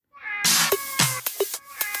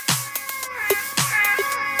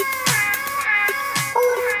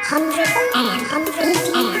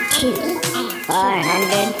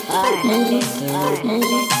400, 400,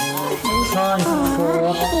 5,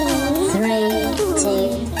 4, 3, 2,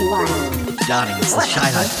 1. Darling, it's the Shy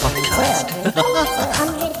Life podcast.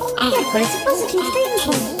 But it's a positive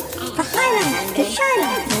thinking. The highlight, the Shy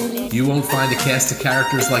Life. You won't find a cast of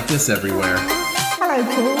characters like this everywhere. Hello,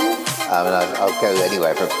 Paul. I'll go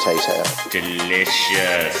anywhere for a potato.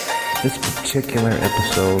 Delicious. This particular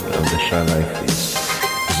episode of The Shy Life is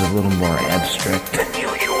a little more abstract than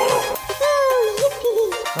usual. Oh,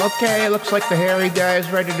 yippee. Okay, looks like the hairy guy is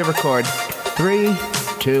ready to record. 3,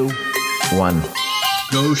 2, 1.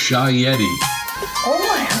 Go Shy Yeti. Oh,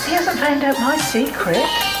 I hope he hasn't found out my secret. I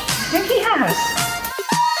think he has.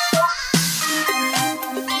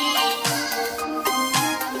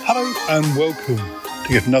 Hello and welcome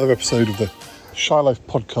to yet another episode of the Shy Life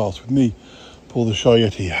podcast with me, Paul the Shy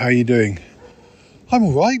Yeti. How are you doing? I'm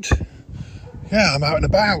alright. Yeah, I'm out and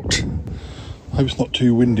about. I hope it's not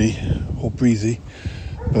too windy or breezy,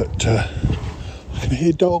 but I can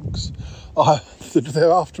hear dogs.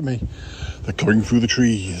 They're after me. They're coming through the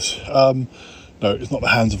trees. No, it's not the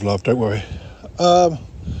hands of love, don't worry.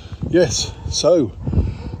 Yes, so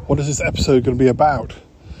what is this episode going to be about?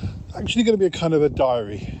 Actually going to be a kind of a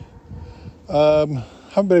diary. Haven't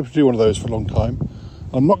been able to do one of those for a long time.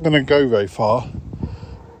 I'm not going to go very far,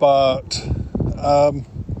 but I'll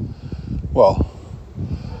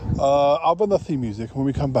run the theme music, and when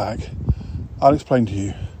we come back I'll explain to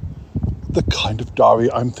you the kind of diary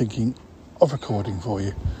I'm thinking of recording for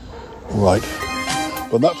you. Right,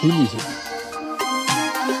 run that theme music.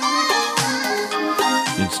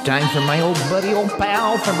 It's time for my old buddy, old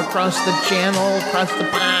pal from across the channel, across the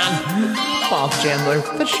pond, Paul Chandler,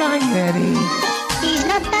 the Shy Yeti. He's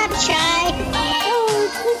not that shy. Oh,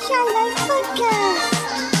 it's the Shy Life podcast.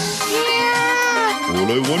 Yeah.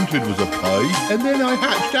 All I wanted was a pie. And then I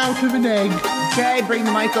hatched out of an egg. Okay, bring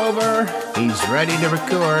the mic over. He's ready to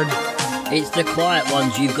record. It's the quiet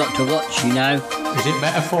ones you've got to watch, you know. Is it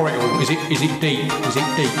metaphorical? Is it deep? Is it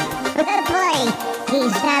deep? Boy,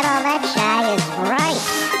 he's not all that shy, is right.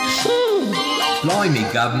 Blimey,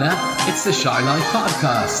 Governor, it's the Shy Life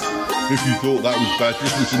podcast. If you thought that was bad,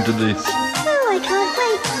 just listen to this. Oh, I can't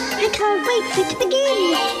wait. I can't wait for it to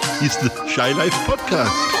begin. It's the Shy Life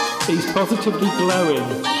podcast. He's positively glowing.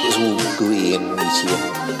 It's all gooey and meaty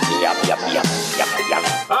and yum, yum, yum, yum, yum.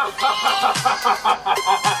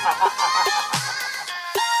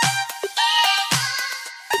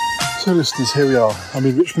 So listeners, here we are. I'm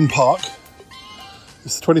in Richmond Park.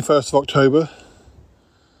 It's the 21st of October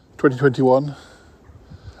 2021,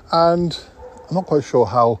 and I'm not quite sure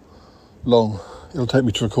how long it'll take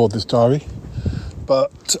me to record this diary,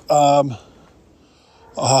 but I'll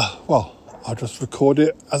just record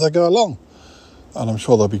it as I go along, and I'm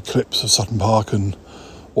sure there'll be clips of Sutton Park and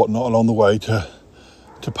whatnot along the way to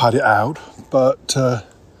pad it out. But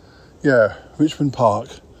Richmond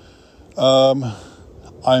Park.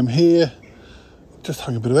 I'm here just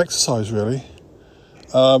having a bit of exercise, really.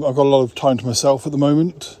 I've got a lot of time to myself at the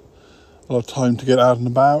moment, a lot of time to get out and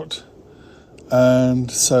about,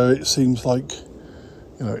 and so it seems like,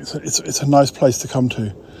 you know, it's a nice place to come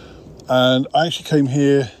to. And I actually came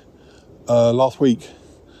here last week,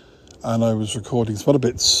 and I was recording some other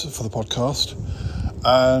bits for the podcast,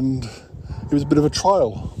 and it was a bit of a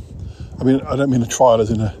trial. I mean, I don't mean a trial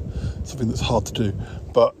as in something that's hard to do,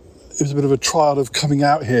 but it was a bit of a trial of coming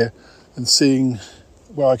out here and seeing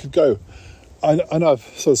where I could go. I know I've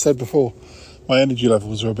sort of said before, my energy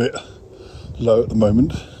levels are a bit low at the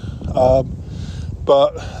moment,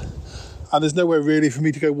 and there's nowhere really for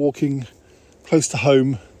me to go walking close to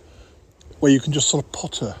home where you can just sort of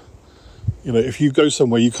potter. You know, if you go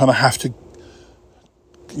somewhere, you kind of have to,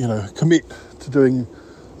 you know, commit to doing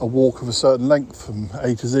a walk of a certain length from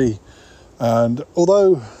A to Z. And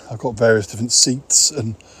although I've got various different seats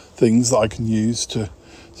and things that I can use to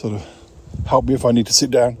sort of help me if I need to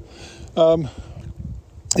sit down,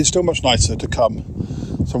 it's still much nicer to come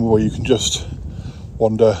somewhere where you can just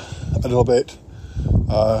wander a little bit.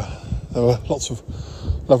 There were lots of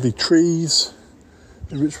lovely trees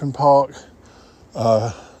in Richmond Park.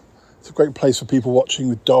 It's a great place for people watching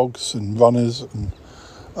with dogs and runners, and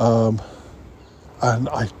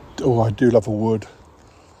I do love a wood.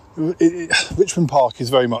 Richmond Park is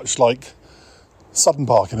very much like Sutton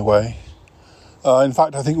Park in a way. In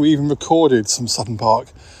fact, I think we even recorded some Sutton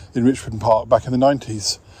Park in Richmond Park back in the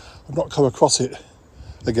 90s. I've not come across it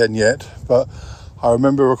again yet, but I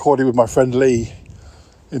remember recording with my friend Lee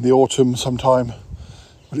in the autumn sometime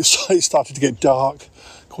when it started to get dark.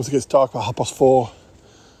 Of course, it gets dark about 4:30.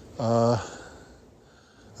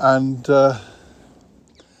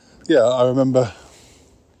 I remember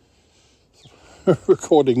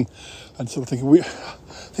recording and sort of thinking, I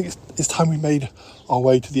think it's time we made our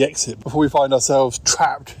way to the exit before we find ourselves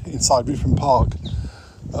trapped inside Richmond Park.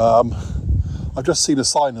 I've just seen a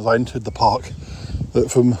sign as I entered the park that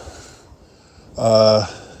from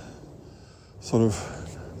sort of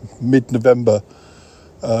mid-November,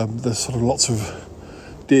 there's sort of lots of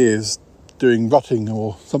deers doing rutting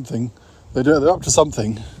or something. They're up to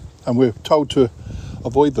something, and we're told to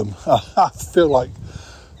avoid them. I feel like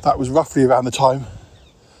that was roughly around the time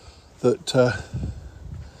that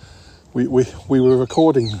we were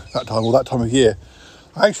recording that time, or that time of year.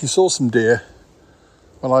 I actually saw some deer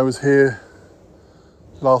when I was here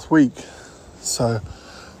last week, so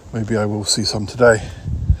maybe I will see some today.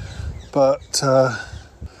 But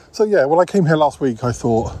so yeah, when I came here last week, I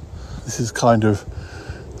thought this is kind of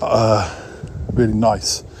really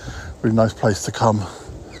nice place to come.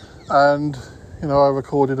 And I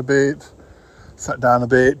recorded a bit, sat down a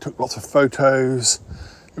bit, took lots of photos.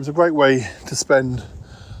 It was a great way to spend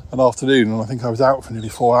an afternoon, and I think I was out for nearly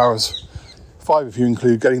 4 hours, 5 if you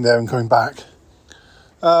include getting there and coming back.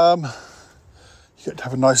 You get to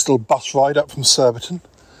have a nice little bus ride up from Surbiton,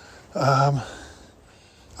 and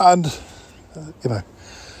it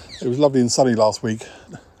was lovely and sunny last week,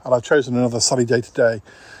 and I've chosen another sunny day today.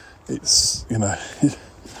 It's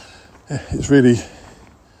it's really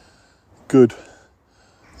good,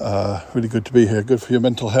 to be here. Good for your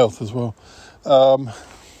mental health as well.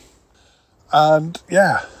 And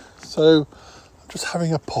yeah, so I'm just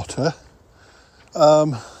having a potter.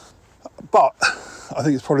 But I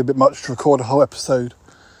think it's probably a bit much to record a whole episode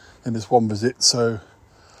in this one visit. So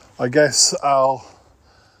I guess I'll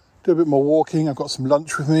do a bit more walking. I've got some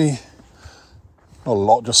lunch with me. Not a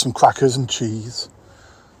lot, just some crackers and cheese,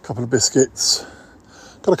 a couple of biscuits.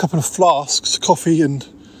 Got a couple of flasks, coffee and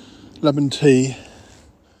lemon tea.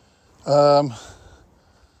 I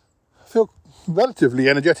feel relatively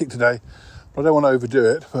energetic today, but I don't want to overdo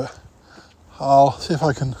it. But I'll see if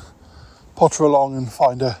I can potter along and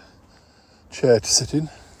find a chair to sit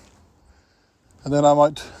in. And then I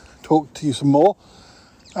might talk to you some more.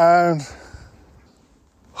 And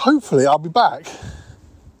hopefully I'll be back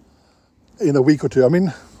in a week or two. I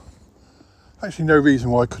mean, actually no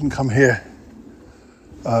reason why I couldn't come here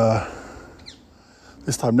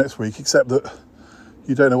this time next week, except that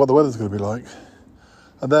you don't know what the weather's going to be like.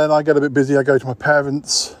 And then I get a bit busy. I go to my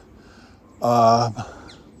parents. I've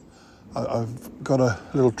got a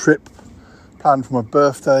little trip planned for my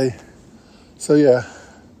birthday. So yeah,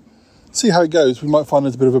 see how it goes. We might find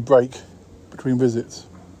there's a bit of a break between visits,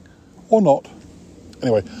 or not.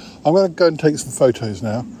 Anyway, I'm going to go and take some photos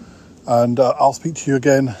now, and I'll speak to you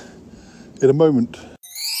again in a moment.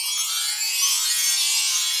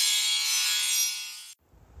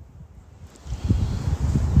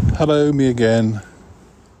 Hello, me again.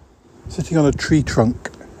 Sitting on a tree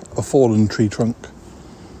trunk, a fallen tree trunk.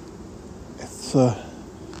 It's the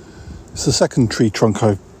second tree trunk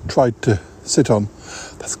I've tried to sit on.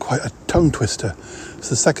 That's quite a tongue twister. It's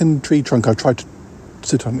the second tree trunk I've tried to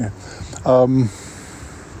sit on. Yeah.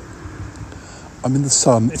 I'm in the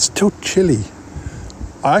sun. It's still chilly.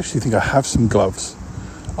 I actually think I have some gloves.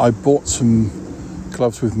 I bought some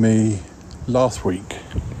gloves with me last week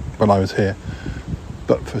when I was here,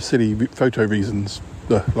 but for silly photo reasons,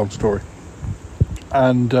 long story.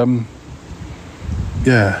 And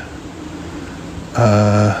yeah,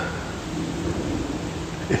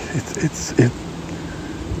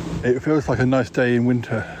 it feels like a nice day in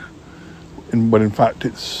winter, when in fact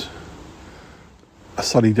it's a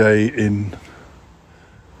sunny day in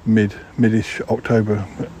mid-ish October.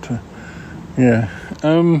 But yeah,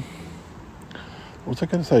 what was I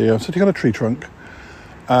going to say? Yeah, I'm sitting on a tree trunk,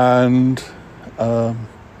 and I'm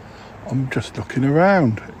just looking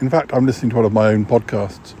around. In fact, I'm listening to one of my own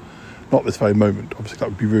podcasts. Not this very moment, obviously that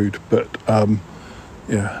would be rude, but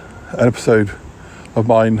yeah, an episode of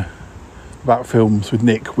mine about films with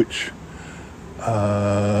Nick, which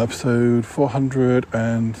episode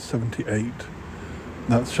 478.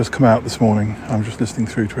 That's just come out this morning. I'm just listening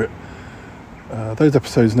through to it. Those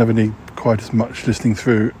episodes never need quite as much listening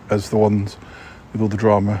through as the ones with all the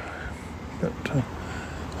drama, but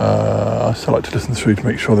I still like to listen through to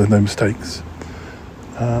make sure there's no mistakes.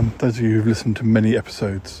 Those of you who've listened to many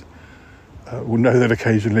episodes will know that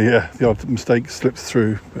occasionally the odd mistake slips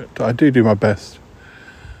through, but I do my best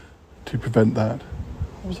to prevent that.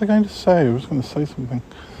 What was I going to say? I was going to say something.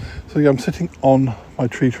 So yeah, I'm sitting on my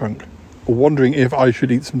tree trunk, wondering if I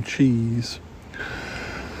should eat some cheese.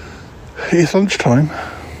 It's lunchtime.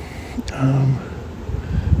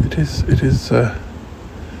 It is.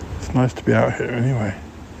 It's nice to be out here anyway.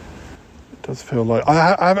 It does feel like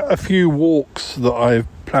I have a few walks that I've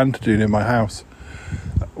planned to do near my house,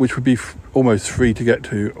 which would be almost free to get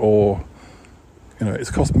to, or it's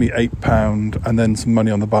cost me £8 and then some money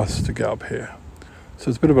on the bus to get up here. So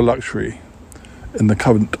it's a bit of a luxury in the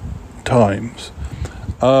current times.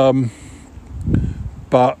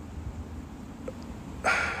 But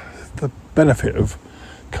the benefit of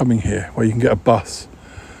coming here, where you can get a bus,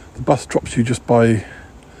 the bus drops you just by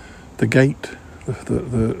the gate,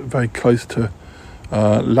 the very close to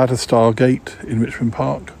Ladder Star Gate in Richmond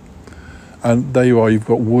Park, and there you are. You've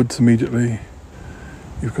got woods immediately.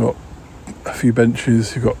 You've got a few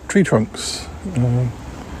benches. You've got tree trunks.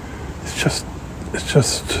 It's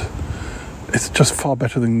just far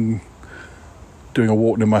better than doing a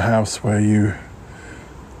walk near my house where you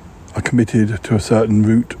are committed to a certain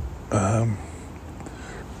route. And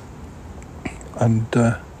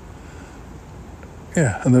there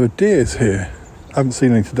were deers here. I haven't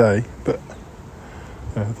seen any today, but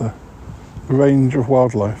the range of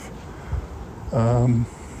wildlife.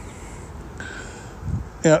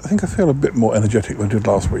 I think I feel a bit more energetic than I did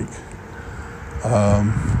last week.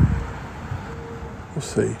 We'll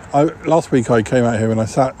see. Last week I came out here and I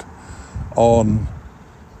sat on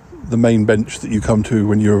the main bench that you come to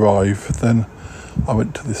when you arrive. Then I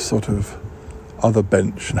went to this sort of other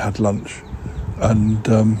bench and had lunch, and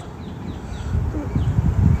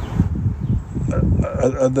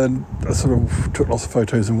then I sort of took lots of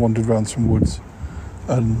photos and wandered around some woods,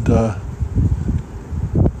 and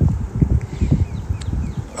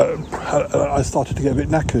I started to get a bit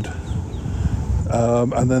knackered,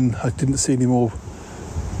 and then I didn't see any more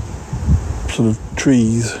sort of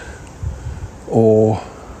trees or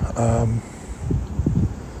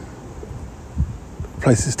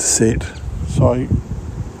places to sit, so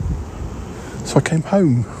I came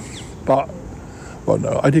home. But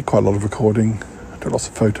no, I did quite a lot of recording, I took lots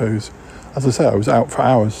of photos. As I say, I was out for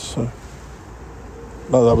hours, so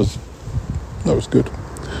no, that was good.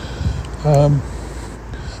 I'm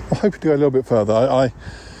hoping to go a little bit further.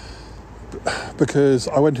 Because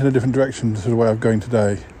I went in a different direction to the way I'm going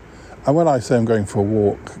today. And when I say I'm going for a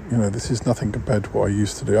walk, this is nothing compared to what I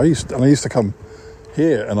used to do. I used to come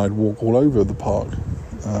here and I'd walk all over the park.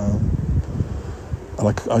 And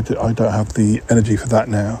I don't have the energy for that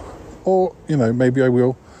now. Or, maybe I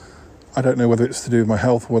will. I don't know whether it's to do with my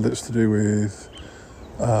health or whether it's to do with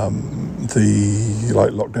the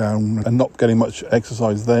lockdown and not getting much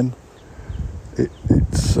exercise then.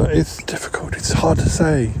 It's difficult. It's hard to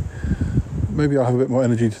say. Maybe I'll have a bit more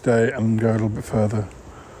energy today and go a little bit further.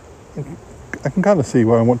 I can kind of see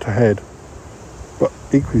where I want to head, but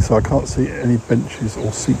equally so I can't see any benches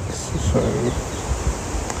or seats. So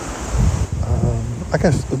I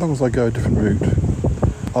guess as long as I go a different route,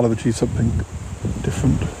 I'll have achieved something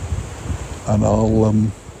different, and I'll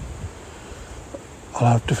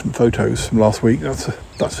have different photos from last week. That's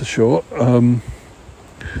for sure.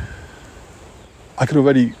 I can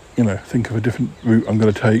already, think of a different route I'm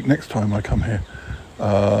going to take next time I come here.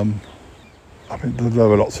 There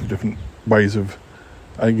are lots of different ways of,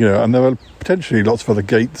 and there are potentially lots of other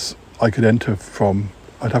gates I could enter from.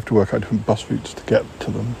 I'd have to work out different bus routes to get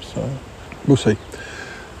to them, so we'll see.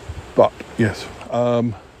 But yes,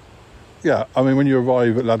 when you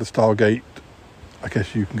arrive at Ladder Star Gate, I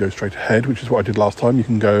guess you can go straight ahead, which is what I did last time. You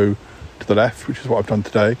can go to the left, which is what I've done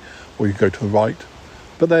today, or you can go to the right.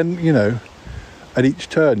 But then, at each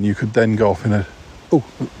turn you could then go off in I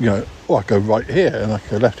go right here and I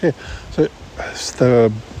go left here.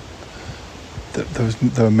 So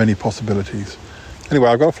there are many possibilities. Anyway,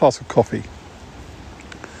 I've got a flask of coffee,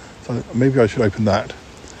 so maybe I should open that,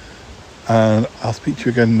 and I'll speak to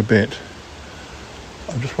you again in a bit.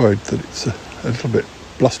 I'm just worried that it's a little bit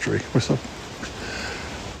blustery. It's so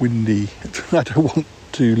windy. I don't want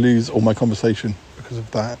to lose all my conversation because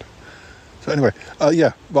of that. So anyway,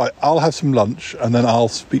 right, I'll have some lunch and then I'll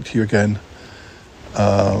speak to you again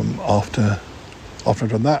after I've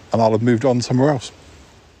done that, and I'll have moved on somewhere else.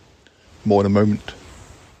 More in a moment.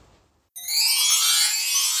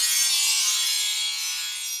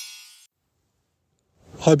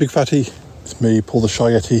 Hi Big Fatty, it's me, Paul the Shy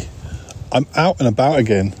Yeti. I'm out and about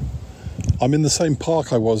again. I'm in the same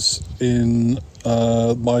park I was in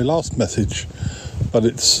my last message, but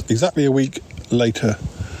it's exactly a week later.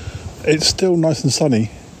 It's still nice and sunny.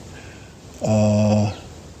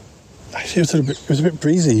 Actually, it was a bit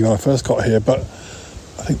breezy when I first got here, but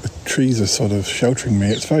I think the trees are sort of sheltering me.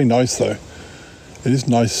 It's very nice though. It is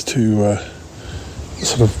nice to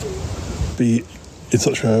sort of be in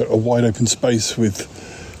such a wide open space with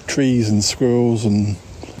trees and squirrels and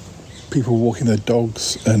people walking their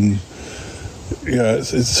dogs, and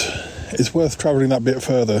it's worth travelling that bit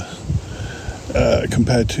further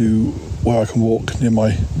compared to where I can walk near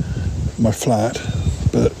my flat.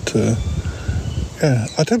 But yeah,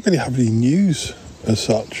 I don't really have any news as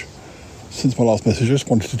such since my last message. I just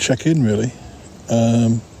wanted to check in, really.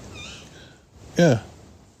 Yeah,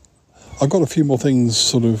 I've got a few more things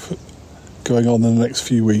sort of going on in the next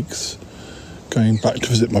few weeks. Going back to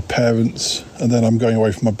visit my parents, and then I'm going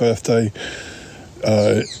away for my birthday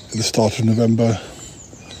at the start of November.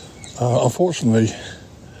 Unfortunately,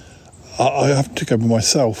 I have to go by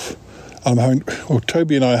myself.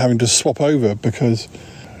 Toby and I are having to swap over because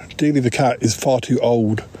Dealey the cat is far too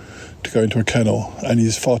old to go into a kennel, and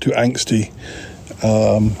he's far too angsty.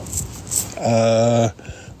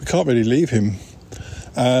 We can't really leave him,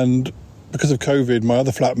 and because of COVID, my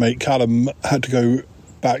other flatmate Callum had to go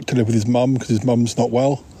back to live with his mum because his mum's not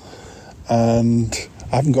well, and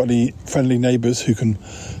I haven't got any friendly neighbours who can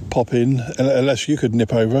pop in unless you could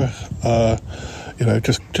nip over.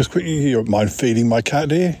 Just quickly. You don't mind feeding my cat,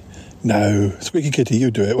 do you? No, Squeaky Kitty,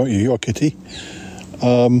 you do it, won't you? You're a kitty.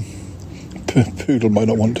 Poodle might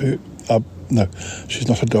not want to. No, she's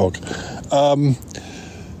not a dog.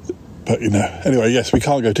 But anyway, yes, we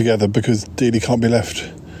can't go together because Dealey can't be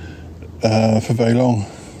left for very long.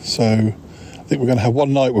 So I think we're going to have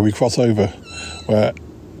one night where we cross over, where,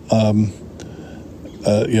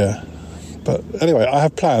 yeah. But anyway, I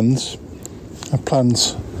have plans.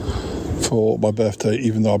 For my birthday,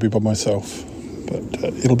 even though I'll be by myself. But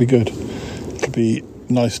it'll be good. It'll be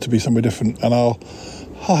nice to be somewhere different, and I'll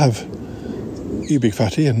have you, Big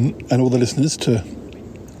Fatty, and all the listeners to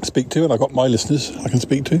speak to, and I've got my listeners I can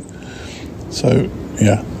speak to. So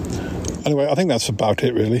yeah. Anyway, I think that's about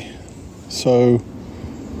it, really. So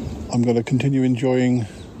I'm going to continue enjoying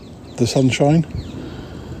the sunshine.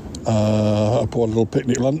 I bought a little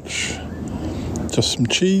picnic lunch. Just some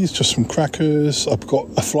cheese, just some crackers. I've got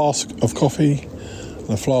a flask of coffee and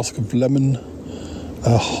a flask of lemon,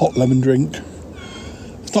 a hot lemon drink.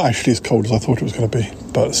 It's not actually as cold as I thought it was going to be,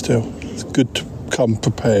 but still, it's good to come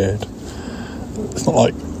prepared. It's not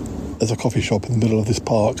like there's a coffee shop in the middle of this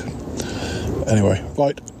park. Anyway,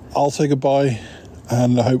 right, I'll say goodbye,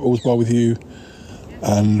 and I hope all's well with you,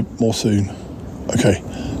 and more soon. Okay,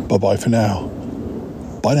 bye-bye for now.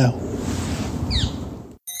 Bye now.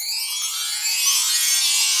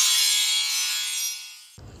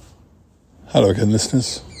 Hello again,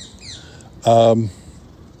 listeners.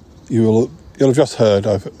 You'll have just heard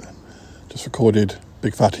I've just recorded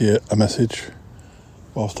Big Fatty a message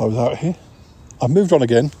whilst I was out here. I've moved on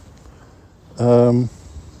again. Today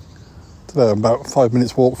I'm about 5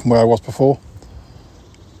 minutes walk from where I was before.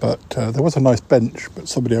 But there was a nice bench, but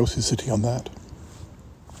somebody else is sitting on that.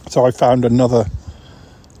 So I found another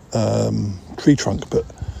tree trunk, but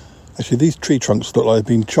actually these tree trunks look like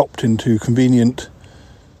they've been chopped into convenient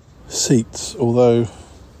seats, although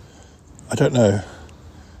I don't know,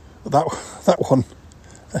 that one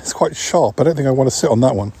is quite sharp. I don't think I want to sit on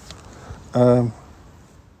that one.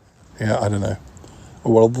 Yeah, I don't know.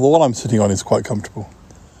 Well, the one I'm sitting on is quite comfortable,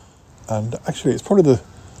 and actually it's probably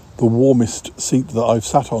the warmest seat that I've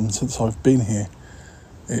sat on since I've been here.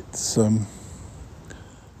 It's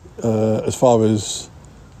as far as,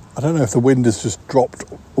 I don't know if the wind has just dropped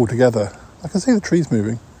altogether. I can see the trees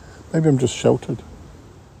moving. Maybe I'm just sheltered.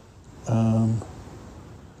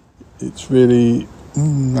 It's really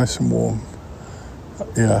nice and warm.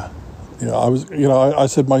 Yeah. I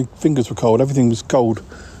said my fingers were cold. Everything was cold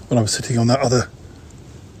when I was sitting on that other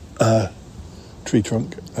tree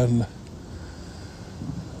trunk, and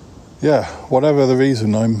yeah, whatever the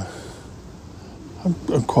reason, I'm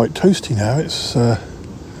quite toasty now. It's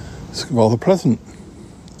rather pleasant.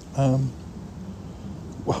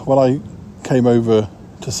 When I came over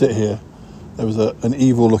to sit here, there was an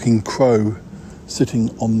evil-looking crow sitting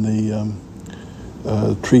on the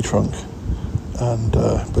tree trunk, and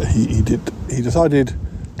but he decided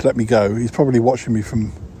to let me go. He's probably watching me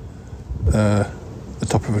from the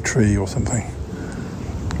top of a tree or something.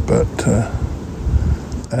 But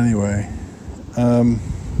anyway, I'm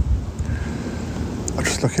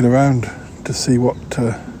just looking around to see what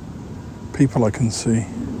people I can see.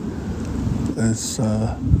 There's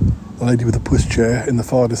a lady with a pushchair in the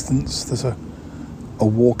far distance. There's a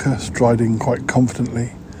walker striding quite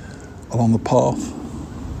confidently along the path.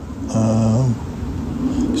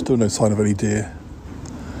 Still no sign of any deer,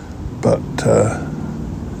 but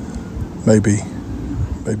maybe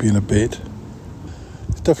in a bit.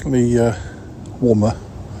 It's definitely warmer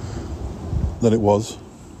than it was.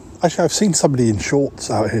 Actually, I've seen somebody in shorts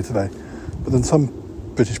out here today, but then some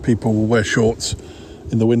British people will wear shorts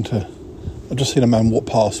in the winter. I've just seen a man walk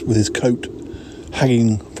past with his coat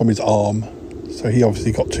hanging from his arm, so he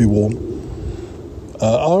obviously got too warm. I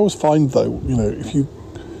always find, though, if you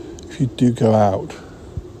do go out,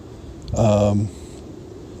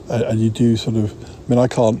 and you do sort of, I mean, I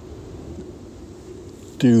can't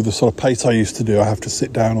do the sort of pace I used to do. I have to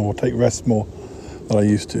sit down or take rest more than I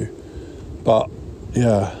used to. But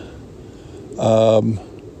yeah,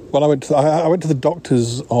 when I went to the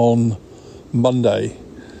doctor's on Monday,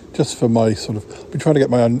 just for my sort of, I've been trying to get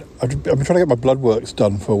my blood works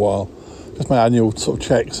done for a while, just my annual sort of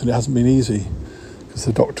checks, and it hasn't been easy because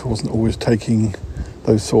the doctor wasn't always taking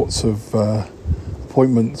those sorts of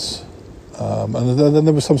appointments, and then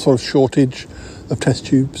there was some sort of shortage of test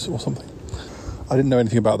tubes or something. I didn't know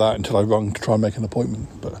anything about that until I rung to try and make an appointment.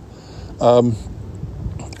 But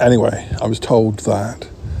anyway, I was told that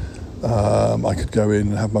I could go in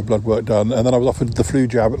and have my blood work done, and then I was offered the flu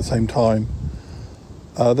jab at the same time.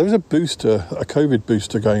 There was a COVID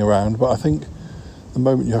booster going around, but I think at the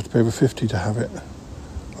moment you have to pay over 50 to have it,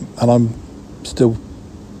 and I'm still,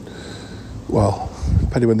 well,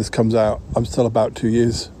 depending when this comes out, I'm still about 2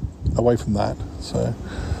 years away from that. So,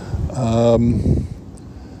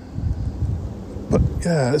 but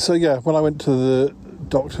yeah, when I went to the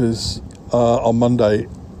doctor's on Monday,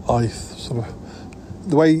 I sort of,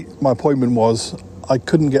 the way my appointment was, I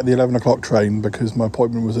couldn't get the 11 o'clock train because my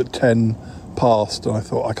appointment was at 10 past, and I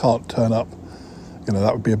thought, I can't turn up,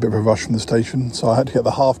 that would be a bit of a rush from the station, so I had to get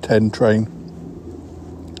the 10:30 train,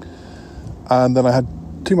 and then I had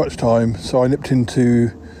too much time, so I nipped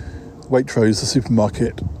into Waitrose, the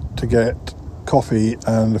supermarket, to get coffee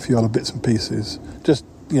and a few other bits and pieces. Just,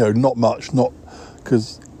 not much, not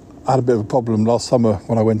because I had a bit of a problem last summer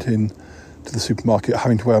when I went in to the supermarket,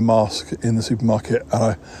 having to wear a mask in the supermarket,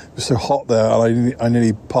 and it was so hot there, and I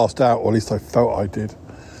nearly passed out, or at least I felt I did.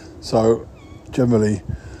 So generally,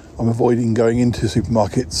 I'm avoiding going into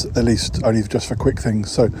supermarkets, at least only just for quick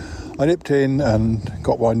things. So I nipped in and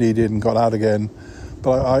got what I needed and got out again.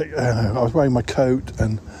 But I was wearing my coat,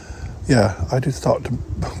 and yeah, I did start to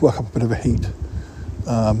work up a bit of a heat.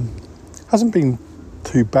 Hasn't been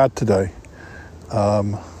too bad today.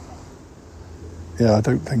 Yeah, I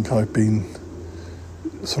don't think I've been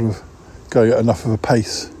sort of going at enough of a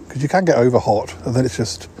pace, because you can get over hot and then it's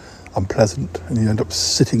just unpleasant and you end up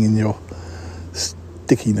sitting in your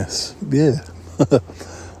stickiness. Yeah. But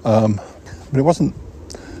it wasn't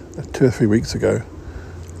 2 or 3 weeks ago.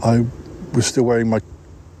 I was still wearing my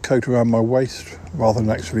coat around my waist rather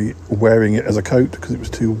than actually wearing it as a coat because it was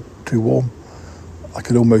too warm. I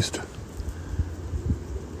could almost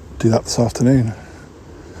do that this afternoon.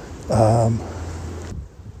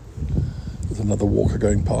 There's another walker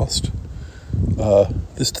going past.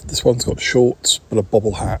 This one's got shorts but a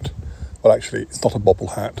bobble hat. Well, actually, it's not a bobble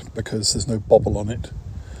hat because there's no bobble on it.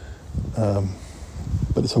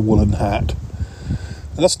 But it's a woolen hat.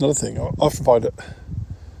 And that's another thing. I often find that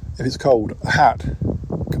if it's cold, a hat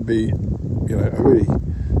can be, a really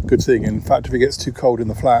good thing. In fact, if it gets too cold in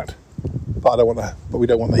the flat, but we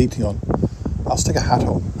don't want the heating on, I'll stick a hat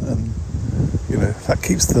on, and that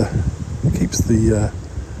keeps the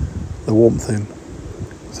warmth in.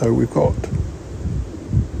 So we've got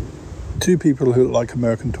 2 people who look like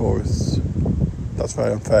American tourists. That's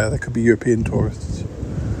very unfair. They could be European tourists.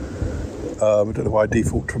 I don't know why I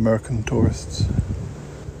default to American tourists.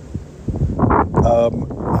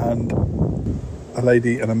 And a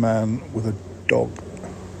lady and a man with a dog.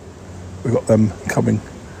 We've got them coming.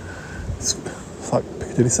 It's like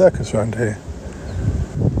Piccadilly Circus around here.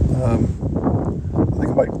 I think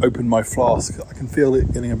I might open my flask. I can feel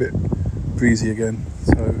it getting a bit breezy again.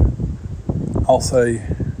 So I'll say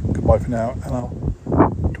goodbye for now, and I'll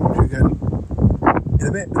talk to you again in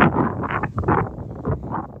a bit.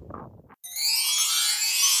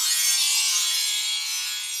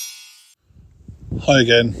 Hi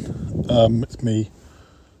again, it's me.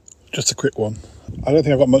 Just a quick one. I don't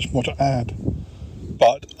think I've got much more to add,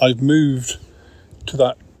 but I've moved to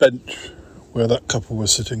that bench where that couple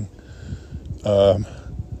was sitting.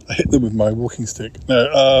 I hit them with my walking stick.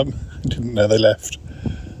 No, didn't know they left.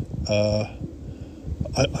 I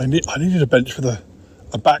needed a bench with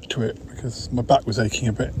a back to it because my back was aching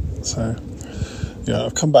a bit. So yeah,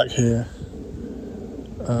 I've come back here.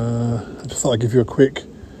 I just thought I'd give you a quick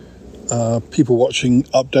people watching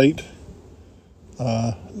update.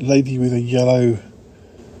 Lady with a yellow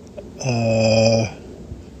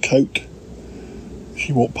coat.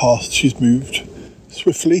 She walked past. She's moved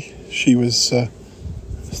swiftly. She was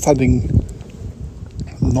standing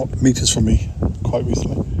not meters from me quite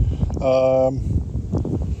recently.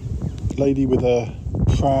 Lady with a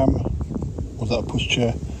pram, was that a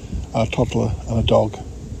pushchair, a toddler and a dog.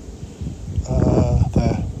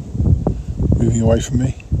 They're moving away from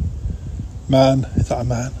me. Man, is that a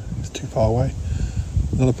man? It's too far away.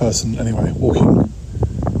 Another person, anyway, walking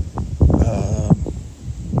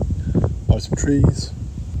by some trees.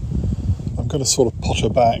 going to sort of potter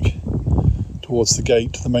back towards the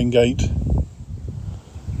gate, the main gate.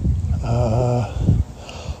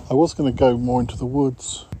 I was going to go more into the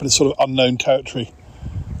woods, but it's sort of unknown territory.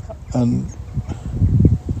 And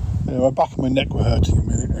my back and my neck were hurting a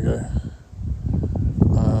minute ago.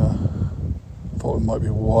 Thought it might be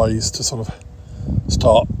wise to sort of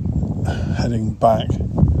start heading back.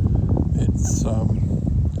 It's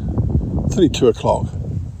only 2 o'clock,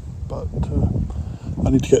 but I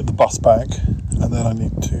need to get the bus back, and then I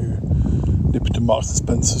need to nip into Marks and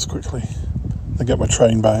Spencer's quickly and get my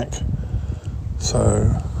train back.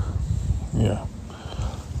 So, yeah,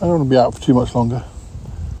 I don't want to be out for too much longer.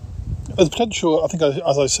 There's potential, I think,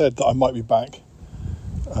 as I said, that I might be back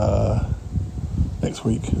next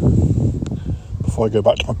week before I go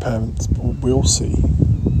back to my parents, but we'll see.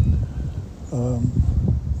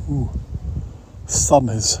 The sun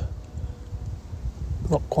is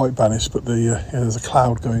not quite vanished, but there's a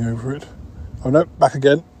cloud going over it. Oh no, back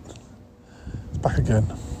again. It's back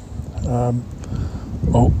again.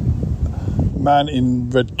 Man in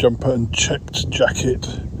red jumper and checked jacket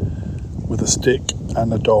with a stick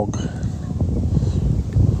and a dog.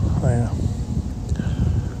 There.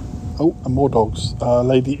 Oh, and more dogs.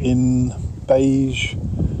 Lady in beige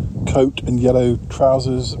coat and yellow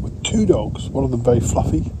trousers with 2 dogs. One of them very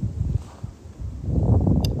fluffy.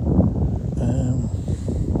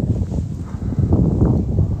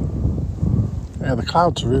 The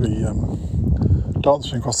clouds are really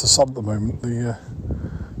dancing across the sun at the moment.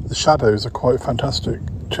 The shadows are quite fantastic,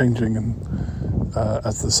 changing and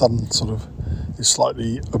as the sun sort of is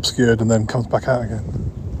slightly obscured and then comes back out again.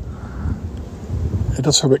 It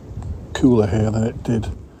does feel a bit cooler here than it did.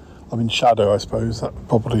 I'm in shadow, I suppose. That's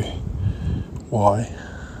probably why.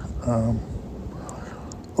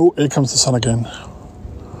 Here comes the sun again.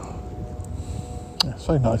 Yeah, it's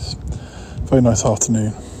very nice. Very nice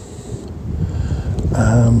afternoon.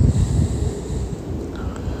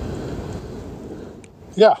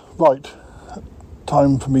 Yeah, right.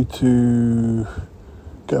 Time for me to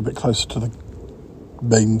get a bit closer to the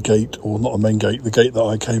main gate, or not the main gate, the gate that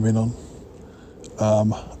I came in on.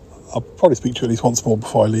 I'll probably speak to you at least once more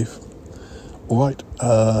before I leave. All right.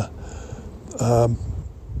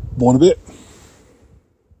 More in a bit.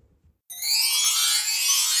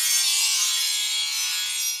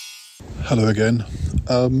 Hello again.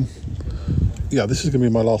 This is going to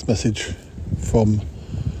be my last message from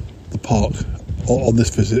the park on this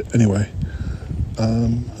visit anyway.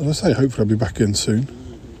 As I say, hopefully I'll be back in soon.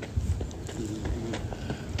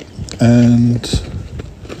 And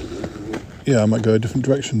I might go a different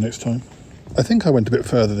direction next time. I think I went a bit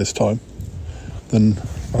further this time than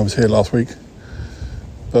I was here last week.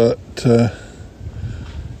 But I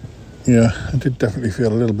did definitely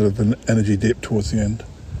feel a little bit of an energy dip towards the end.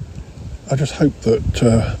 I just hope that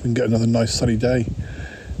we can get another nice sunny day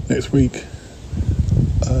next week.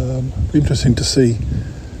 It'll be interesting to see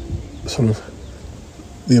sort of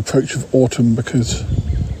the approach of autumn, because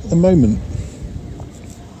at the moment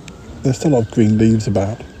there's still a lot of green leaves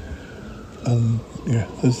about, and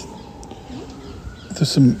there's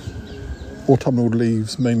some autumnal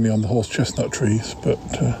leaves mainly on the horse chestnut trees, but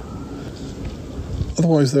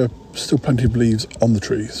otherwise there are still plenty of leaves on the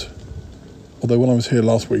trees. Although when I was here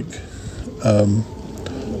last week,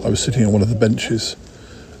 I was sitting on one of the benches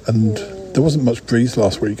and there wasn't much breeze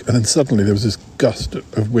last week, and then suddenly there was this gust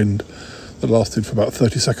of wind that lasted for about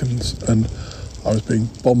 30 seconds, and I was being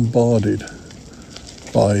bombarded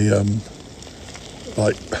by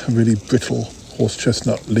like really brittle horse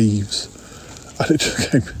chestnut leaves, and it just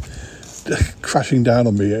came crashing down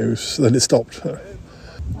on me. Then it stopped. I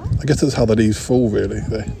guess that's how the leaves fall, really.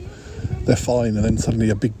 They're fine, and then suddenly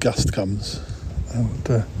a big gust comes,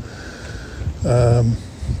 and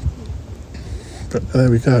but there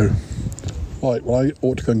we go. Right, well, I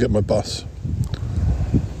ought to go and get my bus.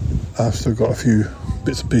 I've still got a few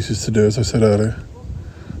bits and pieces to do, as I said earlier.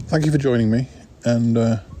 Thank you for joining me, and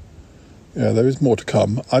there is more to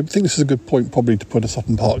come. I think this is a good point probably to put a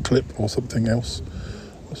Sutton Park clip or something else.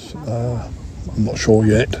 I'm not sure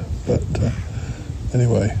yet, but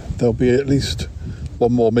anyway, there'll be at least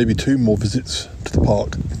one more, maybe 2 more visits to the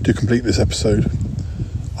park to complete this episode.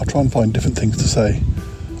 I'll try and find different things to say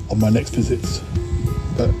on my next visits,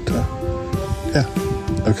 but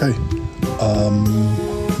okay,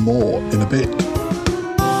 more in a bit.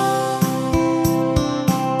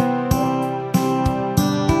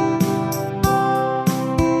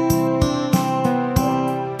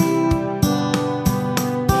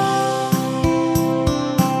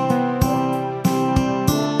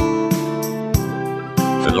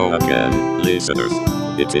 Hello again, listeners.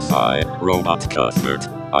 It is I, Robot Cuthbert.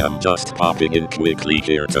 I am just popping in quickly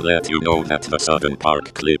here to let you know that the Southern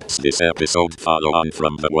Park clips this episode follow on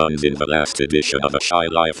from the ones in the last edition of the Shy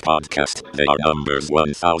Life podcast. They are numbers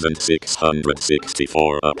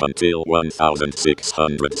 1664 up until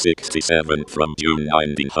 1667 from June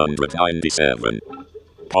 1997.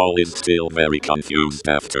 Paul is still very confused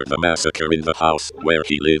after the massacre in the house where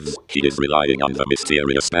he lives. He is relying on the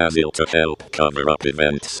mysterious Basil to help cover up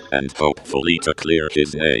events and hopefully to clear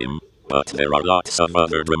his name. But there are lots of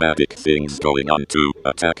other dramatic things going on too.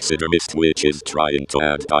 A taxidermist witch is trying to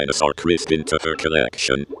add dinosaur crisp into her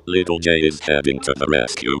collection. Little J is heading to the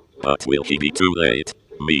rescue, but will he be too late?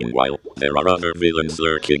 Meanwhile, there are other villains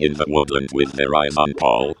lurking in the woodland with their eyes on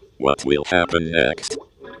Paul. What will happen next?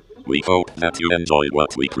 We hope that you enjoy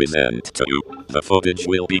what we present to you. The footage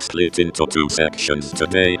will be split into 2 sections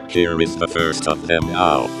today. Here is the first of them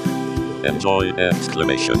now. Enjoy!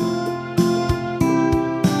 Exclamation.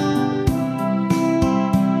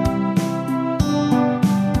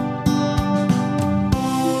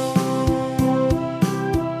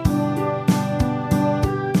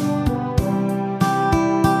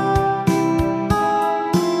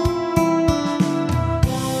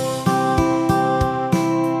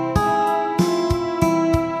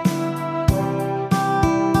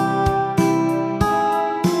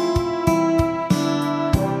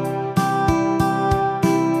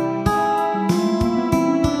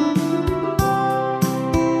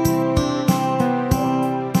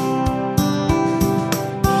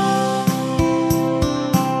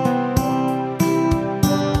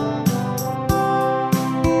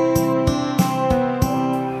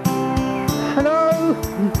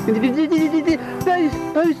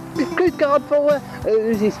 Postcard for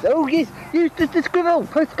who's this? Oh yes, use the scribble.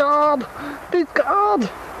 Postcard. Postcard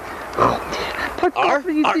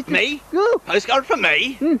me? Oh. Postcard for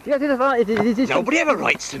me? Yes, it's right. It's Nobody ever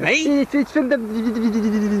writes to me. It's from the.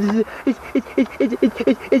 It's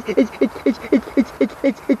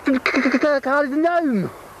from Carly the Gnome.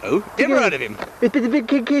 Oh, never heard of him. It's been a big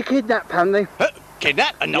kidnap, apparently.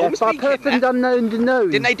 Kidnap? A gnome's by been persons kidnapped? unknown to know.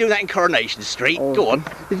 Didn't they do that in Coronation Street? Go on.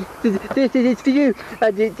 It's for you.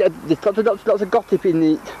 There's lots of gossip in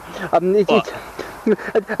it.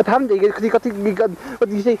 Apparently, because he got what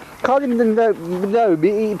do you say? Carly the Gnome,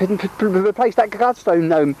 he replaced that Gladstone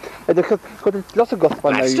gnome. Got lots of gossip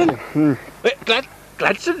on those.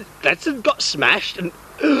 Gladstone got smashed and...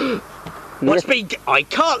 I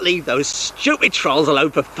can't leave those stupid trolls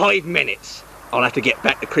alone for 5 minutes. I'll have to get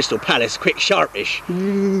back to Crystal Palace quick sharpish.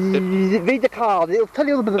 Read the card, it'll tell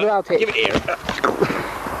you all about it. Give it here.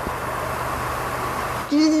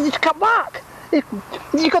 Just come back!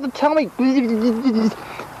 You've got to tell me.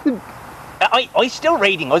 I'm still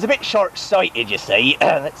reading. I was a bit short-sighted, you see.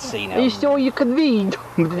 Let's see now. Are you sure you can read?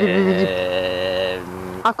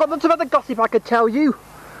 I've got lots of other gossip I could tell you.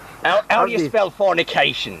 How do you spell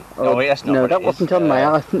fornication? Oh, no, that's not no, what that wasn't on my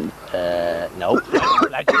eye. No.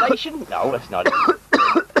 Flagellation? No, that's not it.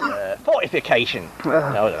 Fortification?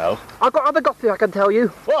 No. I've got other gossip I can tell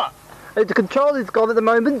you. What? The control is gone at the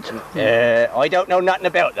moment. I don't know nothing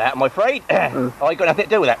about that, I'm afraid. I got nothing to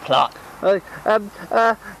do with that plot.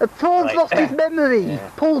 Paul's lost his memory. Yeah.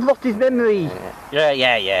 Paul's lost his memory.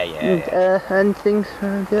 Yeah. And things.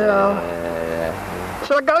 Shall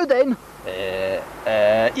I go then?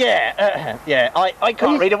 I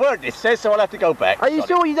can't read a word this says, so I'll have to go back. Are you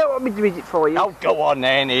sure you don't want me to read it for you? Oh, go on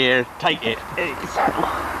then, here, take it.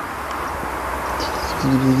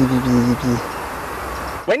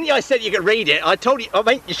 When I said you could read it, I told you,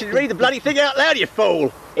 you should read the bloody thing out loud, you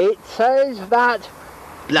fool. It says that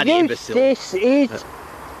bloody imbecile. Eustace is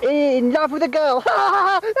in love with a girl.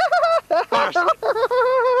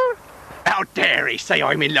 How dare he say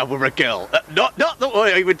I'm in love with a girl? Not that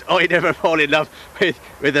I'd ever fall in love with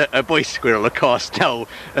a boy squirrel, of course. No.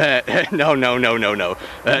 No. Not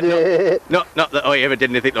that I ever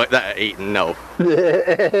did anything like that at Eton. No.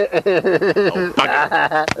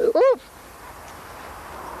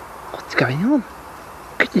 What's going on?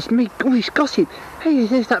 Goodness me, all this gossip. Hey,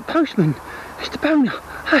 there's that postman, Mr. Boner.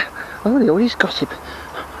 All this gossip.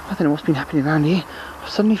 I don't know what's been happening around here. I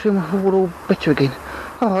suddenly feel all better again.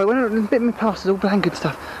 Oh, I went out and bit my passes all blank and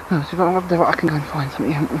stuff. Oh, so I can go and find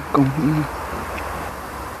something. Go on.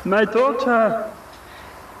 My daughter,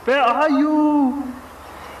 where are you?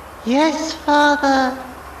 Yes, Father.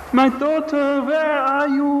 My daughter, where are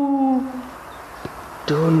you?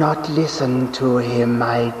 Do not listen to him,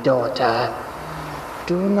 my daughter.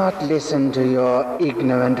 Do not listen to your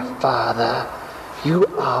ignorant father. You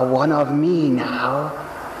are one of me now.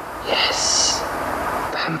 Yes,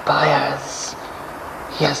 vampires.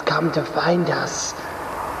 He has come to find us.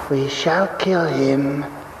 We shall kill him.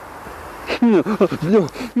 No,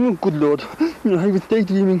 good Lord. I was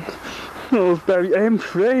daydreaming. Oh, Barry, I am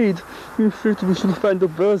afraid. I'm afraid we should find the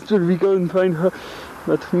birds till we go and find her.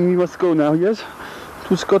 But we must go now, yes?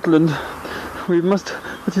 To Scotland. We must.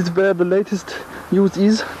 That is where the latest news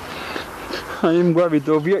is. I am worried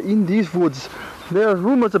though. We are in these woods. There are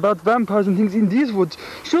rumors about vampires and things in these woods.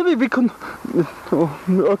 Surely we can... Oh,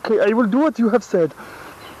 okay, I will do what you have said.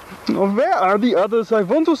 Oh, where are the others? I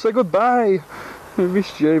want to say goodbye. I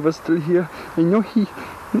wish Jay was still here. I know he...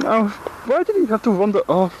 Oh, why did he have to wander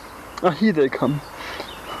off? Ah, here they come.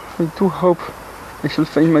 I do hope I shall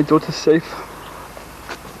find my daughter safe.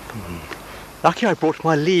 Lucky I brought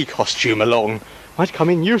my Lee costume along. Might come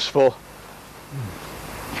in useful.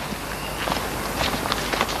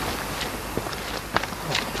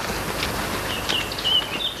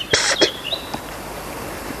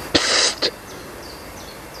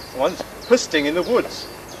 Someone's twisting in the woods.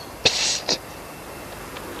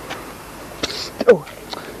 Oh,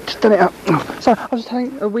 just done it up. Oh, sorry, I was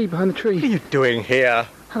hanging a wee behind the tree. What are you doing here?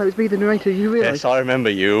 Hello, it's me, the narrator. You realise? Yes, I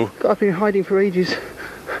remember you. I've been hiding for ages.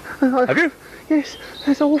 Have you? Yes,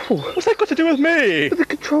 that's awful. What's that got to do with me? With the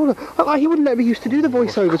controller. He wouldn't let me used to do the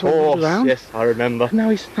voiceovers when he was around. Yes, I remember. Now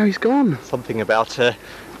he's gone. Something about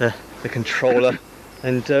the controller,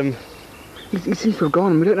 and He seems to have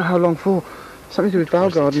gone. We don't know how long for. Something to do with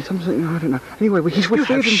Valgard and something. I don't know. Anyway, we're you free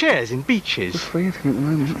have of him. shares in Beaches. We're free of him at the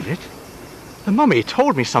moment. It? The mummy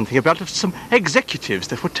told me something about some executives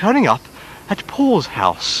that were turning up at Paul's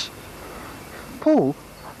house. Paul?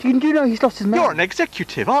 Do you know he's lost his memory? You're an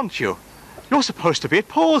executive, aren't you? You're supposed to be at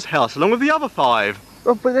Paul's house along with the other 5.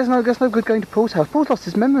 Oh, but there's no good going to Paul's house. Paul's lost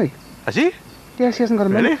his memory. Has he? Yes, he hasn't got a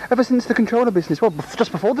memory. Really? Ever since the controller business. Well,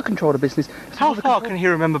 just before the controller business. How far can he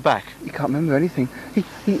remember back? He can't remember anything. I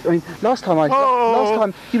mean, last time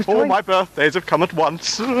he was all trying... my birthdays have come at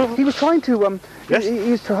once. He was trying to, Yes?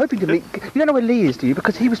 he was hoping to meet... You don't know where Lee is, do you?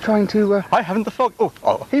 Because he was trying to... I haven't the fog. Oh.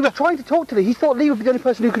 He was trying to talk to Lee. He thought Lee would be the only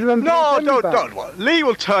person who could remember... No, don't. Lee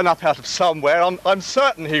will turn up out of somewhere. I'm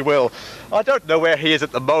certain he will. I don't know where he is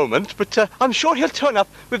at the moment, but I'm sure he'll turn up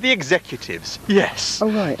with the executives. Yes. Oh,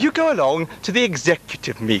 right. You go along to the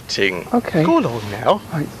executive meeting. Okay. Go along now.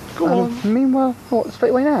 Right. Go on. Meanwhile, what,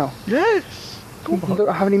 straight away now? Yes. Go You on.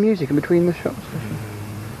 don't have any music in between the shots?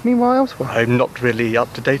 Meanwhile, elsewhere? I'm not really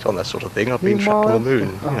up to date on that sort of thing. I've been trapped on the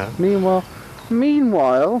moon. Oh, Yeah.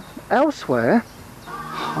 Meanwhile, elsewhere?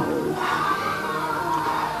 Oh,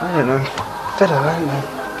 I don't know. I don't know.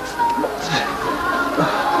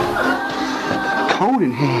 Cold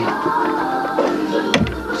in here.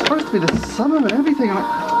 It's supposed to be the summer and everything. I've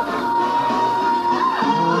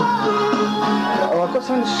got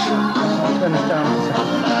something to show. I'll turn this down for a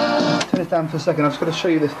second. Turn this down for a second. I've just got to show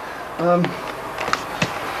you this.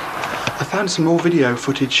 I found some more video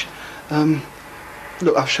footage.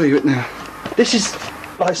 Look, I'll show you it now. This is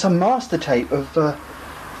like some master tape of.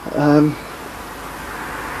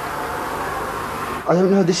 I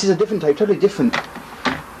don't know. This is a different tape, totally different.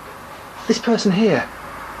 This person here.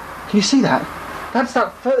 Can you see that? That's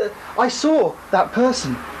that. I saw that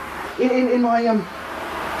person in my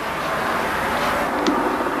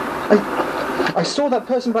I saw that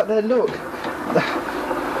person back there. Look.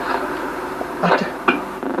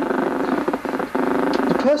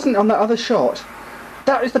 The person on that other shot.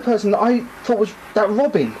 That is the person that I thought was that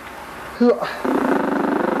Robin. Who?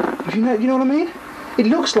 You know what I mean? It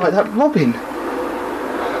looks like that Robin.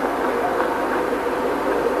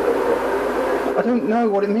 I don't know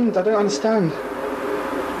what it means. I don't understand.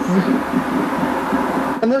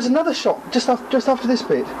 And there's another shot just after this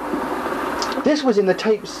bit. This was in the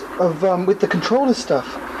tapes of with the controller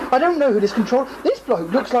stuff. I don't know who this controller. This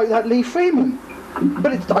bloke looks like that Lee Freeman,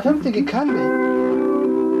 but I don't think it can be.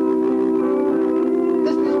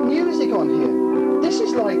 There's music on here. This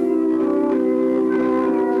is like, I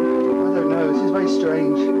don't know. This is very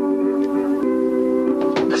strange.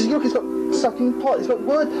 Because look, it's got sucking pot. It's got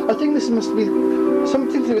word. I think this must be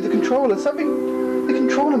something to do with the controller. Something. The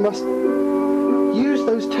controller must use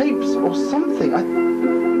those tapes or something.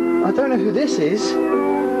 I don't know who this is.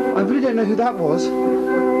 I really don't know who that was.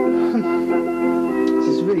 This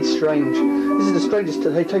is really strange. This is the strangest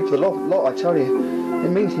tape of the lot, I tell you.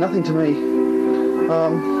 It means nothing to me.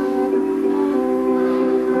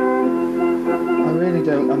 I really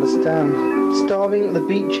don't understand. Starving at the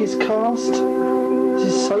Beaches cast?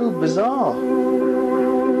 This is so bizarre.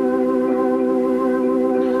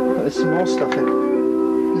 But there's some more stuff in.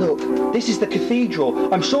 Look, this is the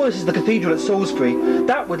cathedral. I'm sure this is the cathedral at Salisbury.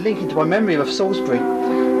 That would link into my memory of Salisbury.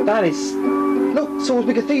 That is... Look,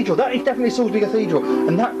 Salisbury Cathedral. That is definitely Salisbury Cathedral.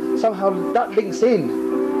 And that, somehow, that links in.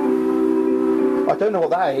 I don't know what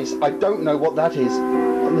that is. I don't know what that is.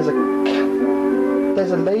 And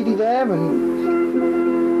there's a lady there,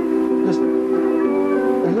 and there's a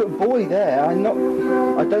little boy there. I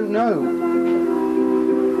don't know.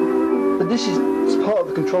 But this is part of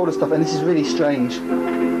the controller stuff, and this is really strange.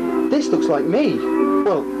 This looks like me.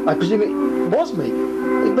 Well, I presume it was me,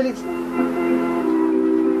 but it's.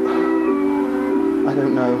 I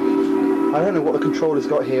don't know. I don't know what the controller's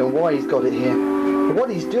got here and why he's got it here. But what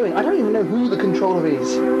he's doing, I don't even know who the controller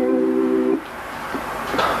is.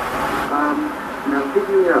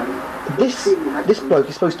 This bloke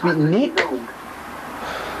is supposed to be Nick.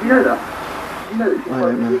 You know that? You know that? I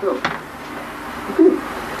don't know.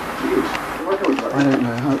 I don't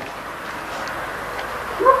know.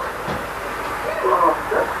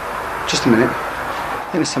 Just a minute. I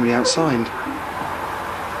think there's somebody outside.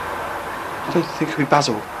 I don't think it could be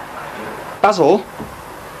Basil. Basil?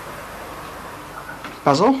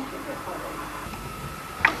 Basil?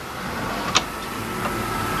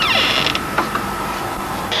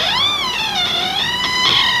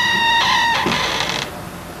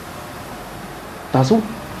 Basil?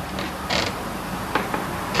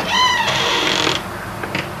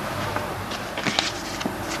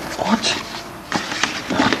 What?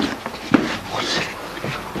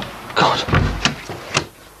 God.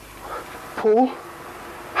 Paul?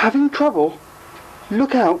 Having trouble?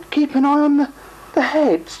 Look out. Keep an eye on the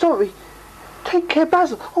head. Sorry. Take care,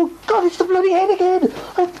 Basil. Oh, God, it's the bloody head again.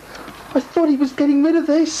 I thought he was getting rid of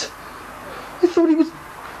this. I thought he was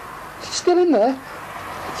still in there.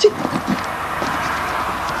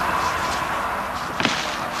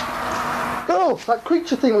 Oh, that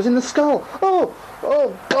creature thing was in the skull. Oh,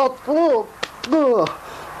 God. Oh.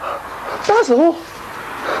 Basil?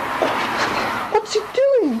 What's he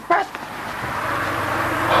doing?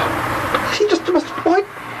 He just must. Why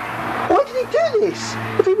did he do this?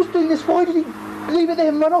 If he was doing this, why did he leave it there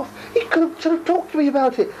and run off? He should have talked to me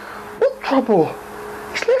about it. What trouble?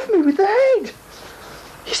 He's left me with the head.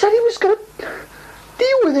 He said he was going to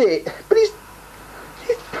deal with it, but he's.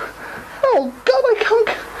 Oh God,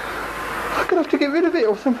 I'm gonna have to get rid of it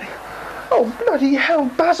or something. Oh bloody hell,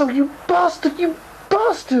 Basil, you bastard! You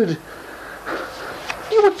bastard!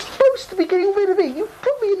 You were supposed to be getting rid of it. You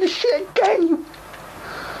put me in the shit again. You.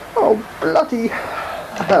 Oh, bloody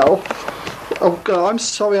hell. Oh, God, I'm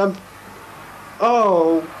sorry,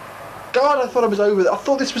 Oh, God, I thought I was over it. I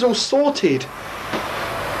thought this was all sorted.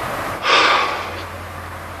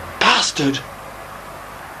 Bastard.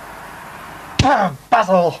 Ah,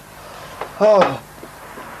 Basil. Oh.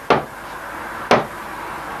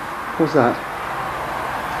 What's that?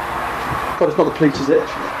 God, it's not the police, is it?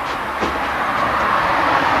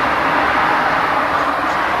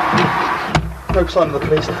 No sign of the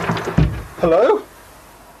police. Hello?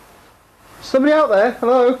 Somebody out there?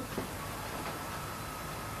 Hello?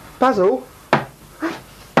 Basil?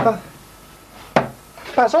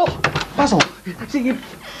 Basil? Basil? Is it you?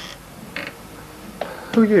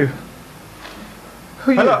 Who are you?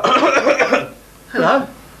 Who are you? Hello? Hello?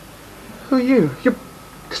 Who are you? You're...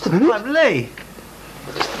 Just a minute. I'm Lee.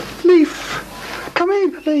 Lee, come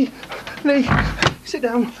in, Lee. Lee, sit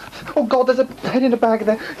down. Oh God, there's a head in a bag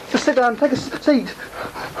there. Just sit down, take a seat.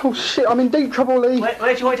 Oh shit, I'm in deep trouble, Lee.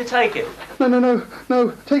 Where do you want me to take it? No.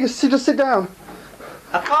 Take a seat, just sit down.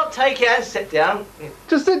 I can't take it and sit down.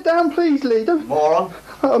 Just sit down, please, Lee. Don't. Moron.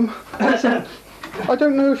 Listen, I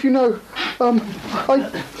don't know if you know.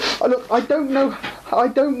 Look, I don't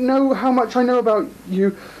know how much I know about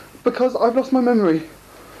you because I've lost my memory.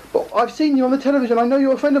 But I've seen you on the television. I know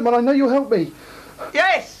you're a friend of mine. I know you'll help me.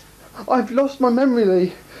 Yes. I've lost my memory,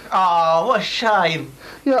 Lee. Oh, what a shame.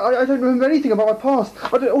 Yeah, I don't remember anything about my past.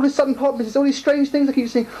 All this sudden part business, all these strange things I keep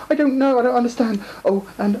seeing. I don't know, I don't understand. Oh,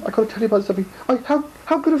 and I got to tell you about something.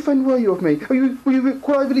 How good a friend were you of me? Could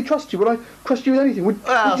I really trust you? Would I trust you with anything?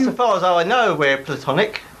 Well, so far as I know, we're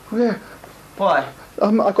platonic. Yeah. Why?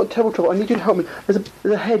 I've got terrible trouble. I need you to help me. There's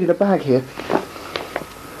a head in a bag here.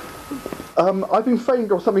 I've been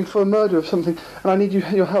framed or something for a murder of something, and I need your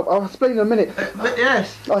help. I'll explain in a minute. But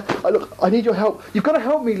yes. Look, I need your help. You've got to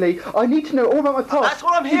help me, Lee. I need to know all about my past. That's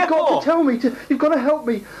what I'm here for. You've got to tell me. You've got to help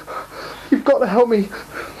me. You've got to help me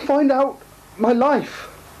find out my life.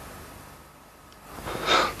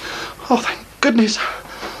 Oh, thank goodness.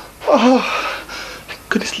 Oh, thank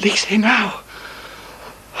goodness Lee's here now.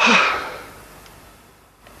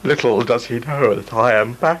 Little does he know that I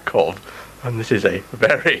am back of. And this is a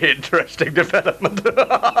very interesting development.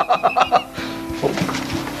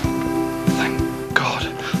 Thank God.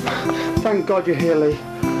 Thank God you're here, Lee.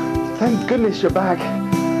 Thank goodness you're back.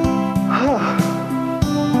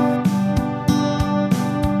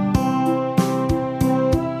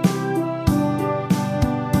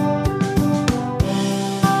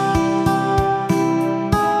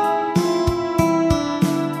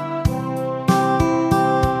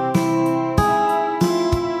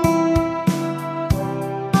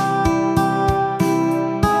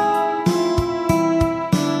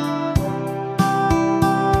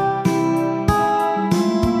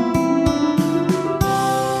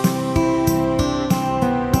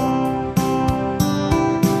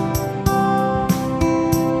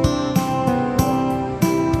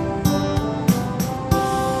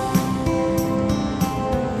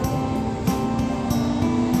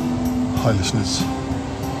 Hi listeners,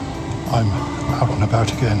 I'm out and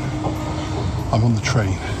about again. I'm on the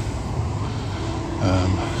train.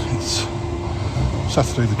 It's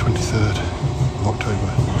Saturday the 23rd of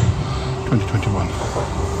October 2021.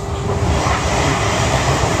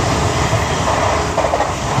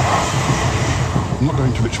 I'm not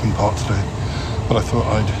going to Richmond Park today, but I thought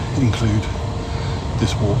I'd include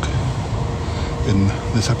this walk in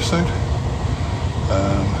this episode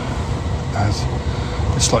as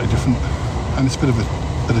it's slightly different and it's a bit of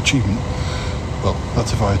an achievement. Well,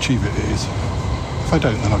 that's if I achieve it, it is. If I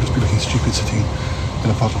don't, then I'll just be looking stupid sitting in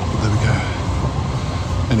a puddle, but there we go.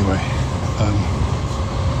 Anyway, I'm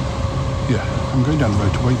going down the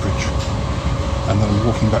road to Weybridge and then I'm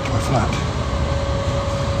walking back to my flat.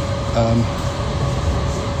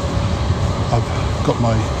 I've got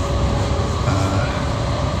my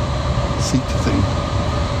seat thing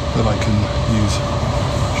that I can use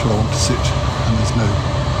should I want to sit, and there's no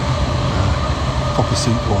proper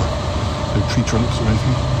seat or no tree trunks or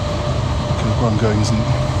anything, because where I'm going it's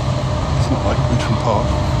not like Richmond Park,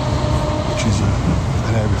 which is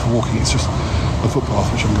an area for walking. It's just a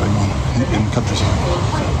footpath which I'm going on in the countryside.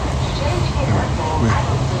 Anyway,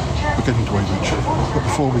 we're getting to Weybridge, but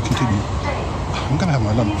before we continue, I'm going to have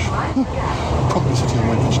my lunch. Probably sitting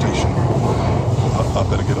on Weybridge station.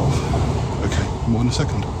 I'd better get off. Okay, more in a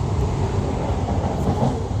second.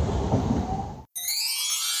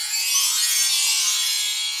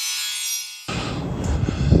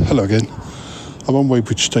 Hello again. I'm on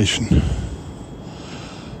Weybridge station.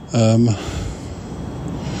 And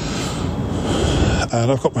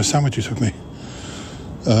I've got my sandwiches with me.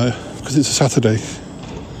 Because it's a Saturday.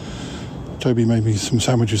 Toby made me some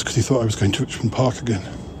sandwiches because he thought I was going to Richmond Park again.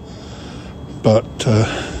 But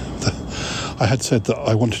I had said that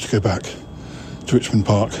I wanted to go back to Richmond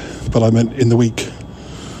Park, but I meant in the week,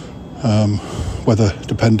 weather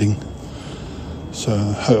depending. So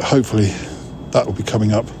hopefully that will be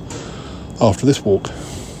coming up after this walk.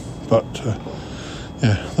 But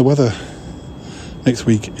the weather next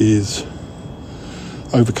week is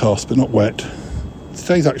overcast but not wet.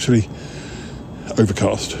 Today's actually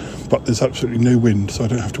overcast, but there's absolutely no wind, so I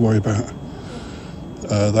don't have to worry about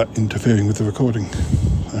that interfering with the recording.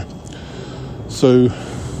 So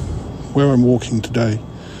where I'm walking today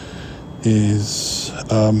is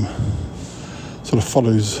sort of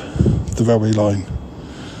follows the railway line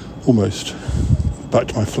almost back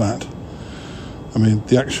to my flat. I mean,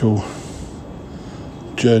 the actual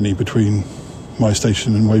journey between my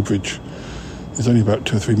station and Weybridge is only about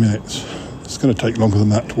 2 or 3 minutes. It's going to take longer than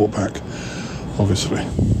that to walk back, obviously.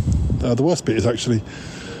 The worst bit is actually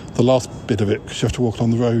the last bit of it, because you have to walk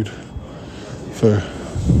along the road for,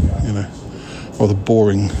 rather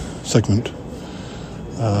boring segment.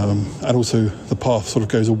 And also the path sort of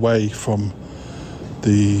goes away from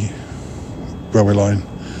the railway line,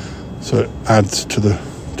 so it adds to the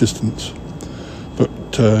distance. But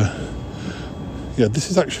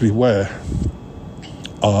this is actually where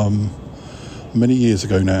many years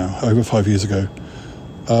ago now, over 5 years ago,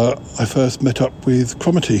 I first met up with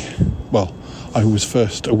Cromitty. Well, I was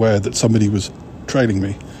first aware that somebody was trailing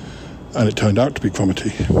me, and it turned out to be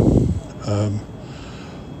Cromitty.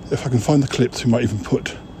 If I can find the clips, we might even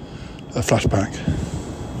put a flashback.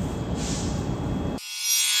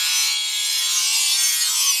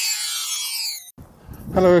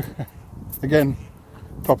 Hello again,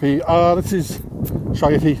 Toppy. This is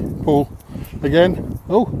Yeti, Paul again.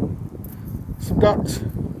 Oh, some ducks.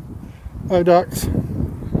 Oh, ducks.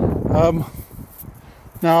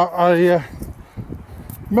 Now I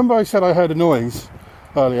remember I said I heard a noise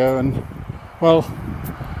earlier, and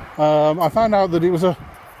I found out that it was a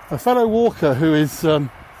fellow walker who is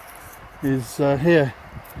here.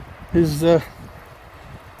 His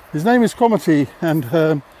name is Cromitty, and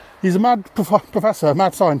he's a mad professor, a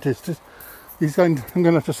mad scientist. I'm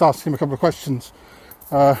going to just ask him a couple of questions.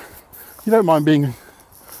 You don't mind being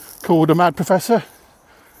called a mad professor,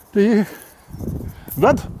 do you?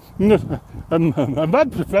 What? A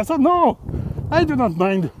mad professor? No, I do not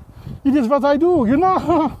mind. It is what I do, you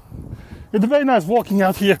know. It's very nice walking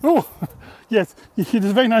out here. Oh, yes, it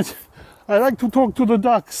is very nice. I like to talk to the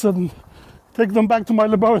ducks and take them back to my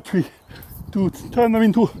laboratory to turn them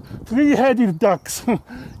into 3-headed ducks.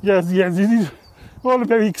 Yes, it is all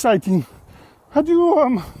very exciting. Have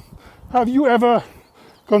you ever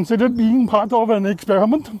considered being part of an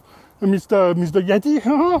experiment, Mr. Yeti?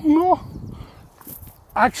 No?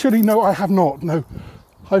 Actually, no, I have not. No,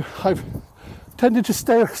 I've tended to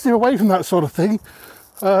stay away from that sort of thing.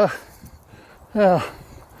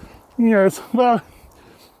 Yes, well,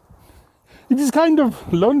 it is kind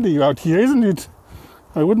of lonely out here, isn't it?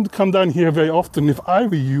 I wouldn't come down here very often if I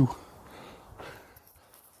were you.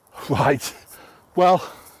 Right. Well,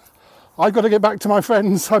 I've got to get back to my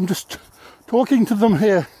friends. I'm just talking to them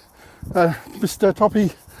here. Mr.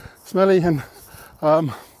 Toppy, Smelly, and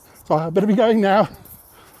so I better be going now.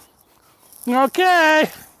 Okay.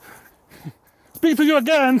 Speak to you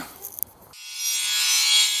again.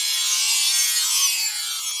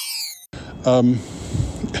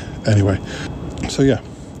 Anyway, so yeah,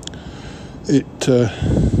 you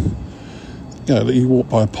walk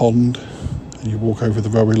by a pond and you walk over the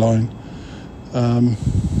railway line.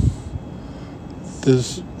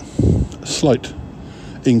 There's slight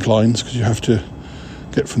inclines because you have to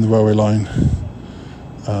get from the railway line,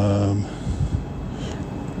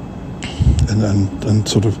 and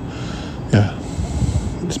sort of, yeah,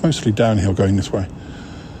 it's mostly downhill going this way.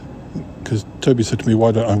 Because Toby said to me,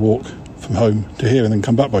 why don't I walk from home to here and then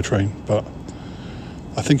come back by train? But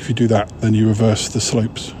I think if you do that, then you reverse the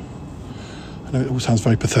slopes. I know it all sounds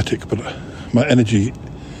very pathetic, but my energy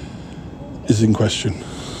is in question.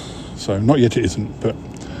 So, not yet it isn't, but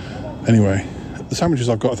anyway, the sandwiches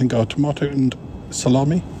I've got, I think, are tomato and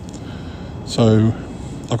salami. So,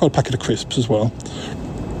 I've got a packet of crisps as well.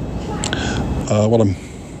 What I'm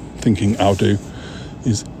thinking I'll do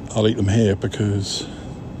is I'll eat them here because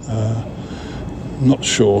I'm not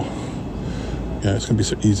sure. Yeah, it's going to be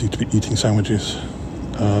so easy to be eating sandwiches,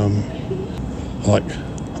 like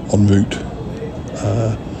en route.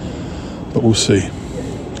 But we'll see.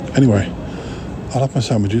 Anyway, I'll have my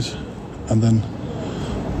sandwiches and then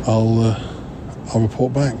I'll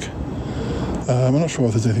report back. I'm not sure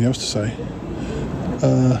if there's anything else to say.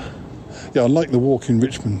 Yeah, I like the walk in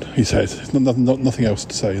Richmond, he says. Nothing else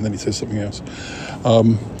to say, and then he says something else. I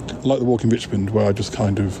like the walk in Richmond where I just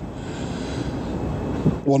kind of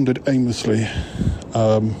wandered aimlessly.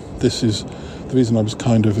 This is the reason I was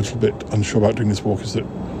kind of a little bit unsure about doing this walk is that,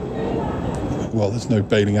 well, there's no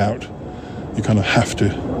bailing out. You kind of have to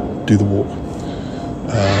do the walk.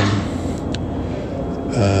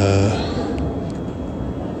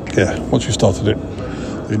 Yeah, once you've started it,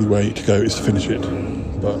 the only way to go is to finish it.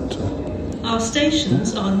 But our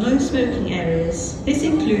stations are no smoking areas. This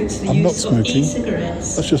includes the use of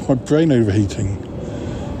e-cigarettes. That's just my brain overheating.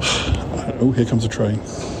 Oh, here comes a train.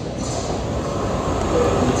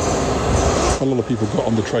 A lot of people got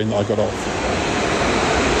on the train that I got off.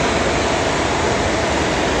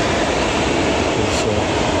 It's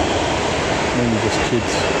mainly just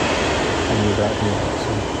kids hanging about here.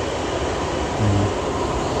 So,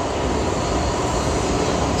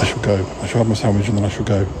 I shall go. I shall have my sandwich and then I shall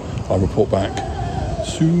go. I'll report back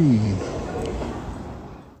soon.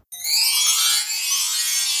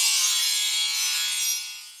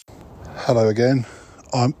 Hello again.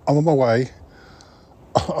 I'm on my way.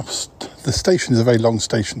 The station is a very long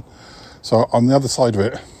station, so I'm on the other side of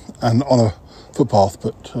it and on a footpath,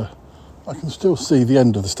 but I can still see the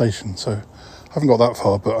end of the station, so I haven't got that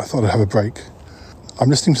far, but I thought I'd have a break. I'm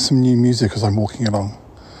listening to some new music as I'm walking along.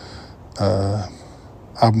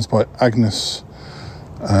 Albums by Agnes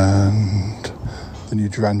and the new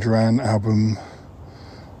Duran Duran album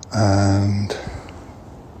and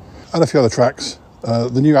a few other tracks.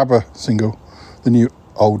 The new ABBA single, the new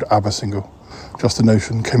old ABBA single, Just a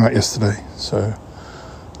Notion, came out yesterday, so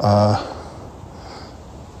I'm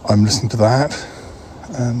listening to that,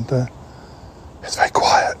 and it's very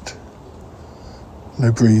quiet,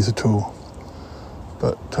 no breeze at all,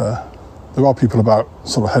 but there are people about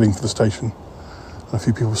sort of heading for the station, and a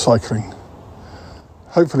few people cycling.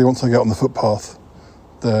 Hopefully once I get on the footpath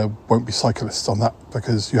there won't be cyclists on that,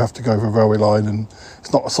 because you have to go over a railway line and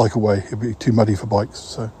it's not a cycleway, it'd be too muddy for bikes,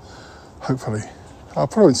 so hopefully I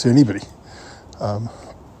probably won't see anybody.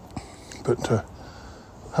 But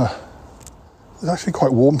it's actually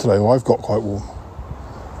quite warm today, or I've got quite warm.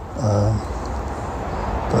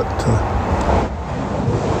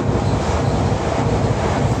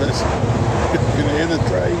 You can hear the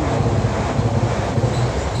train.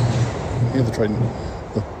 Hear the train.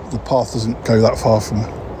 The path doesn't go that far from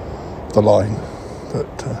the line,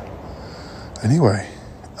 but anyway,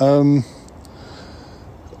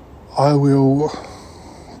 I will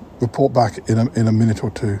report back in a minute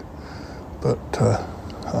or two. But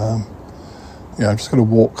yeah, I'm just going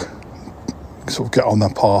to walk, sort of get on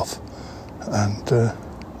that path, and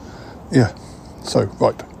yeah. So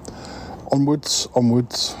right, onwards.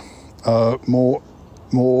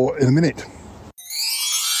 More in a minute.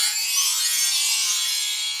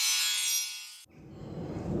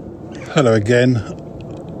 Hello again.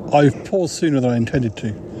 I've paused sooner than I intended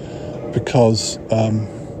to because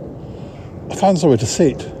I found somewhere to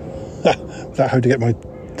sit without having to get my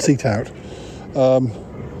seat out.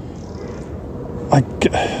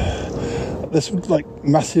 There's some like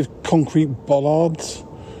massive concrete bollards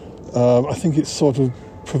I think it sort of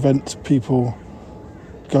prevents people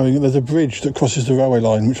going. There's a bridge that crosses the railway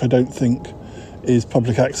line, which I don't think is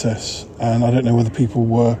public access, and I don't know whether people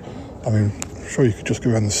were. I mean, I'm sure you could just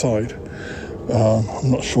go around the side. I'm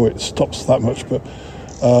not sure it stops that much, but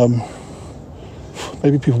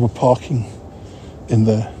maybe people were parking in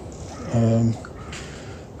there.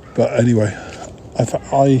 But anyway, I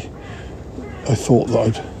thought that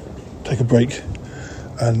I'd take a break,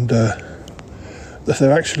 and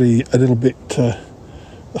they're actually a little bit.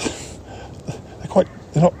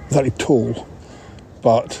 They're not very tall,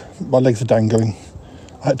 but my legs are dangling.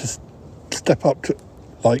 I had to step up to,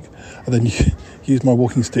 and then use my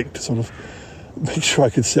walking stick to sort of make sure I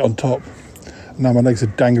could sit on top. Now my legs are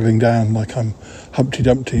dangling down like I'm Humpty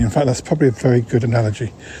Dumpty. In fact, that's probably a very good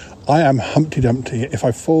analogy. I am Humpty Dumpty. If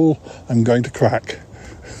I fall, I'm going to crack.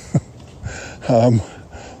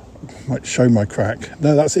 Might show my crack.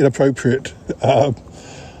 No, that's inappropriate.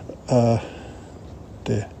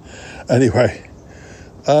 Dear. Anyway,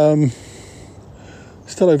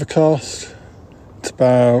 still overcast. It's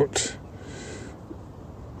about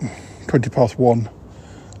 1:20.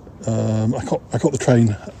 I got the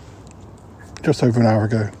train just over an hour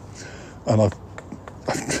ago, and I've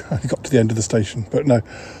only got to the end of the station. But no,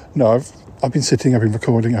 I've been sitting, I've been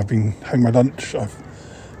recording, I've been having my lunch,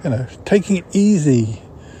 taking it easy.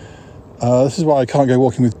 This is why I can't go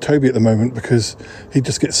walking with Toby at the moment, because he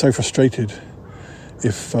just gets so frustrated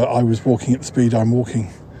if I was walking at the speed I'm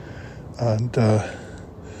walking. And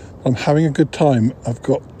I'm having a good time. I've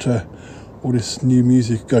got all this new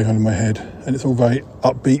music going on in my head, and it's all very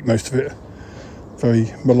upbeat, most of it.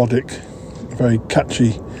 Very melodic, very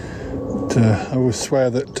catchy. I always swear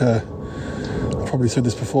that, I probably said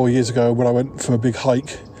this before, years ago, when I went for a big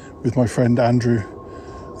hike with my friend Andrew.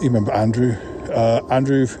 You remember Andrew?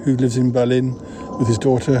 Andrew, who lives in Berlin with his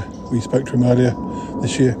daughter. We spoke to him earlier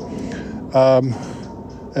this year.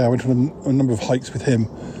 I went on a number of hikes with him,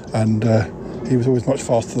 and he was always much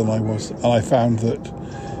faster than I was. And I found that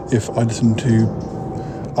if I listened to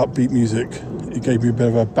upbeat music, it gave me a bit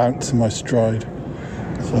of a bounce in my stride.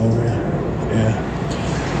 So, yeah.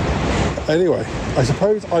 Anyway, I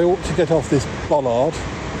suppose I ought to get off this bollard.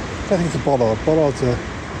 I don't think it's a bollard. Bollards are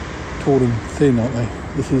tall and thin, aren't they?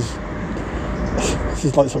 This is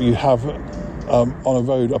like something you have on a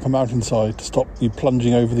road up a mountainside to stop you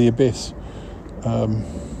plunging over the abyss.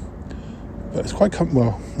 But it's quite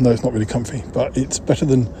well, no, it's not really comfy, but it's better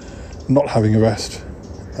than not having a rest.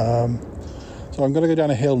 So I'm going to go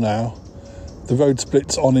down a hill now. The road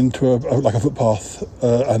splits on into a footpath,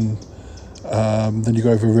 and then you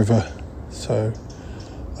go over a river. So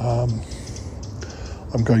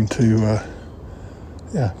I'm going to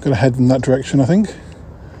head in that direction, I think,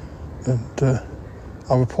 and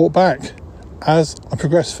I'll report back as I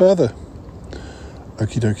progress further.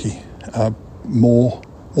 Okie dokie. More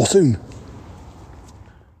soon.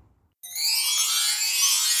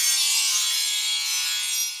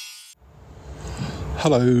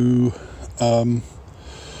 Hello.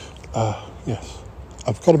 Yes,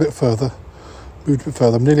 I've got a bit further, moved a bit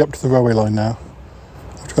further. I'm nearly up to the railway line now.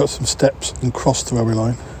 I've got some steps and crossed the railway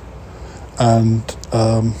line, and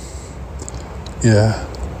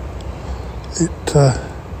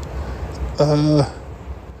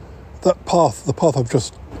the path I've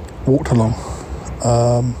just walked along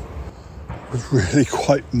was really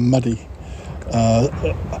quite muddy.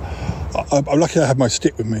 I'm lucky I have my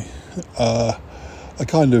stick with me. I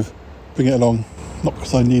kind of bring it along, not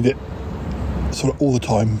because I need it sort of all the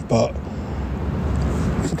time, but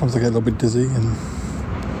sometimes I get a little bit dizzy, and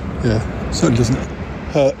certainly doesn't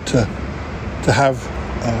hurt to have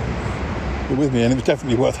it with me, and it was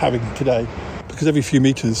definitely worth having today, because every few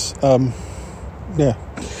metres,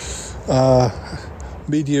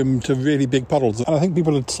 medium to really big puddles, and I think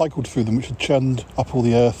people had cycled through them, which had churned up all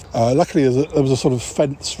the earth. Luckily there was a sort of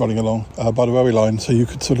fence running along by the railway line, so you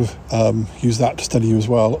could sort of use that to steady you as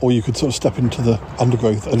well, or you could sort of step into the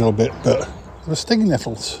undergrowth a little bit, but there were stinging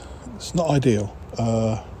nettles. It's not ideal.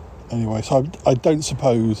 Anyway, so I don't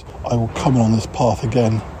suppose I will come on this path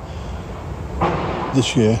again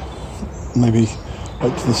this year. Maybe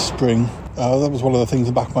wait till the spring. That was one of the things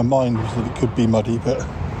in the back of my mind, was that it could be muddy, but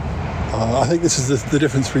I think this is the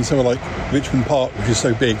difference between somewhere like Richmond Park, which is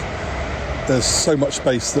so big. There's so much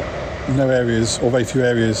space that no areas, or very few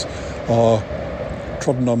areas, are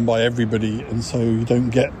trodden on by everybody, and so you don't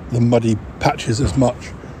get the muddy patches as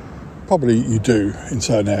much. Probably you do in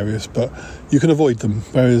certain areas, but you can avoid them,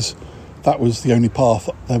 whereas that was the only path.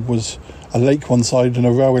 There was a lake one side and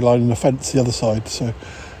a railway line and a fence the other side, so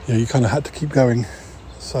you kind of had to keep going.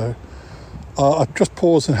 So I've just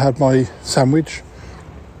paused and had my sandwich,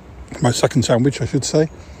 my second sandwich I should say,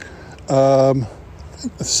 I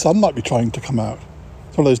think the sun might be trying to come out.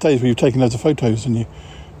 It's one of those days where you've taken loads of photos and you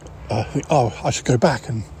think, oh, I should go back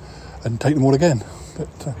and take them all again.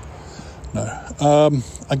 But no.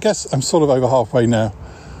 I guess I'm sort of over halfway now,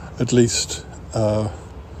 at least.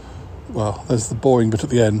 Well, there's the boring bit at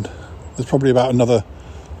the end. There's probably about another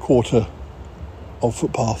quarter of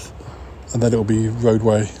footpath, and then it'll be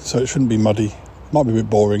roadway, so it shouldn't be muddy. It might be a bit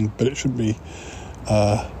boring, but it shouldn't be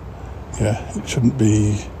it shouldn't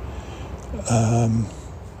be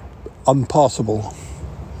unpassable.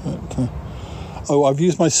 But, I've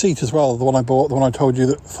used my seat as well, the one I bought, the one I told you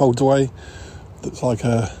that folds away, that's like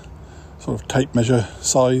a sort of tape measure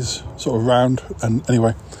size, sort of round, and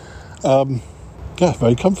anyway,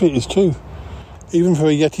 very comfy it is too, even for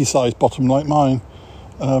a Yeti sized bottom like mine.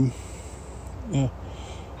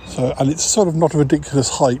 So, and it's sort of not a ridiculous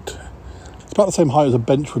height. It's about the same height as a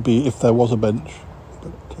bench would be if there was a bench.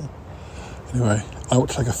 But anyway, I want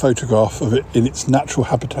to take a photograph of it in its natural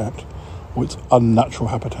habitat, or its unnatural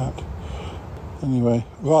habitat. Anyway,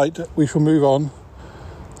 right, we shall move on,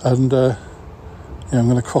 and I'm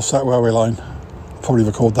going to cross that railway line. Probably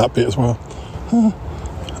record that bit as well.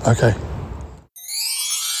 Okay.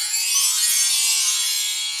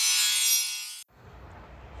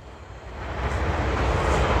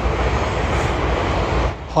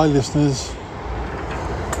 Hi listeners,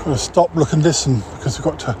 we're going to stop, look and listen because we've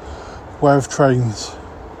got to beware of trains.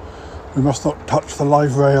 We must not touch the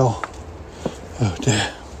live rail. Oh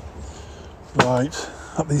dear. Right,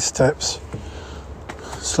 up these steps,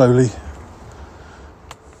 slowly.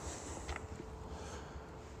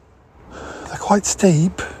 They're quite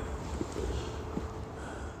steep.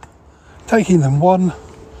 Taking them one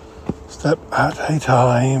step at a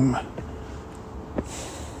time.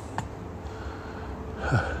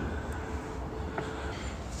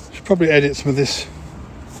 Probably edit some of this.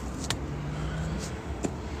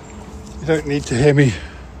 You don't need to hear me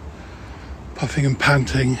puffing and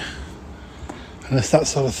panting unless that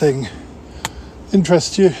sort of thing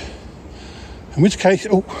interests you, in which case,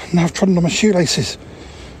 now I've trodden on my shoelaces,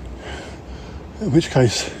 in which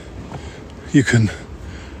case you can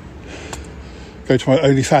go to my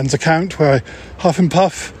OnlyFans account where I huff and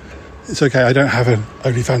puff. It's okay, I don't have an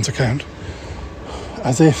OnlyFans account,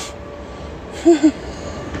 as if.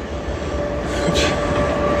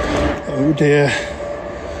 Oh dear,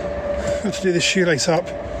 I've got to do this shoelace up.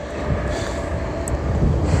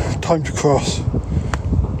 Time to cross.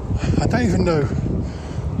 I don't even know.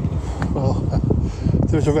 Well,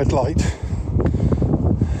 there's a red light.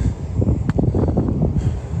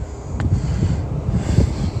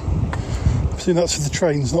 I presume that's for the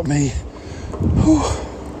trains, not me.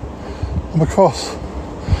 I'm across.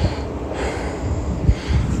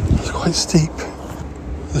 It's quite steep.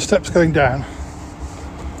 The steps going down.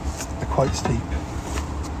 Quite steep.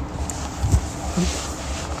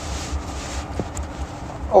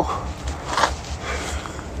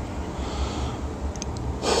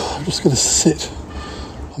 I'm just going to sit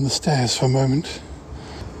on the stairs for a moment.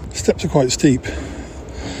 The steps are quite steep,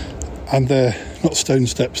 and they're not stone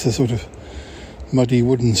steps, they're sort of muddy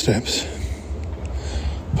wooden steps.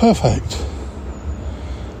 Perfect.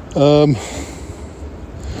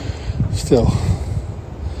 Still,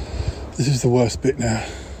 this is the worst bit now.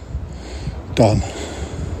 Done.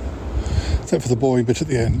 Except for the boring bit at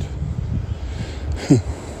the end.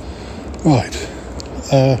 Right.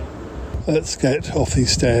 Let's get off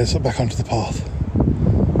these stairs and back onto the path.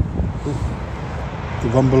 The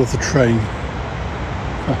rumble of the train.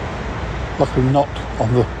 Luckily not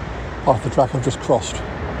on the part of the track I've just crossed.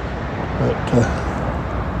 But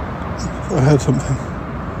I heard something.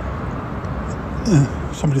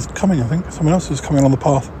 Somebody's coming, I think. Someone else is coming on the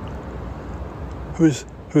path. Who is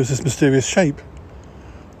this mysterious shape?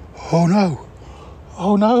 Oh no!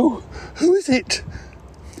 Oh no! Who is it?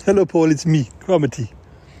 Hello Paul, it's me, Cromitty.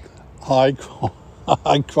 Hi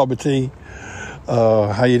Cromitty.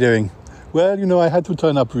 How you doing? Well, I had to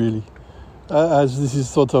turn up really. As this is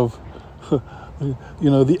sort of,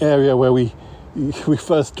 the area where we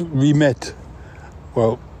first met.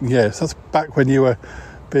 Well, yes, that's back when you were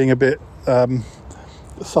being a bit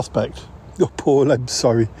suspect. Oh Paul, I'm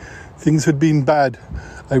sorry. Things had been bad.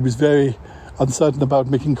 I was very uncertain about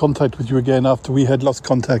making contact with you again after we had lost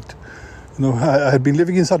contact. I had been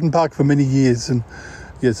living in Sutton Park for many years, and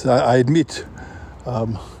yes, I admit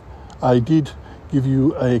I did give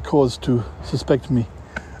you a cause to suspect me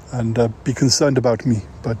and be concerned about me.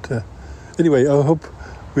 But anyway, I hope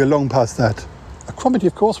we're long past that. A comedy,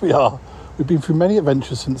 of course we are. We've been through many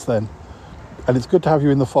adventures since then, and it's good to have you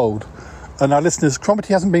in the fold. And our listeners, Cromitty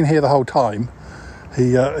hasn't been here the whole time.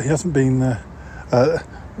 He hasn't been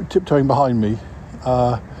tiptoeing behind me.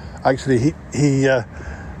 Actually,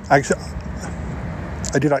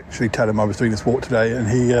 I did actually tell him I was doing this walk today, and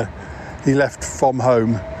he left from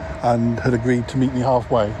home and had agreed to meet me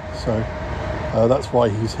halfway. So that's why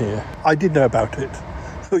he's here. I did know about it.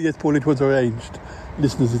 Oh yes, Paul, it was arranged.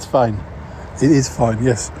 Listeners, it's fine. It is fine,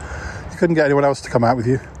 yes. You couldn't get anyone else to come out with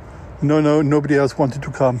you. No, nobody else wanted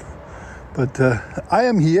to come. But I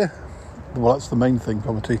am here. Well, that's the main thing,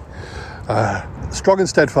 probably. Strong and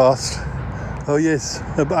steadfast. Oh yes,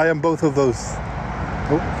 I am both of those.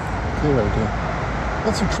 Oh, dear.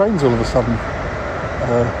 Got some trains all of a sudden.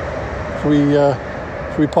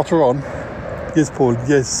 Shall we potter on? Yes, Paul,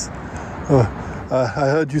 yes. I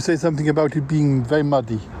heard you say something about it being very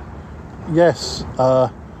muddy. Yes,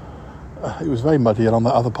 it was very muddy along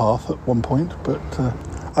that other path at one point, but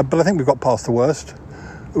I think we've got past the worst.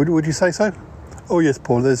 Would you say so? Oh yes,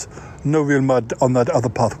 Paul, there's no real mud on that other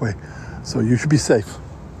pathway, so you should be safe.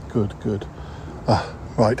 Good.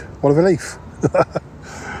 Right, what a relief.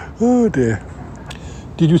 Oh dear.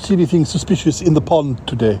 Did you see anything suspicious in the pond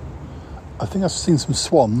today? I think I've seen some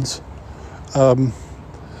swans.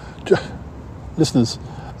 Listeners,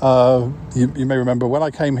 you may remember when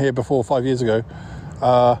I came here before 5 years ago,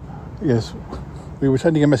 yes, we were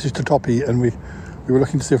sending a message to Toppy, and we were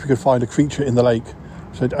looking to see if we could find a creature in the lake,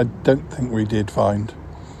 which I don't think we did find.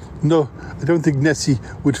 No, I don't think Nessie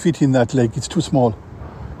would fit in that lake. It's too small.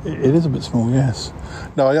 It is a bit small, yes.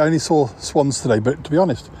 No, I only saw swans today, but to be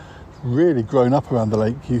honest, really grown up around the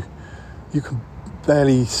lake. You can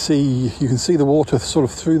barely see. You can see the water sort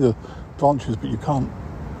of through the branches, but you can't,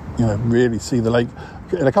 really see the lake.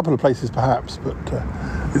 In a couple of places, perhaps, but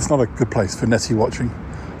it's not a good place for Nessie watching.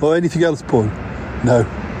 Or anything else, Paul? No.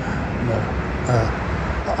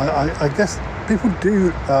 I guess people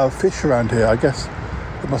do fish around here. I guess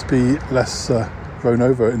it must be less grown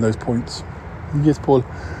over in those points. Yes, Paul,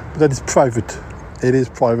 but that is private. It is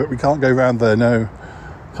private. We can't go round there, no.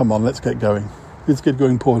 Come on, let's get going. Let's get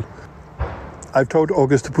going, Paul. I've told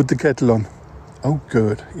August to put the kettle on. Oh,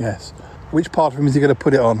 good, yes. Which part of him is he going to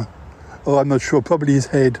put it on? Oh, I'm not sure. Probably his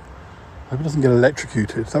head. I hope he doesn't get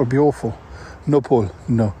electrocuted. That would be awful. No, Paul,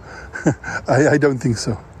 no. I don't think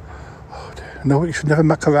so. Oh, dear. No, you should never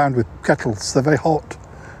muck around with kettles. They're very hot.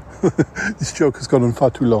 This joke has gone on far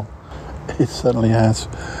too long. It certainly has.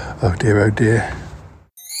 Oh, dear, oh, dear.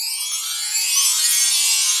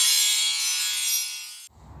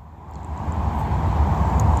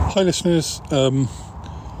 Hi listeners,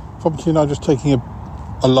 Property and I are just taking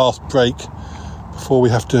a last break before we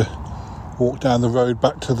have to walk down the road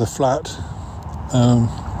back to the flat.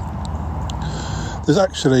 There's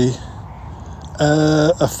actually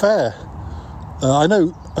a fair. I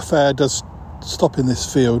know a fair does stop in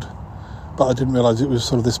this field, but I didn't realise it was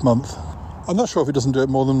sort of this month. I'm not sure if it doesn't do it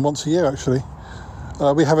more than once a year actually.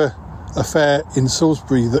 We have a fair in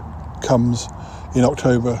Salisbury that comes in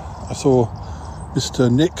October. I saw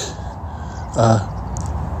Mr. Nick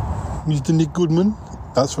Goodman,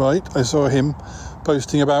 that's right, I saw him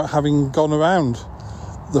posting about having gone around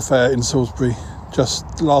the fair in Salisbury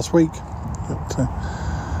just last week. But,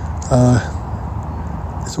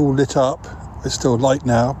 it's all lit up. It's still light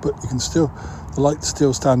now, but the lights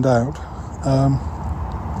still stand out.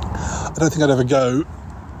 I don't think I'd ever go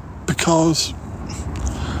because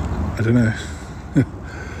I don't know.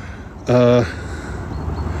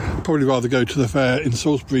 Probably rather go to the fair in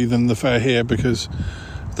Salisbury than the fair here, because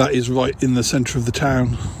that is right in the centre of the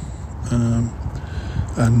town,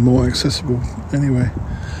 and more accessible. Anyway,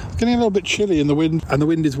 it's getting a little bit chilly in the wind, and the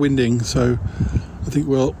wind is winding, so I think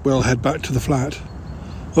we'll head back to the flat.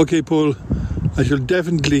 Okay, Paul, I shall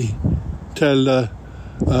definitely tell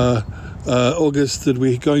August that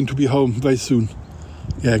we're going to be home very soon.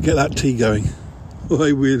 Yeah, get that tea going. Oh,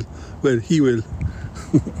 I will. Well, he will.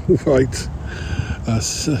 Right.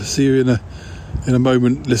 See you in a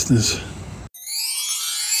moment, listeners.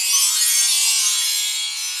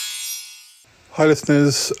 Hi,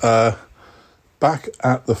 listeners. Back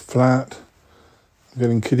at the flat. I'm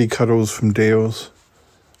getting kitty cuddles from Deals.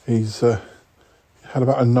 He's had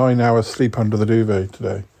about a 9-hour sleep under the duvet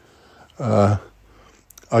today. I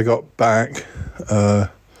got back.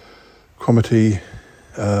 Cromitty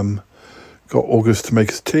got August to make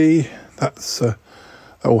us tea. That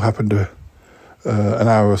all happened an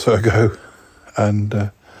hour or so ago,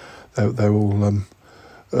 and they're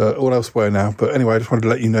all elsewhere now. But anyway, I just wanted to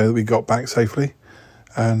let you know that we got back safely,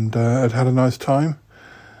 and I'd had a nice time,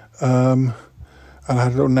 and I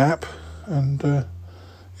had a little nap, and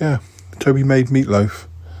yeah, Toby made meatloaf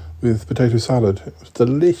with potato salad. It was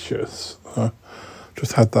delicious.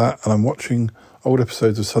 Just had that, and I'm watching old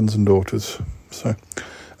episodes of Sons and Daughters. So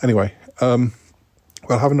anyway, we'll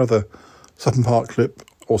have another Sutton Park clip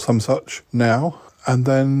or some such now. And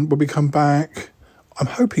then when we come back, I'm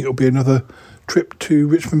hoping it'll be another trip to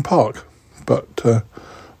Richmond Park, but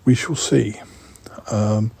we shall see.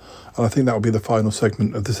 And I think that will be the final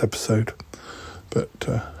segment of this episode. But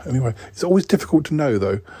anyway, it's always difficult to know,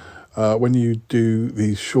 though, when you do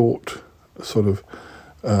these short sort of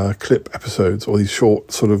clip episodes or these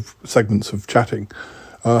short sort of segments of chatting,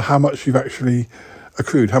 how much you've actually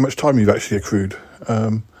accrued, how much time you've actually accrued.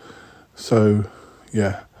 So,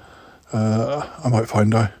 yeah, I might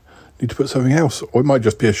find I need to put something else, or it might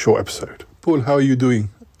just be a short episode. Paul, how are you doing?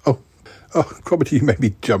 Oh, Cromitty, you made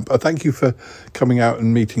me jump. Thank you for coming out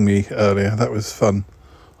and meeting me earlier. That was fun.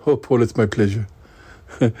 Oh, Paul, it's my pleasure.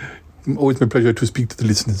 Always my pleasure to speak to the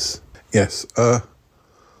listeners. Yes.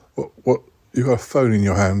 What? You got a phone in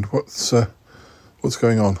your hand. What's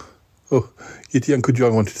going on? Oh, Yeti Uncle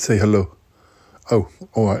John wanted to say hello. Oh,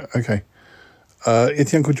 all right, okay.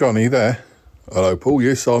 Yeti Uncle John, are you there? Hello, Paul.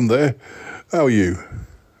 Yes, I'm there. How are you?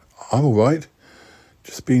 I'm all right.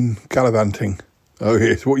 Just been gallivanting. Oh,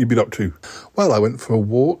 yes. What have you been up to? Well, I went for a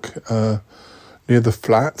walk near the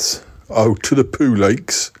flats. Oh, to the Poo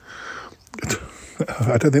Lakes.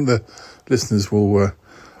 I don't think the listeners will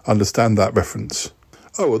understand that reference.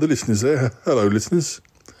 Oh, are the listeners there? Hello, listeners.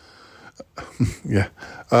 Yeah.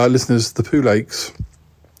 Listeners, the Poo Lakes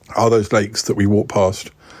are those lakes that we walked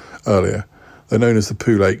past earlier. They're known as the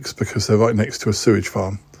Poo Lakes because they're right next to a sewage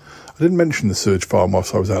farm. I didn't mention the sewage farm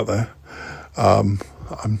whilst I was out there. I'm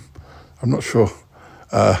not sure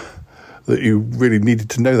that you really needed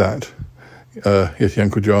to know that. Yeti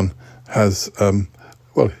Uncle John has,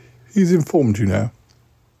 he's informed you now.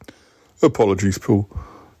 Apologies, Paul.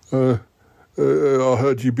 I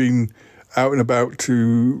heard you've been out and about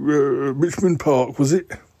to Richmond Park, was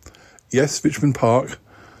it? Yes, Richmond Park.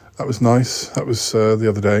 That was nice. That was the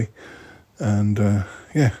other day. And,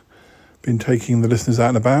 been taking the listeners out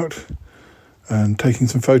and about and taking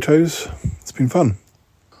some photos. It's been fun.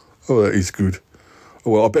 Oh, that is good.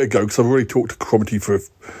 Oh, well, I better go because I've already talked to Cromitty for,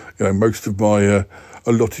 most of my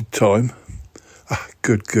allotted time.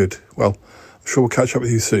 Good. Well, I'm sure we'll catch up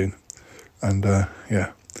with you soon. And,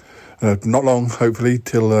 not long, hopefully,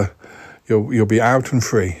 till you'll be out and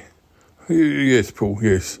free. Yes, Paul,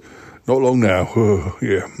 yes. Not long now. Oh,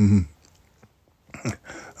 yeah. Mm-hmm.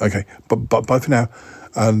 Okay, bye for now.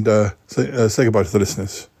 And say goodbye to the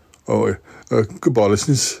listeners. Oh, goodbye,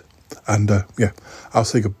 listeners. And, I'll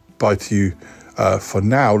say goodbye to you for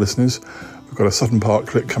now, listeners. We've got a Sutton Park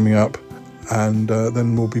clip coming up. And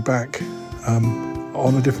then we'll be back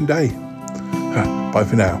on a different day. Bye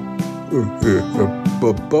for now.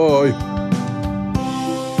 Bye-bye.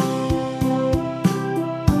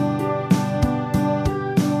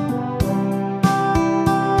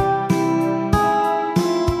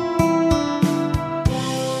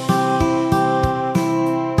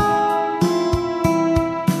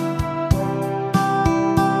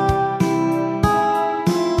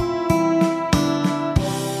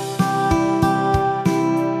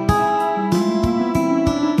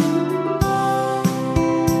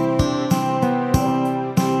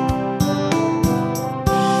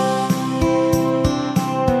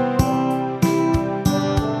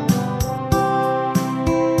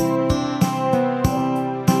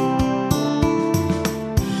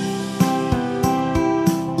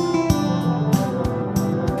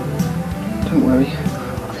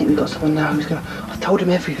 Now who's gonna... I told him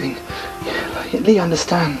everything. Yeah, Lee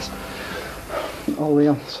understands. Oh, Lee,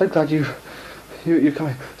 I'm so glad you're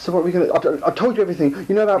coming. So what are we gonna... I told you everything.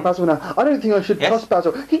 You know about Basil now. I don't think I should trust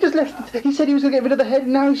Basil. He just left... He said he was gonna get rid of the head,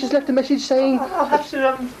 and now he's just left a message saying... I'll have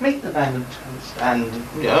to meet the man and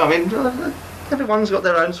everyone's got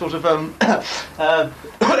their own sort of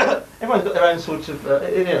everyone's got their own sort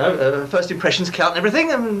of first impressions count and everything,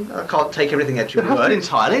 and I can't take everything at your word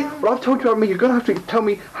entirely. Well, I've told you about me. You're going to have to tell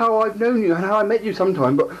me how I've known you and how I met you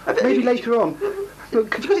sometime, but maybe later on.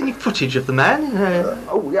 Could you got any footage of the man?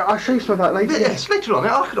 I'll show you some of that later. Yes, later on.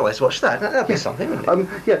 I could always watch that. That'd be something, wouldn't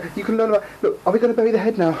it? You can learn about... Look, are we going to bury the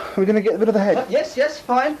head now? Are we going to get rid of the head? Yes,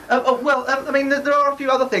 fine. There are a few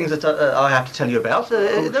other things that I have to tell you about.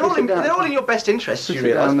 They're all in your best interests, you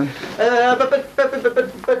realise. But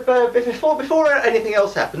before anything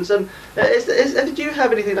else happens, did you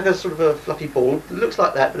have anything like a sort of a fluffy ball that looks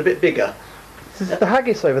like that, but a bit bigger? This is the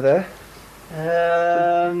haggis over there.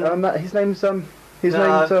 His name's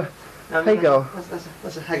Hagar.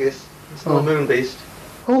 That's a haggis. It's not a moon beast.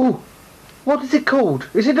 Oh, what is it called?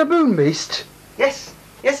 Is it a moon beast? Yes,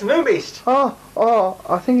 a moon beast. Oh,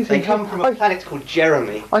 I think it's... They come from a planet called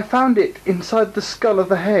Jeremy. I found it inside the skull of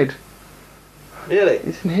the head. Really?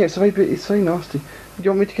 It's in here. It's very nasty. Do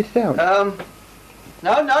you want me to get it out?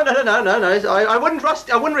 No. I wouldn't risk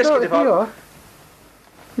it if I... Here.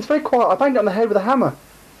 It's very quiet. I banged it on the head with a hammer.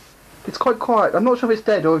 It's quite quiet. I'm not sure if it's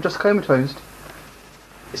dead or just comatose.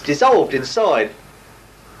 It's dissolved inside.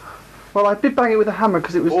 Well, I did bang it with a hammer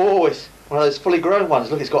because it was... Oh, it's one of those fully grown ones.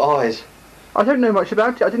 Look, it's got eyes. I don't know much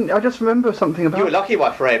about it. I just remember something about it. You were lucky,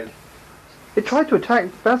 my friend. It tried to attack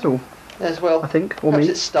Basil. As well. I think. Or Perhaps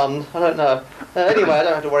me. it's stunned. I don't know. Anyway, I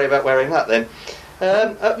don't have to worry about wearing that then.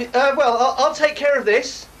 Well, I'll take care of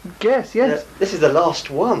this. Yes. This is the last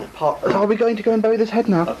one, apart from... Are we going to go and bury this head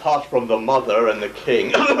now? Apart from the mother and the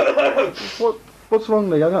king. What's wrong,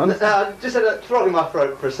 Lee? I don't understand. Just had a frog in my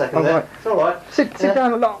throat for a second there. Right. It's all right. Sit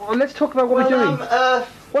down. Let's talk about what we're doing.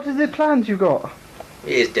 What are the plans you've got?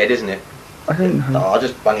 It is dead, isn't it? I don't know. Oh, I'll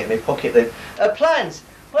just bung it in my pocket then. Plans?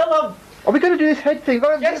 Well, Are we going to do this head thing?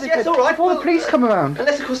 Yes, all right. Before the police come around.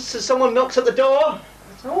 Unless, of course, someone knocks at the door.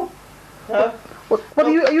 That's all. What are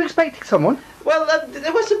you expecting someone? Well,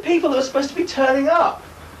 there were some people that were supposed to be turning up.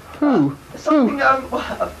 Who? Something,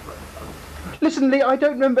 Listen, Lee, I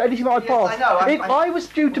don't remember anything about my past. I know. If I was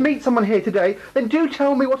due to meet someone here today, then do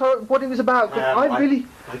tell me what it was about. I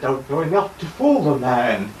don't know enough to fool the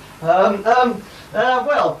man. Here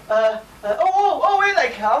they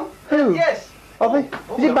come. Who? Yes. Are they?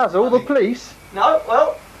 Is it Basil, the police? No,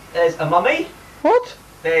 well, there's a mummy. What?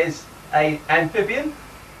 There's an amphibian.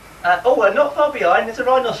 And not far behind, there's a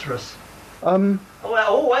rhinoceros. Hello.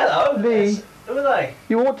 Lee. Who are they?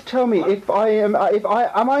 You ought to tell me if I am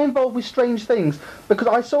I involved with strange things, because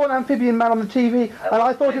I saw an amphibian man on the TV and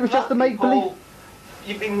I thought it was just a make-believe.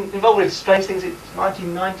 You've been involved with strange things since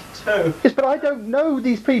 1992. Yes, but I don't know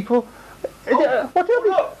these people. What are they?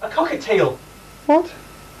 Look, a cockatiel. What?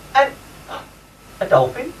 And a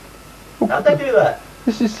dolphin. How'd they do that?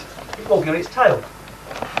 This is... It's walking on its tail.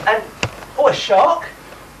 And, a shark.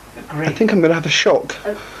 Good grief. I think I'm going to have a shock.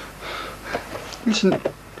 Listen,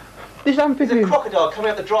 this amphibian... There's a crocodile coming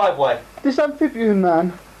up the driveway. This amphibian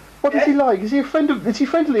man, what is he like? Is he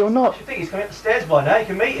friendly or not? I should think he's coming up the stairs by now. You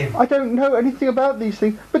can meet him. I don't know anything about these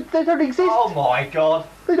things, but they don't exist. Oh my God.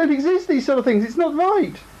 They don't exist, these sort of things. It's not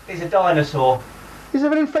right. He's a dinosaur. Is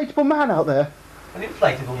there an inflatable man out there? An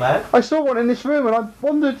inflatable man? I saw one in this room and I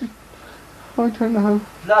wondered... I don't know.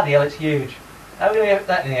 Bloody hell, it's huge. How are we going to get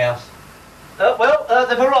that in the house?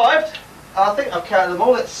 They've arrived. I think I've counted them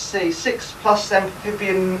all. Let's see, 6 plus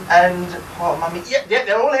amphibian and mummy. Yep,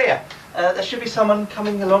 they're all here. There should be someone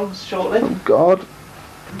coming along shortly. Oh God.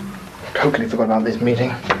 Totally forgot about this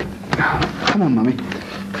meeting. Come on, Mummy.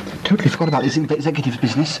 Totally forgot about this executive's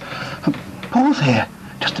business. Paul's here.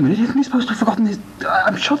 Just a minute, isn't he supposed to have forgotten this?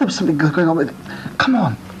 I'm sure there was something going on with it. Come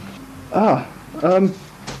on.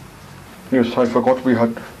 Yes, I forgot we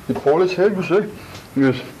had... Paul is here, you see?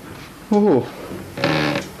 Yes. Oh.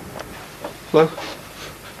 Hello?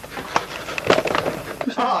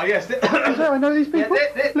 Yes. I know these people.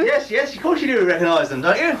 Yes, of course you do recognise them,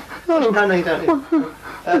 don't you? No, you don't. Who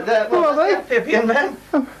are they? Amphibian man.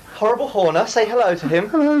 Horrible Horner. Say hello to him.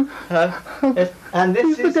 Hello. Yes. And this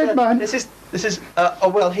Who's is the dead man? This is.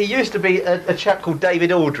 He used to be a chap called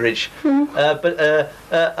David Aldridge, no,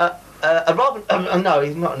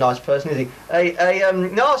 he's not a nice person, is he? A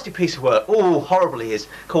nasty piece of work. Oh, horrible he is.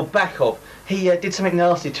 Called Bakov. He did something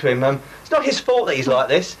nasty to him. It's not his fault that he's like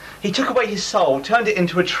this. He took away his soul, turned it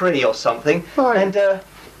into a tree or something. Right. And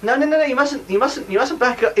no, you mustn't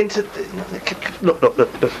back up into. Look. I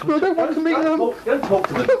don't want to meet them. Don't talk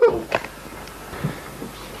to them.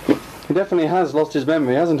 He definitely has lost his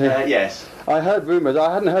memory, hasn't he? Yes. I heard rumours.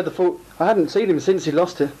 I hadn't seen him since he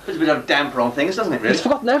lost it. Puts a bit of a damper on things, doesn't it, really? He's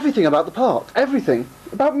forgotten everything about the park. Everything.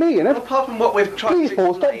 About me and everything. Apart from what we've tried Please, to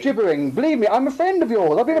Paul, stop explain. gibbering. Believe me, I'm a friend of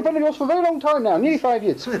yours. I've been a friend of yours for a very long time now, nearly 5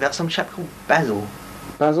 years. Something about some chap called Basil.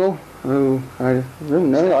 Basil? Oh, I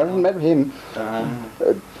don't know. I haven't met him.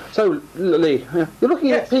 So, Lee, you're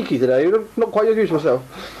looking a bit peaky today. You're not quite your usual self.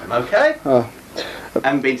 I'm okay. Oh. I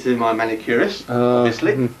haven't been to my manicurist,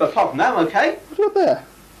 obviously. But apart from that, I'm okay. What's up there?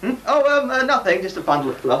 Nothing. Just a bundle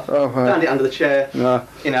of fluff. Oh, right. Found it under the chair. No.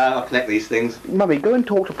 You know, I connect these things. Mummy, go and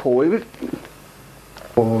talk to Paul.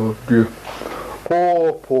 Oh dear.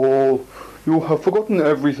 Poor Paul. You have forgotten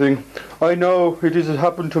everything. I know it has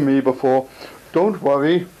happened to me before. Don't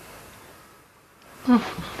worry. Hello.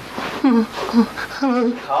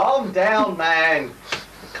 Calm down, man.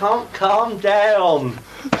 Calm down.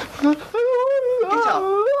 Get up.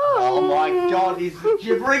 Oh my God, he's a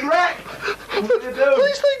gibbering wreck. What are you doing?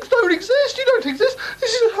 These things don't exist. You don't exist.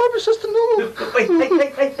 This is just a normal. Wait.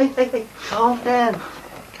 Calm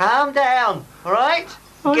down. All right?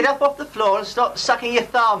 Get up off the floor and stop sucking your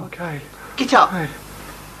thumb. Okay. Get up.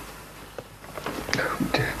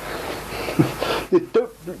 Okay.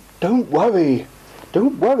 Don't worry.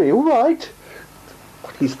 Don't worry, all right.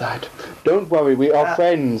 What is that? Don't worry, we are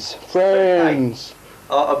friends. Friends.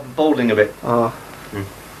 I'm balding a bit. Oh,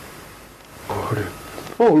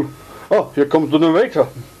 here comes the narrator.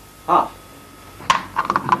 Ah.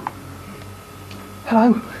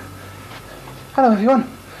 Hello. Hello, everyone.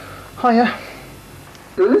 Hiya.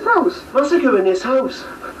 You're in this house? What's the go in this house?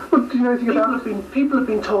 What, do you know anything about it? People have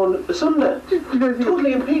been torn asunder. Do you know anything?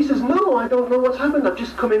 Totally in pieces. No, I don't know what's happened. I've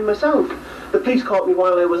just come in myself. The police caught me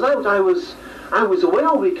while I was out. I was away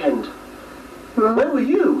all weekend. Where were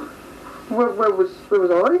you? Where was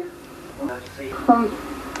I?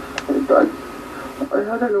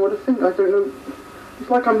 I don't know what to think. I don't know. It's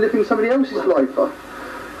like I'm living somebody else's life.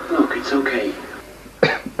 Look, it's okay.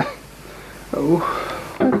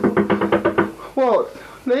 What?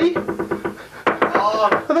 Lee?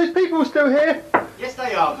 Are those people still here? Yes,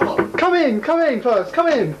 they are. Come on. Come in first. Come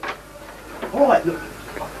in. All right, look.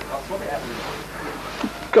 I'll sort it out.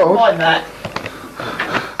 God. Mind that.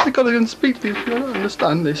 I've got to go and speak to you. I don't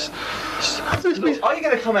understand this. Look, are you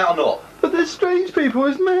going to come out or not? But there's strange people,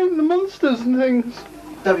 there's men, the monsters and things.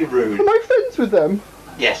 Don't be rude. Am I friends with them?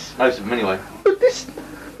 Yes, most of them anyway. But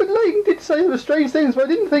Leighton did say there were strange things, but I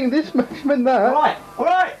didn't think this meant that. All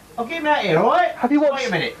right. I'll get him out here, all right? Wait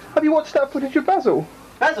a minute. Have you watched that footage of Basil?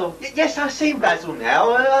 Basil? Yes, I've seen Basil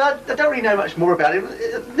now. I don't really know much more about him.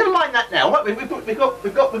 Never mind that now. Right, we've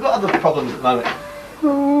got other problems at the moment.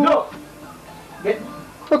 Look.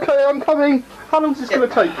 Okay, I'm coming. How long is this going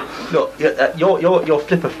to take? Look, your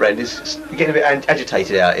flipper friend is getting a bit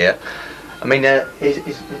agitated out here. I mean, oh, dear.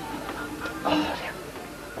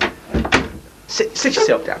 Sit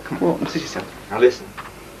yourself down. Come on, sit yourself down. Now listen.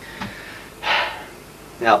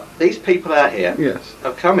 Now, these people out here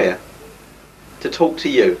have come here to talk to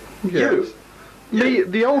you. Yes. Me,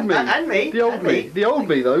 the old me. And me. The old me. The old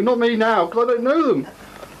me, though, not me now, because I don't know them.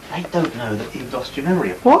 They don't know that you've lost your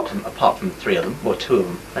memory. Apart from 3 of them, or 2 of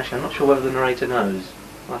them. Actually, I'm not sure whether the narrator knows.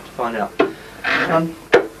 I'll have to find out.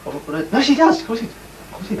 No, she does. Of course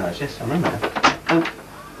he knows. Yes, I remember that.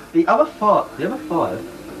 The other five,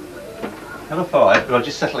 who are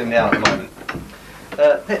just settling down at the moment,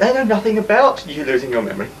 they know nothing about you losing your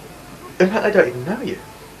memory. In fact, they don't even know you.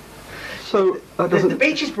 So the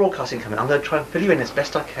Beaches Broadcasting Company. I'm going to try and fill you in as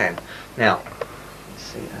best I can. Now, let's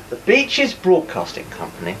see. The Beaches Broadcasting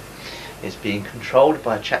Company is being controlled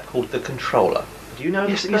by a chap called the Controller. Do you know?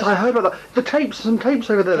 Yes, I heard about that. Some tapes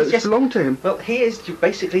over there that belong to him. Well, he is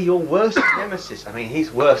basically your worst nemesis. I mean,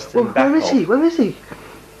 he's worse than Where is he? Where is he?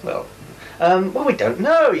 Well, we don't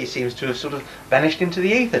know. He seems to have sort of vanished into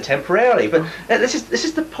the ether temporarily. But this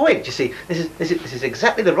is the point. You see, this is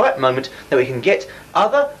exactly the right moment that we can get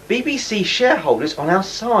other BBC shareholders on our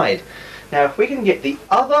side. Now, if we can get the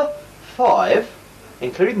other 5,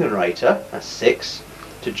 including the narrator, that's 6,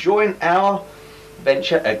 to join our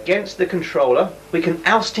venture against the Controller, we can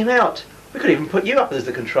oust him out. We could even put you up as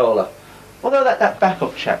the Controller. Although that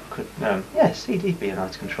backup chap could, yes, he'd be a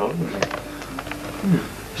nice Controller, wouldn't he?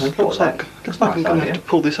 Looks like I'm going to have to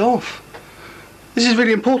pull this off. This is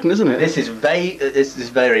really important, isn't it? This is very,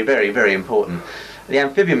 very, very important. The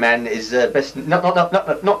Amphibian Man is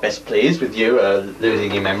not best pleased with you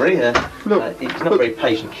losing your memory. Look, he's not a very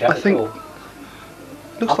patient chap at all.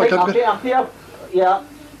 Looks like I'm going.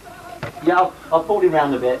 Yeah, I've pulled him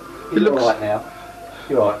round a bit. You're all right now.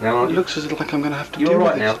 You're all right now. It looks as if like I'm going to have to deal with this. You're all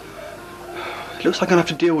right now. It looks like I'm going to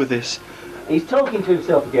have to deal with this. He's talking to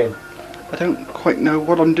himself again. I don't quite know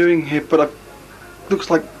what I'm doing here, but looks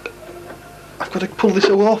like I've got to pull this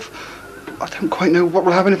all off. I don't quite know what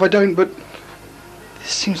will happen if I don't, but this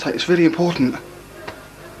seems like it's really important.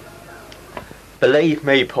 Believe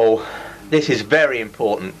me, Paul, this is very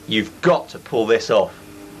important. You've got to pull this off.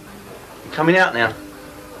 You're coming out now.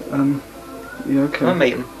 Yeah, okay. I'll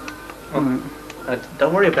meet him. Alright.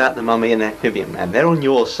 Don't worry about the Mummy and the Amphibian Man. They're on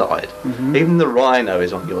your side. Even the Rhino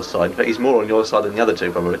is on your side. In fact, he's more on your side than the other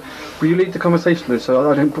 2, probably. Will you lead the conversation, though, so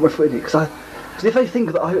I don't put my foot in it? Because if they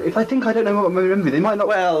think that I don't know what my memory, they might not.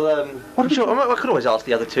 Well, I could always ask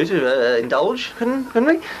the other 2 to indulge, couldn't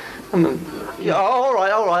we? Yeah, all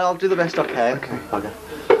right. I'll do the best I can. Okay.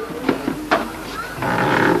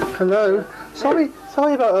 Hello. Sorry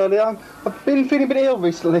about earlier. I've been feeling a bit ill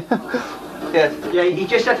recently. Yeah, he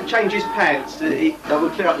just had to change his pants. I will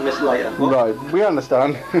clear up the mess later. What? Right, we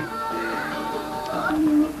understand.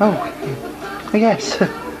 Oh, yes.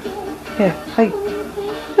 Yeah, hey.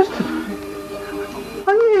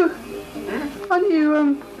 Aren't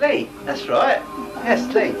you, Lee, that's right.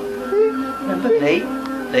 Yes, Lee. Remember Lee?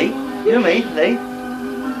 You and me, Lee.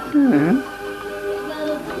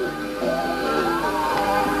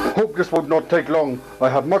 Hope this would not take long. I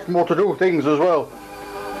have much more to do things as well.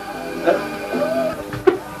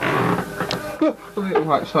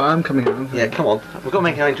 Right, so I'm coming in. Yeah, come on. We've got to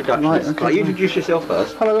make an introduction. Right, okay. You introduce yourself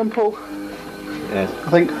first. Hello, I'm Paul. Yes. I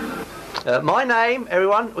think. My name,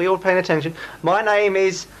 everyone, are you all paying attention? My name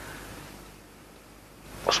is...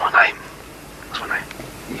 What's my name?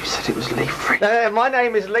 You said it was Lee Freeman. My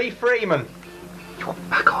name is Lee Freeman. You're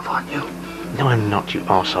back off, aren't you? No, I'm not, you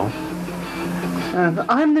arsehole.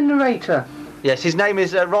 I'm the narrator. Yes, his name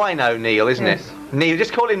is Rhino Neil, isn't it? Neil,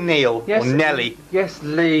 just call him Neil. Yes. Or Nelly. Yes,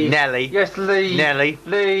 Lee. Nelly. Yes, Lee. Nelly.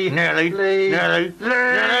 Lee. Nelly. Lee. Nelly.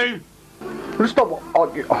 Lee. Well, stop.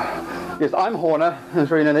 Yes, I'm Horner, as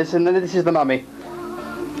we know this, and then this is the mummy.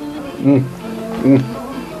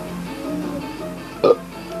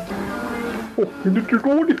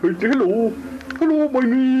 Hello. Hello, my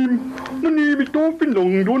name is Dolphin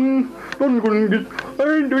Longdon.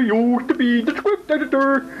 And I used to be the script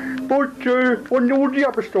editor, but on all the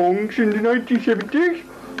other songs in the 1970s,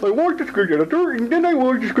 I was the script editor, and then I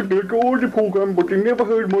was the script editor of the program, but I never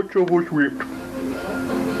heard much of a script.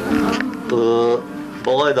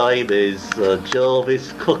 My name is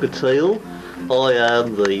Jarvis Cockatiel. I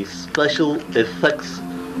am the special effects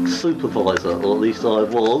supervisor, or at least I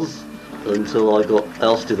was, until I got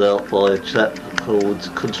ousted out by a chap called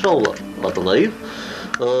Controller, I believe.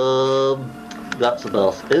 That's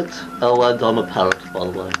about it. Oh, and I'm a parrot, by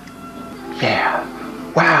the way. Yeah.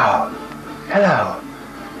 Wow. Hello.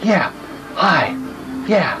 Yeah. Hi.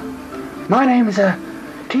 Yeah. My name is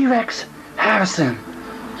T-Rex Harrison.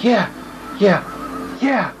 Yeah.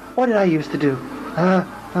 What did I used to do?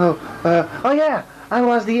 Oh yeah. I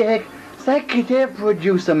was the executive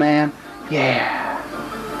producer, man. Yeah.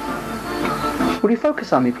 Will you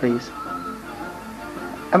focus on me, please?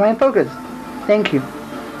 Am I in focus? Thank you.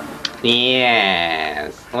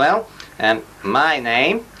 Yes. Well, my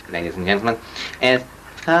name, ladies and gentlemen, is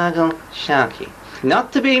Fergal Sharkey.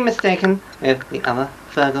 Not to be mistaken with the other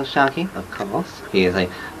Fergal Sharkey, of course. He is a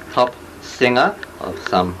pop singer of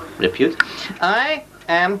some repute. I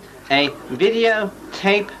am a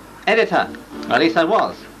videotape editor. Or at least I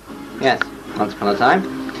was. Yes, once upon a time.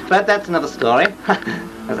 But that's another story,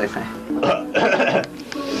 as I say.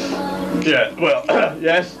 Yeah, well,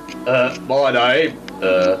 yes, my name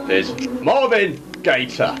is Marvin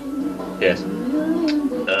Gator. Yes.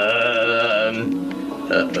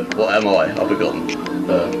 What am I? I've forgotten.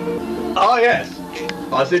 Yes.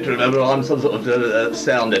 I seem to remember I'm some sort of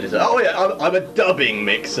sound editor. Oh yeah, I'm a dubbing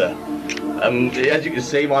mixer. As you can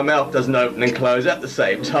see, my mouth doesn't open and close at the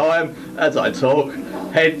same time as I talk.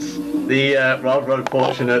 Hence the rather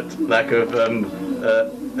unfortunate lack of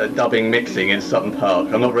dubbing mixing in Sutton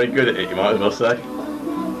Park. I'm not very good at it, you might as well say.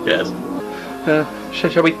 Yes.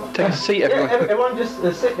 Shall we take a seat, everyone? Yeah, everyone just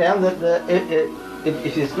sit down.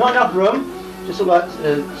 If there's not enough room, just sort of like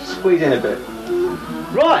squeeze in a bit.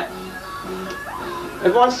 Right.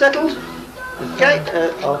 Everyone settled? Okay.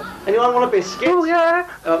 Anyone want a biscuit? Oh yeah.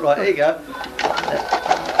 Right, here you go.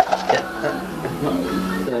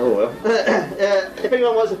 Oh well. If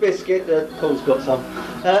anyone wants a biscuit, Paul's got some.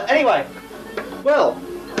 Anyway, well,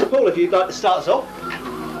 Paul, if you'd like to start us off.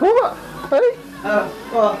 What? Hey?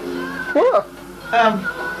 What?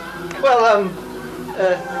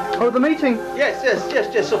 The meeting? Yes,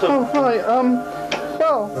 just sort of. Oh, hi,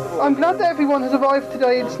 well, I'm glad that everyone has arrived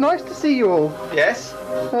today. It's nice to see you all. Yes.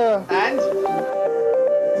 And?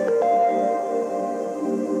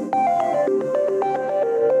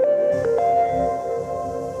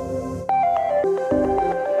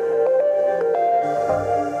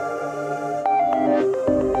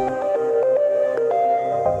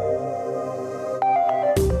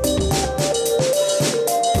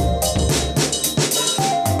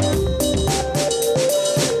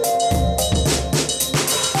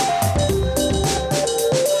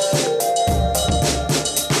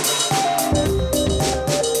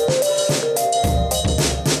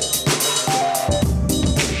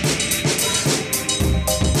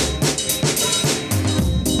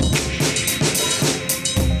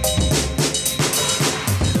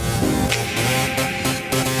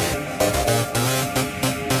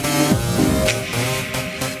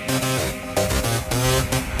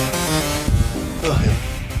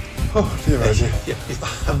 Oh dear, Rosie. I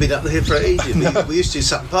haven't been up here for ages. We used to do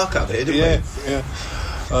Sutton Park up here, didn't we? Yeah.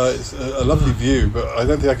 It's a lovely view, but I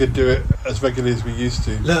don't think I could do it as regularly as we used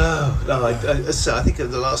to. No. I think the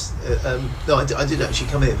last. I did actually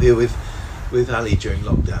come here with Ali during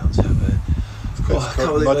lockdown. So,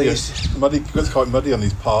 It's quite muddy on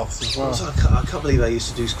these paths as well. I can't believe I used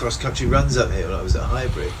to do cross-country runs up here when I was at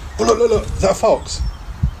Highbury. Oh look! Is that a fox?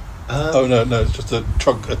 Oh no! It's just a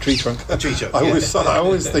tree trunk. A tree trunk. I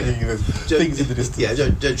always thinking there's things in the distance. Yeah,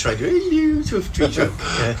 don't try to to a tree trunk.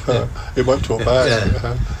 Yeah. It won't talk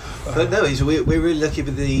back. But no, we're really lucky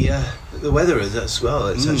with the weather as well.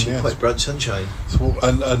 It's actually quite bright sunshine. So,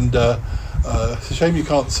 and it's a shame you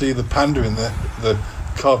can't see the panda in the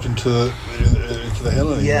carved into the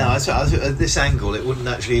hill anymore. Yeah, at this angle it wouldn't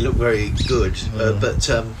actually look very good. But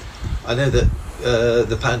I know that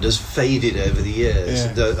the panda's faded over the years.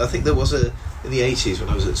 Yeah. And, I think there was in the 80s when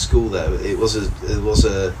I was at school there was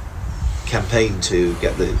a campaign to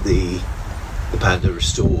get the panda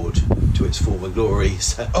restored to its former glory.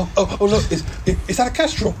 So. Oh look, is that a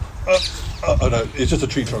kestrel? Oh no, it's just a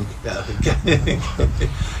tree trunk. Yeah,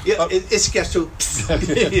 it's a kestrel.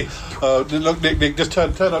 Look, Nick, just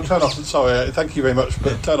turn off. Sorry, thank you very much,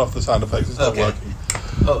 but turn off the sound effects. It's not working.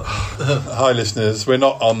 Hi, listeners. We're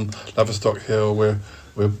not on Laverstock Hill. We're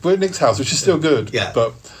at Nick's house, which is still good. Yeah.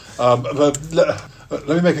 But let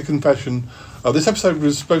me make a confession. This episode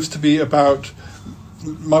was supposed to be about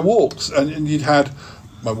my walks, and you'd had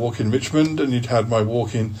my walk in Richmond, and you'd had my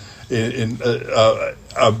walk in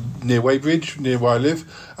near Weybridge, near where I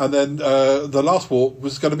live, and then the last walk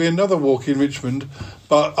was going to be another walk in Richmond,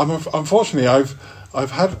 but unfortunately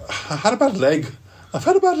I've had a bad leg. I've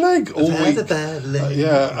had a bad leg all week. A bad leg.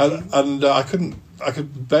 And I could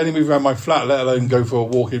barely move around my flat, let alone go for a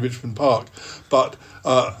walk in Richmond Park. But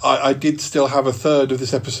I did still have a third of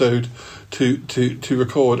this episode to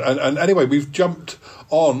record, and anyway, we've jumped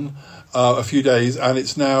on a few days, and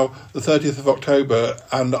it's now the 30th of October,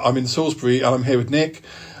 and I'm in Salisbury, and I'm here with Nick,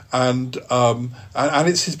 and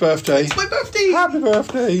it's his birthday. It's my birthday. Happy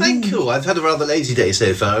birthday! Thank you. I've had a rather lazy day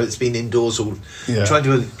so far. It's been indoors all,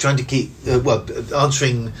 trying to keep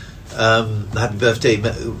answering happy birthday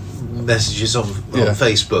messages on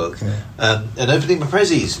Facebook, and opening my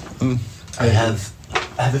prezzies. I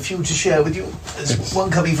have a few to share with you. There's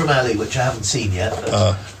one coming from Ali, which I haven't seen yet.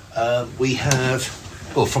 But, we have,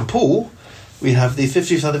 from Paul, we have the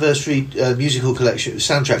 50th anniversary musical collection,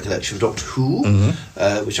 soundtrack collection of Doctor Who,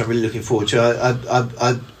 which I'm really looking forward to.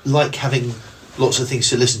 I like having lots of things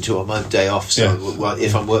to listen to on my day off. So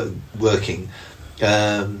if I'm working,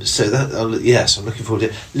 so that yes, I'm looking forward to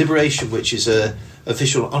it. Liberation, which is a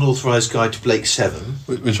official unauthorised guide to Blake 7,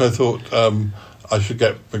 which I thought I should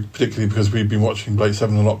get, particularly because we've been watching Blake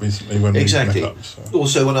 7 a lot recently when we met up. So.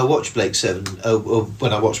 Also, when I watch Blake 7, or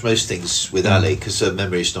when I watch most things with Ali, because her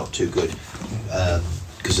memory's not too good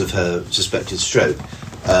because of her suspected stroke,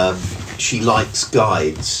 she likes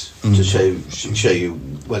guides to show you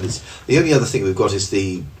when it's. The only other thing we've got is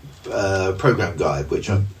the programme guide,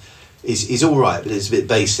 which is all right, but it's a bit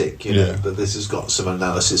basic, you know. But this has got some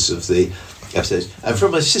analysis of the episodes. And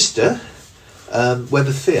from my sister, Web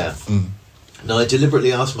of Fear. Now, I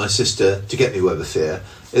deliberately asked my sister to get me Web of Fear.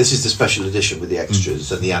 This is the special edition with the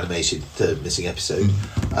extras and the animated missing episode.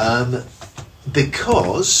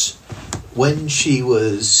 Because when she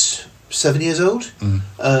was 7 years old,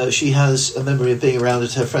 she has a memory of being around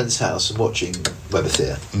at her friend's house and watching Web of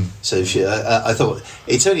Fear. So I thought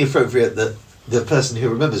it's only appropriate that the person who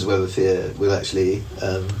remembers Web of Fear will actually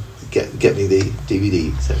get me the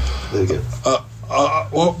DVD. So there we go.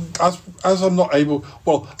 Well, as I'm not able...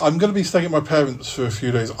 Well, I'm going to be staying at my parents' for a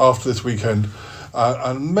few days after this weekend,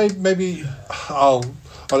 and maybe I'll...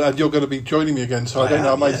 And you're going to be joining me again, so I don't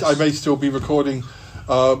know. I may still be recording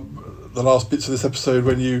the last bits of this episode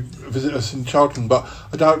when you visit us in Charlton, but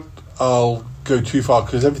I doubt I'll go too far,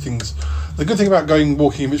 because everything's... The good thing about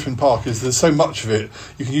walking in Richmond Park is there's so much of it,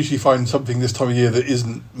 you can usually find something this time of year that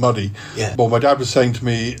isn't muddy. Yeah. Well, my dad was saying to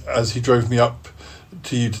me as he drove me up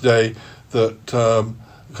to you today that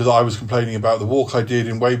because I was complaining about the walk I did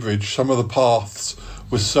in Weybridge, some of the paths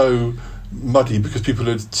were so muddy because people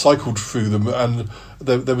had cycled through them, and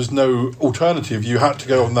there was no alternative. You had to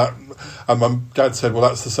go on that. And my dad said, well,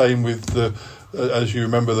 that's the same with the, as you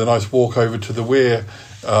remember, the nice walk over to the Weir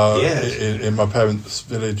in my parents'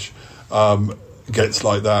 village gets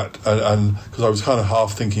like that. And because I was kind of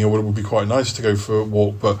half thinking, well, it would be quite nice to go for a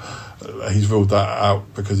walk, but he's ruled that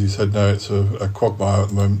out because he said no, it's a quagmire at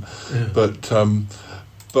the moment.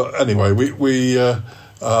 But anyway, we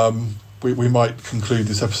might conclude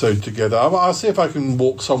this episode together. I'll see if I can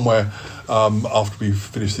walk somewhere after we've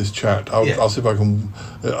finished this chat. I'll see if I can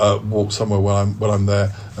walk somewhere while I'm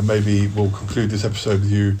there, and maybe we'll conclude this episode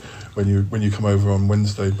with you when you come over on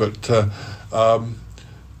Wednesday. But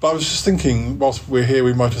I was just thinking, whilst we're here,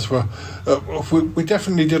 we might as well. We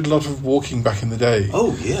definitely did a lot of walking back in the day.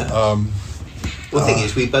 Oh yeah. Well, the thing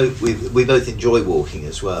is, we both enjoy walking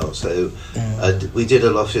as well. So, and we did a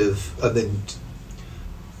lot of. I mean,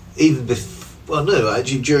 even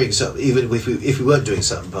during some, even if we weren't doing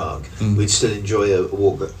Sutton Park, we'd still enjoy a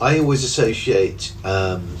walk. But I always associate.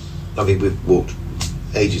 I mean, we've walked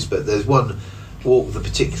ages, but there's one walk that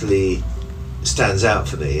particularly stands out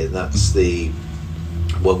for me, and that's the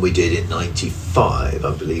one we did in '95,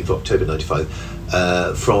 I believe, October '95,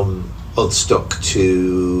 from Odstock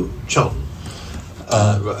to Chon.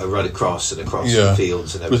 Right across the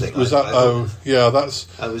fields and everything. Was that?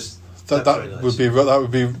 That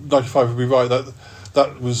would be 95 would be right.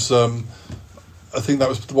 That was I think that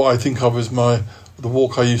was what I think of as the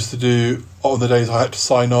walk I used to do on the days I had to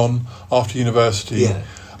sign on after university. Yeah.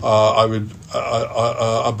 I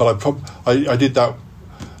did that.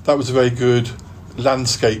 That was a very good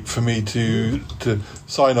landscape for me to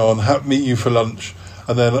sign on, meet you for lunch,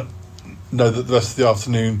 and then know that the rest of the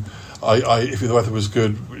afternoon, if the weather was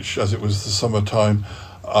good, which as it was the summertime,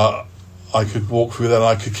 I could walk through there and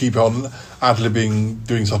I could keep on ad-libbing,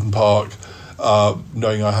 doing Sutton Park,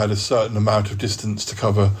 knowing I had a certain amount of distance to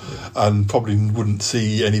cover and probably wouldn't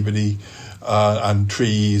see anybody, and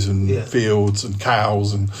trees and fields and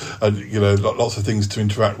cows and lots of things to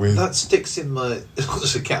interact with. That sticks in my...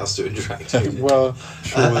 Lots of cows to interact with. Well,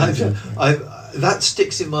 sure. That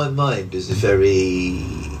sticks in my mind as a very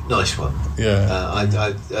nice one. Yeah.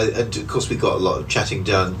 And of course we got a lot of chatting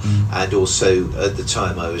done, and also at the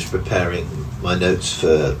time I was preparing my notes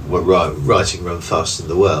for writing Run Fast in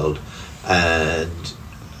the World, and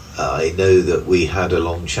I know that we had a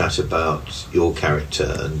long chat about your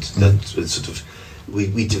character, and sort of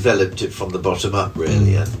we developed it from the bottom up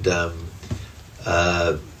really, and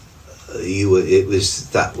it was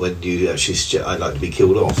that when you actually I'd like to be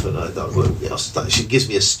killed off, and I thought, well, she gives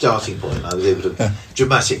me a starting point. I was able to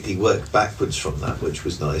dramatically work backwards from that, which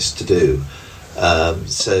was nice to do.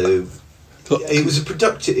 So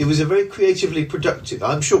it was a very creatively productive.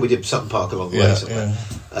 I'm sure we did Sutton Park along the way somewhere,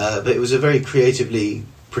 but it was a very creatively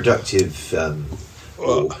productive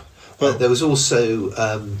walk. There was also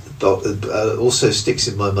also sticks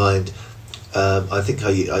in my mind. I think I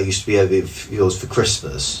used to be over yours for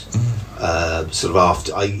Christmas. Sort of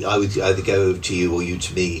after I would either go over to you or you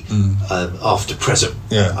to me after present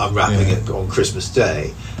unwrapping it on Christmas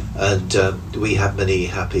Day, and we had many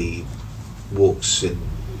happy walks in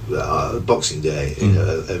Boxing Day,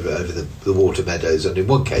 over the water meadows, and in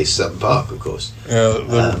one case Sutton Park, of course.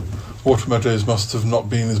 The water meadows must have not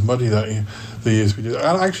been as muddy the years we did.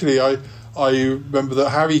 And actually, I remember that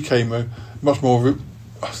Harry came much more.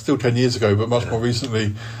 Still 10 years ago, but much more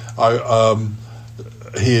recently,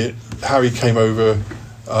 Harry came over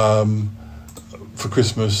for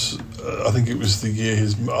Christmas. I think it was the year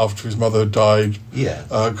after his mother died. Yeah.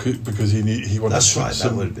 Because he wanted. That's right.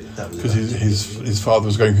 Because his father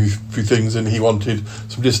was going through things, and he wanted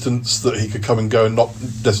some distance that he could come and go and not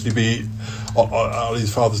necessarily be on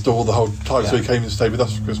his father's door the whole time. So he came and stayed with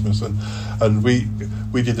us for Christmas, and we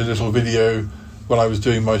did a little video. When I was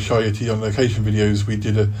doing my Shy Yeti on location videos,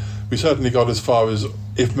 we certainly got as far as,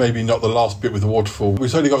 if maybe not the last bit with the waterfall, we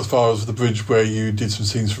certainly got as far as the bridge where you did some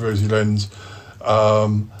scenes for Rosie Lenz,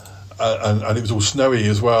 and it was all snowy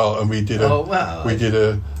as well, and we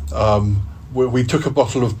took a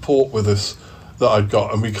bottle of port with us that I'd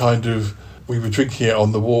got, and we were drinking it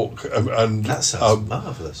on the walk, and that sounds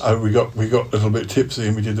marvellous. And we got a little bit tipsy,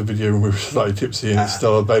 and we did a video when we were slightly tipsy, and it's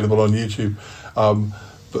still available on YouTube.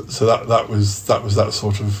 But so that was that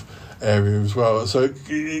sort of area as well. So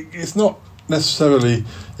it's not necessarily,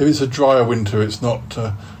 if it's a drier winter, it's not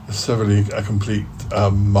necessarily a complete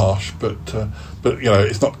marsh. But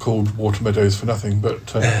it's not called water meadows for nothing.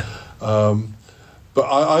 But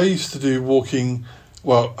I used to do walking.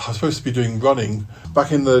 Well, I was supposed to be doing running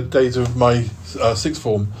back in the days of my sixth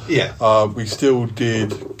form. Yeah. We still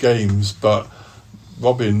did games, but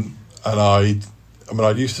Robin and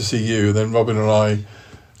I used to see you, and then Robin and I.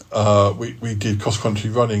 We did cross-country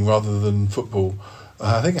running rather than football.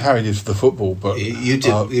 I think Harry did the football, but you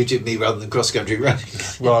did me rather than cross-country running.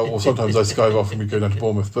 Well, sometimes I skive off and we go down to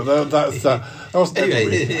Bournemouth, but that wasn't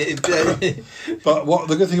anyway. But what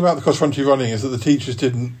the good thing about the cross-country running is that the teachers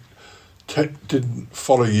didn't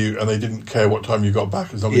follow you, and they didn't care what time you got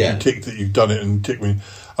back, as long as you ticked that you'd done it and ticked me.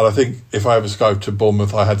 And I think if I ever skived to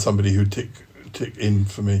Bournemouth, I had somebody who'd tick in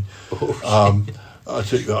for me. I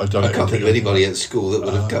think that I'd done it. I can't think of anybody at school that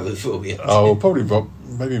would have covered for me. Well, probably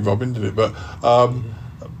maybe Robin did it, but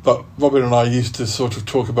Robin and I used to sort of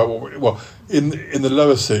talk about in the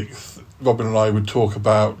lower sixth, Robin and I would talk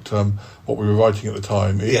about what we were writing at the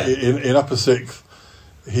time. Yeah. In upper sixth,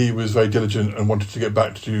 he was very diligent and wanted to get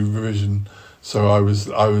back to do revision. So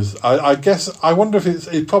I guess I wonder if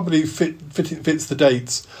it probably fits the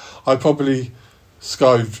dates. I probably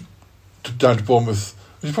skived down to Bournemouth.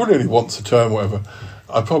 Which is probably only once a term, whatever.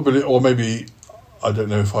 I probably, or maybe, I don't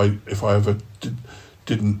know if I ever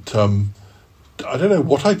didn't. I don't know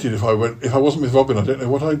what I did if I wasn't with Robin. I don't know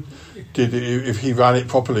what I did if he ran it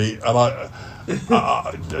properly, and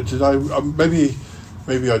did I?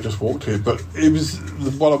 Maybe I just walked here, but it was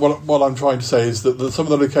what I'm trying to say is that some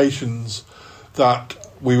of the locations that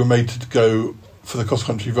we were made to go for the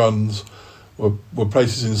cross-country runs were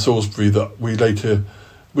places in Salisbury that we later,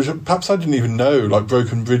 which perhaps I didn't even know, like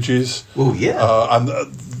broken bridges. Oh yeah, and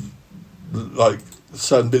like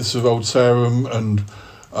certain bits of Old Sarum, and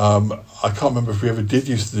I can't remember if we ever did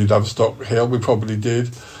used to do Laverstock Hill. We probably did,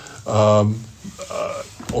 or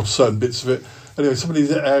certain bits of it. Anyway, some of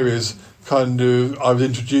these areas kind of I was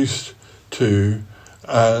introduced to,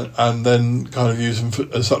 and then kind of use them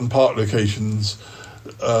for certain park locations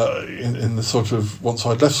in the sort of once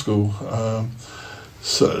I'd left school.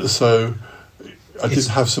 So I did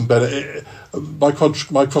have some better. My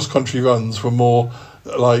cross country runs were more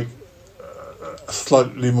like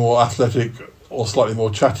slightly more athletic or slightly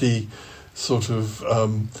more chatty, sort of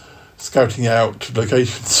scouting out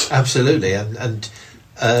locations. Absolutely, and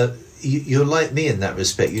you're like me in that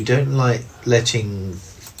respect. You don't like letting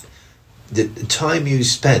the time you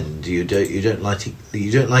spend. You don't like it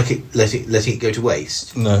letting it go to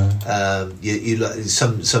waste. No. You like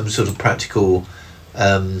some sort of practical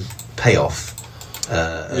payoff.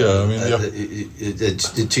 I mean,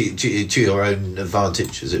 to your own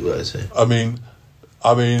advantage, as it were. So. I mean,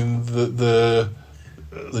 the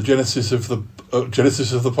genesis of the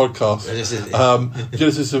podcast.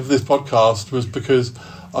 Genesis of this podcast was because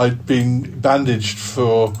I'd been bandaged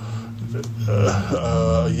for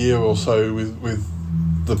a year or so with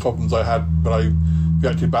the problems I had, but I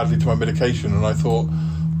reacted badly to my medication, and I thought,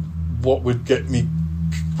 what would get me?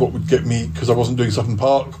 Because I wasn't doing Sutton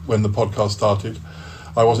Park when the podcast started.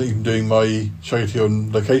 I wasn't even doing my charity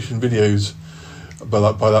on location videos by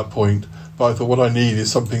that point. But I thought, what I need is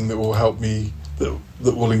something that will help me, that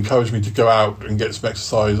will encourage me to go out and get some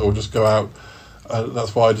exercise, or just go out.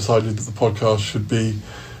 That's why I decided that the podcast should be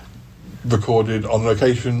recorded on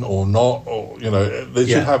location or not, or they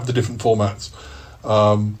should have the different formats.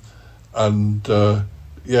 The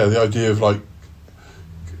idea of like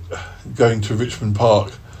going to Richmond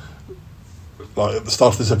Park, like at the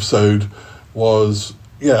start of this episode, was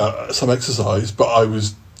some exercise, but I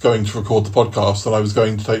was going to record the podcast and I was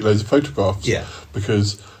going to take loads of photographs. Yeah.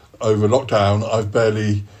 Because over lockdown I've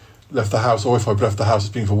barely left the house, or if I've left the house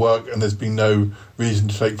it's been for work and there's been no reason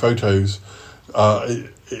to take photos.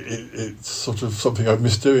 It's sort of something I've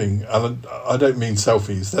missed doing, and I don't mean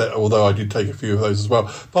selfies, although I did take a few of those as well,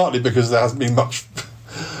 partly because there hasn't been much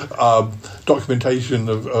documentation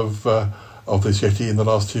of this Yeti in the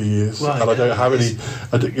last 2 years, and I don't have any.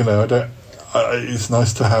 It's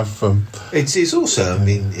nice to have. It's also. I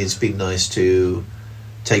mean, it's been nice to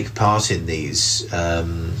take part in these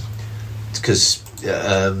because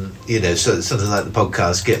so something like the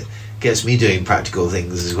podcast gets me doing practical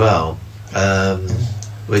things as well,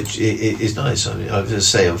 which is nice. I mean, I was going to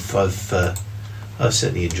say I've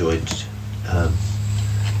certainly enjoyed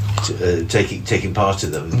taking part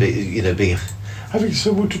in them. Being having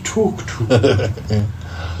someone to talk to.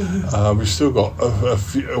 We've still got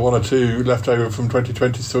one or two left over from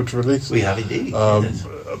 2020 still to release. We have indeed. Yes.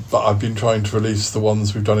 But I've been trying to release the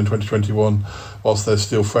ones we've done in 2021 whilst they're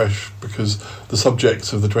still fresh, because the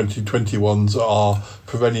subjects of the 2020 ones are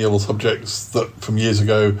perennial subjects that from years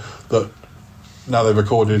ago that now they're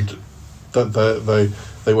recorded, that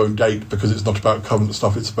they won't date because it's not about current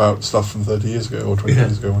stuff, it's about stuff from 30 years ago or 20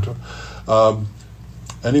 years ago or whatever.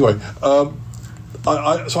 Anyway, so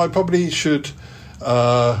I probably should,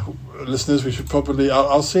 listeners, we should probably,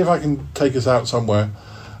 I'll see if I can take us out somewhere.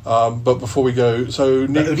 But before we go, so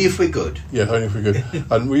Nick, only if we're good. Yeah, only if we're good.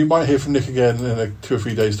 And we might hear from Nick again in 2 or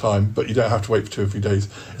 3 days' time, but you don't have to wait for 2 or 3 days.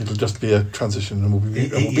 It'll just be a transition, and we'll be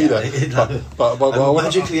there. But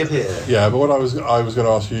magically appear. Yeah, but what I was going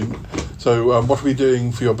to ask you. So, what are we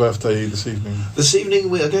doing for your birthday this evening? This evening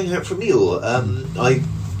we are going out for a meal.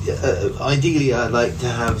 Ideally, I'd like to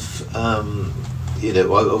have. I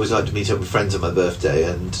always like to meet up with friends on my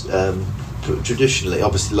birthday, and traditionally,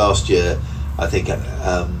 obviously, last year, I think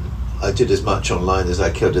I did as much online as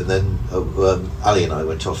I could, and then Ali and I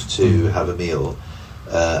went off to have a meal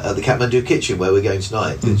at the Kathmandu Kitchen, where we're going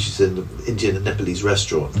tonight, which is an Indian and Nepalese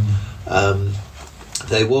restaurant.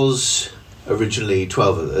 There was originally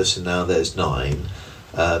 12 of us, and now there's 9.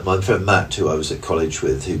 My friend Matt, who I was at college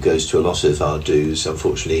with, who goes to a lot of our dues,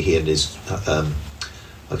 unfortunately he and his I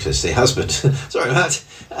was going to say husband. Sorry, Matt.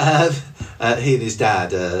 He and his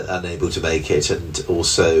dad are unable to make it, and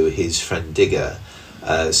also his friend Digger.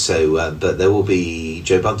 But there will be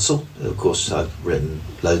Joe Bunsell, who of course I've written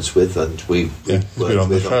loads with, and we worked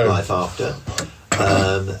with on Life After.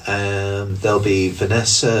 And there'll be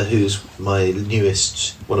Vanessa, who's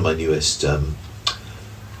one of my newest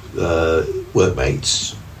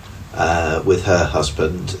workmates with her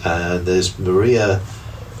husband, and there's Maria,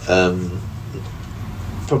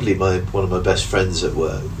 probably one of my best friends at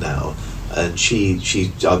work now, and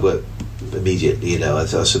I work immediately.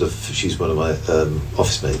 She's one of my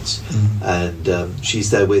office mates, and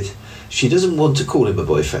she's there with. She doesn't want to call him a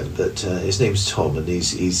boyfriend, but his name's Tom, and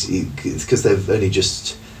he's because they've only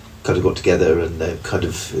just kind of got together, and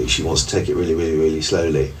she wants to take it really, really, really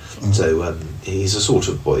slowly. So he's a sort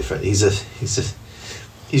of boyfriend. He's just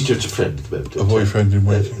a friend at the moment. A boyfriend in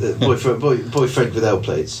waiting. Boyfriend with L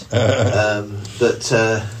plates.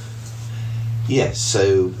 Yes,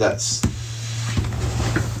 so that's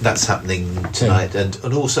happening tonight,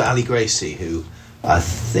 and also Ali Gracie, who I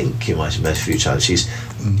think you might have met a few times. She's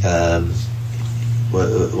one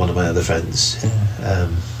of my other friends.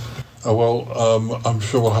 I'm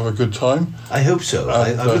sure we'll have a good time. I hope so.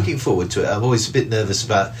 I'm looking forward to it. I'm always a bit nervous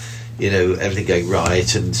about, everything going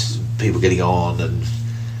right and people getting on, and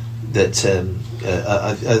that.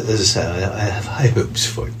 As I say, I have high hopes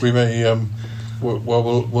for it. We may. We'll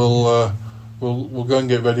go and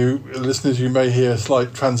get ready. Listeners, you may hear a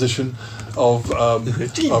slight transition of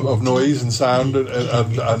noise and sound,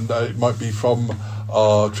 and it might be from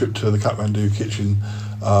our trip to the Kathmandu kitchen.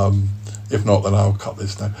 If not, then I'll cut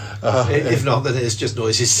this now. If not, then it's just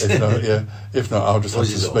noises. If not, I'll just have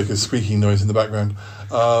to make a squeaking noise in the background.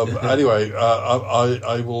 Anyway,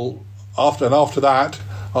 I will after that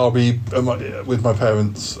I'll be with my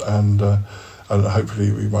parents, and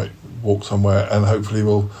hopefully we might walk somewhere, and hopefully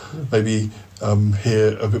we'll maybe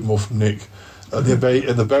hear a bit more from Nick at the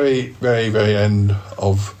very, very, very end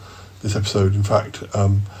of this episode. In fact,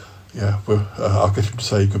 I'll get him to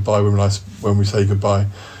say goodbye when we say goodbye.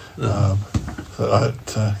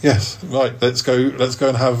 Yes, right. Let's go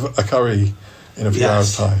and have a curry in a few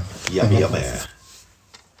hours' time. Yummy, yummy.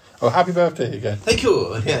 Oh, happy birthday again! Thank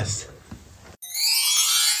you. Yes.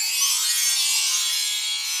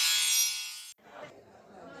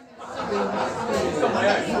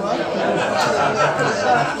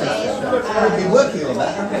 I've been working on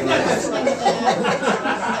that.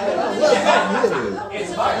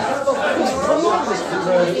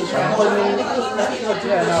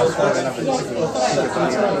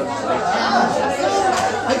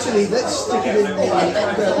 Actually, let's stick it in the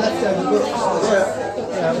leftover books.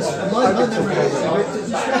 My memory is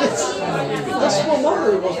that's what my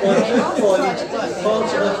memory was. I can't find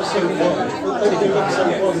parts of episode 1, but they do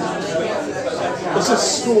episode 1. It's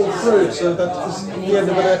just scroll through, so that's the end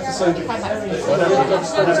of an episode.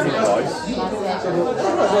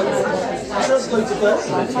 Translated that.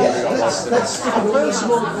 Let's stick a very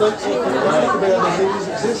small notes on about the things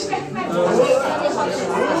exist.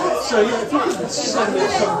 So if you could send me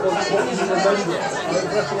at some point what you remember,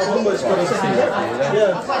 I've almost got a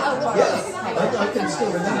I can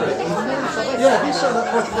still remember it. If you said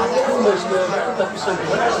that almost episode.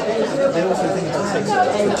 I also think it takes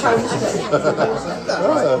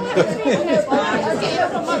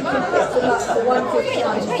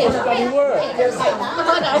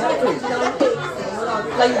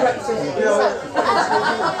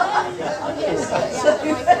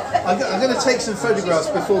I'm going to take some photographs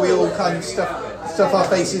before we all kind of stuff our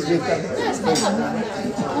faces with them.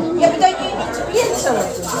 Yeah, but don't you need to be in some of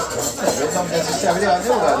them? Not necessarily, I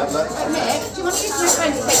know what I look like. Nick, do you want to use my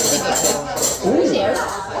phone to take a video? Video?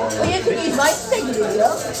 Well, you can use mine to take a video.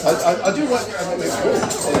 I do like...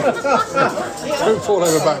 Don't fall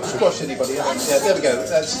over back. Squash anybody. Yeah, there we go.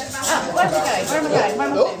 That's... Where am I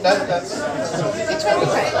going? Oh, that's... Which way are we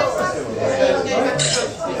going?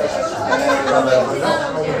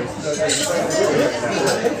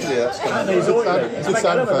 It's a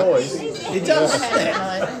sound effect. It does.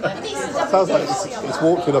 Sounds like it's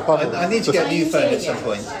walked in a puddle. I need to get a new phone at some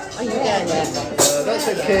point. That's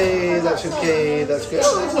okay. That's good.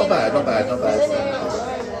 It's not bad.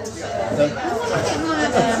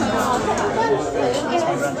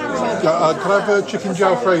 Can I have a chicken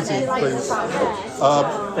jalfrezi, please?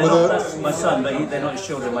 My son, but they're not his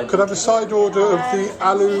children. Could I have a side order of the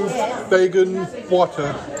aloo bacon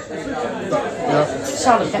water?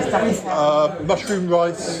 Mushroom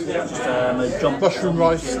rice,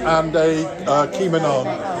 and a keema naan.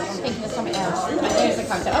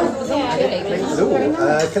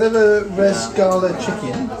 Can I have a res gala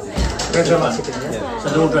chicken? Res gala chicken, yeah. So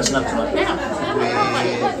they're all dressing up tonight.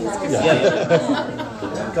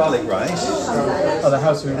 Garlic rice. The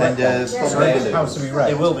house we and house we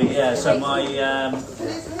It will be, yeah. So my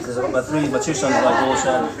there's my two sons, my daughter,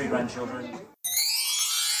 and 3 grandchildren.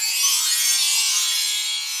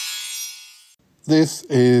 This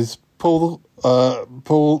is Paul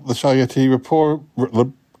the Shy Yeti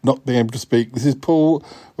not being able to speak. This is Paul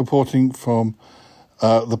reporting from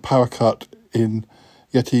the power cut in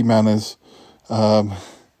Yeti Manors.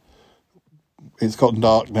 It's gotten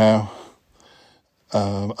dark now.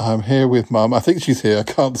 I'm here with Mum. I think she's here. I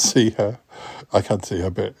can't see her. I can see her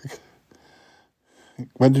a bit.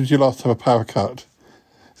 When did you last have a power cut?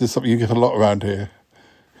 Is this something you get a lot around here?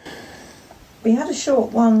 We had a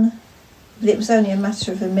short one, but it was only a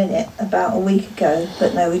matter of a minute about a week ago.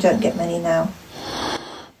 But no, we don't get many now.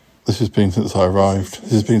 This has been since I arrived.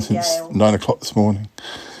 This has been since 9 o'clock this morning.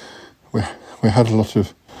 We had a lot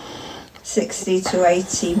of 60 to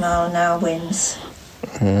 80 mile an hour winds.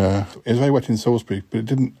 Yeah, it was very wet in Salisbury, but it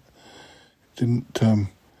didn't.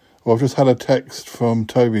 Well, I've just had a text from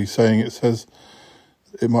Toby saying it says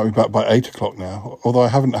it might be back by 8 o'clock now. Although I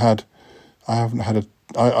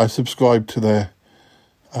subscribed to their.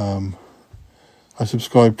 I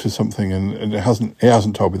subscribed to something and it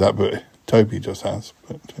hasn't told me that, but Toby just has.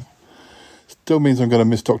 But still means I'm going to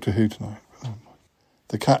miss Doctor Who tonight.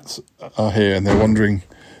 The cats are here and they're wondering.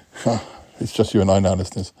 It's just you and I now,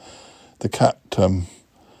 listeners. The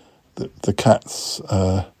cats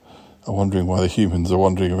are wondering why the humans are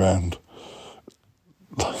wandering around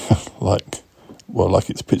like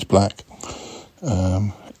it's pitch black.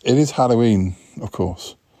 It is Halloween, of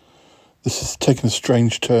course. This has taken a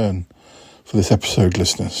strange turn for this episode,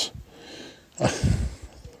 listeners.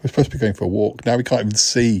 We're supposed to be going for a walk. Now we can't even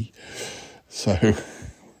see. So I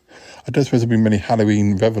don't suppose there'll be many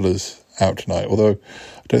Halloween revellers out tonight, although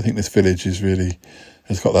I don't think this village has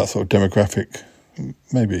got that sort of demographic.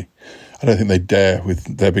 Maybe. I don't think they dare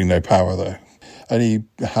with there being no power, though. Any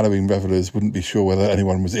Halloween revellers wouldn't be sure whether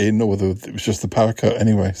anyone was in or whether it was just the power cut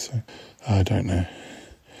anyway, so I don't know.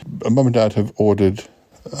 Mum and Dad have ordered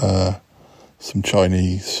some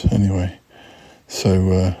Chinese anyway,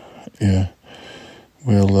 so yeah,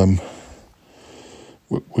 we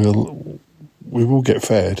will get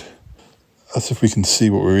fed. That's if we can see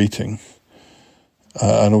what we're eating,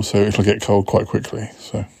 and also it'll get cold quite quickly.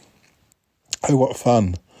 So, oh, what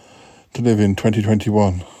fun to live in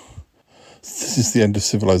 2021! This is the end of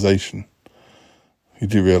civilization. You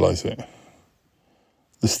do realise it.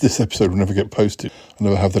 This episode will never get posted. I'll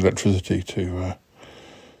never have the electricity to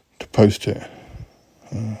post it.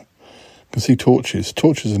 You can see torches.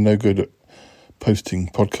 Torches are no good at posting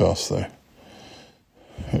podcasts, though.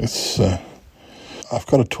 It's I've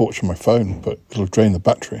got a torch on my phone, but it'll drain the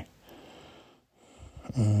battery.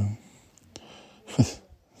 This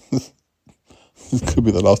could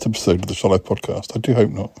be the last episode of the Shall I podcast. I do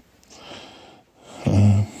hope not.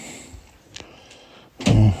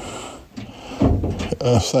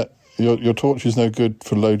 Your torch is no good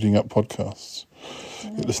for loading up podcasts.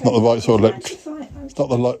 It's not the right sort of It's not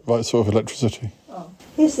the right sort of electricity. Oh,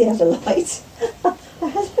 here's the other light. I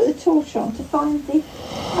had to put the torch on to find the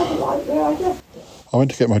other light where I left it. I went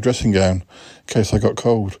to get my dressing gown in case I got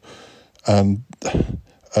cold, and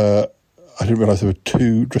I didn't realise there were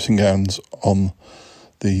two dressing gowns on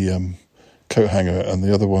the coat hanger, and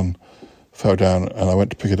the other one fell down, and I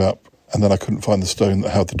went to pick it up, and then I couldn't find the stone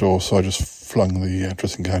that held the door, so I just flung the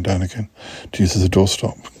dressing gown down again to use as a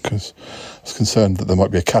doorstop, because I was concerned that there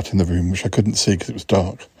might be a cat in the room, which I couldn't see because it was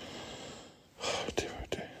dark. Oh dear.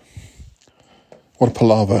 What a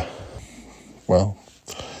palaver. Well,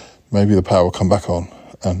 maybe the power will come back on,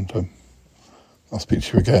 and I'll speak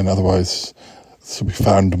to you again, otherwise this will be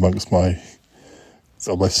found amongst my...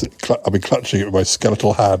 I'll be clutching it with my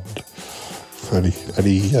skeletal hand for any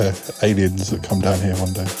aliens that come down here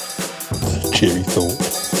one day. It's a cheery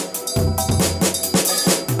thought.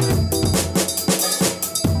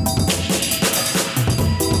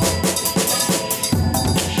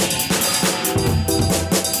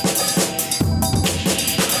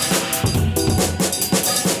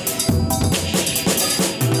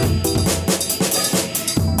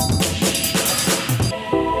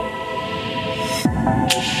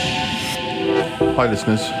 Hi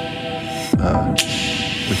listeners,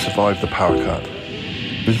 we survived the power cut.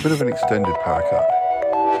 It was a bit of an extended power cut.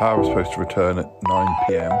 Power was supposed to return at 9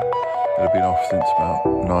 p.m. It had been off since about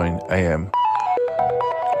 9 a.m.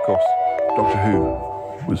 Of course, Doctor Who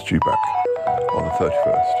was due back on the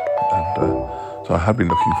 31st, and so I had been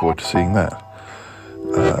looking forward to seeing that.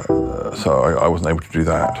 So I wasn't able to do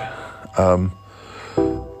that.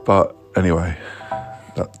 But anyway,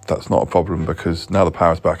 that's not a problem, because now the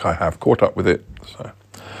power's back, I have caught up with it, so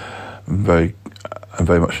I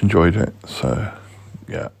very much enjoyed it. So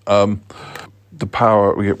yeah, the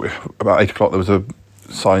power, about 8 o'clock there was a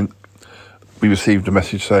sign. We received a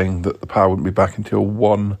message saying that the power wouldn't be back until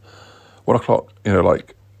 1 o'clock,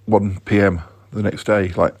 like 1 p.m. the next day,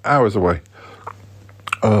 like hours away.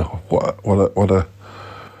 Oh, what a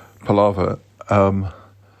palaver,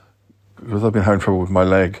 because I've been having trouble with my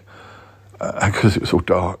leg, because it was all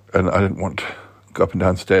dark, and I didn't want to go up and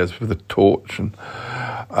down stairs with a torch, and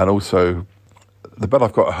also the bed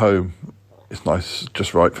I've got at home is nice,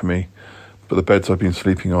 just right for me, but the beds I've been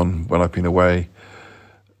sleeping on when I've been away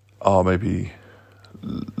are maybe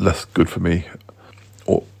less good for me,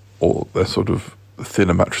 or they're sort of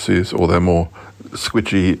thinner mattresses, or they're more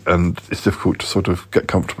squidgy, and it's difficult to sort of get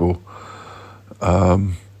comfortable.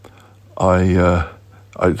 I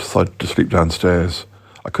decided to sleep downstairs.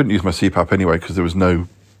 I couldn't use my CPAP anyway because there was no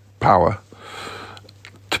power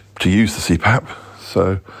to use the CPAP,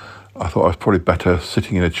 so I thought I was probably better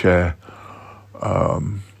sitting in a chair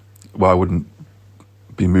where I wouldn't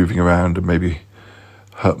be moving around and maybe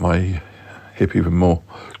hurt my hip even more.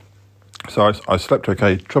 So I slept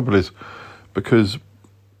okay. Trouble is, because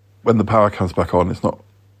when the power comes back on, it's not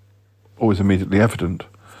always immediately evident.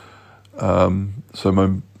 So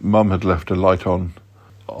my mum had left a light on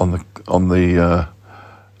the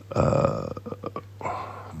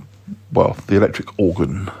electric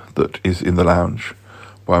organ that is in the lounge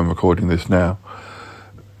where I'm recording this now,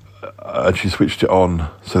 and she switched it on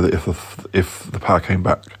so that if the power came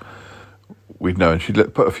back, we'd know. And she'd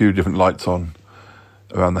put a few different lights on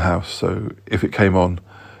around the house, so if it came on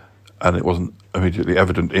and it wasn't immediately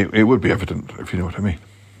evident, it would be evident, if you know what I mean.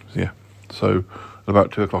 Yeah. So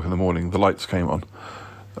about 2 o'clock in the morning, the lights came on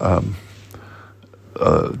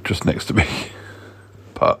just next to me,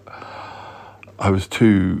 but I was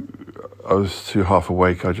too half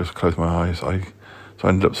awake. I just closed my eyes. So I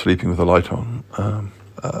ended up sleeping with the light on.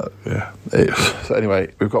 So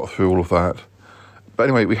anyway, we've got through all of that. But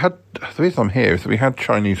anyway, the reason I'm here is that we had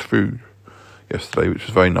Chinese food yesterday, which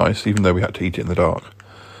was very nice, even though we had to eat it in the dark.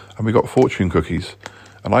 And we got fortune cookies,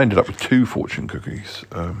 and I ended up with 2 fortune cookies.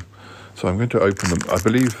 So I'm going to open them. I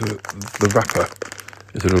believe the wrapper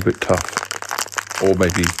is a little bit tough, or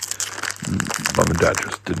maybe Mum and Dad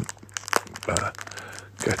just didn't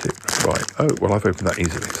get it right. Oh, well, I've opened that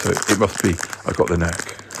easily, so it must be I got the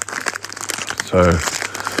knack. So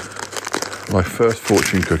my first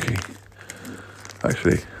fortune cookie,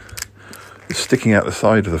 actually, it's sticking out the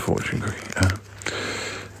side of the fortune cookie.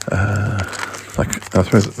 I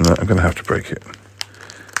suppose I'm going to have to break it.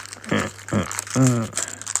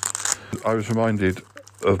 I was reminded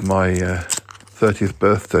of my 30th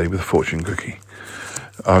birthday with a fortune cookie.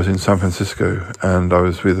 I was in San Francisco, and I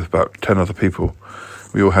was with about 10 other people.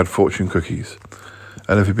 We all had fortune cookies,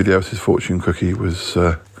 and everybody else's fortune cookie was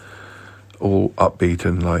all upbeat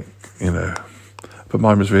and but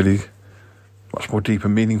mine was really much more deep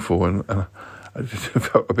and meaningful, and I just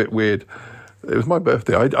felt a bit weird. It was my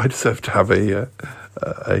birthday. I deserved to have a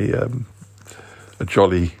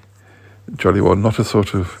jolly one, not a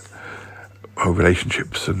sort of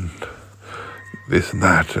relationships and this and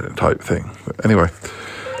that type thing. But anyway,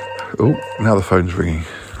 now the phone's ringing.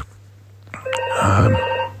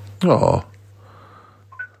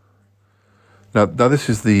 Now this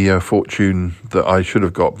is the fortune that I should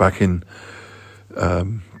have got back in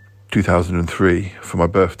 2003 for my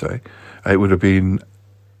birthday. It would have been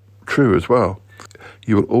true as well.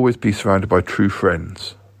 You will always be surrounded by true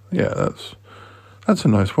friends. Yeah, that's a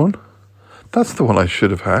nice one. That's the one I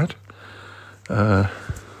should have had.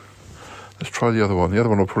 Let's try the other one. The other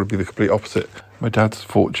one will probably be the complete opposite. My dad's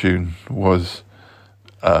fortune was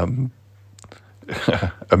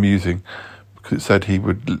amusing because it said he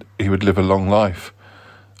would live a long life,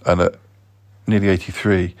 and at nearly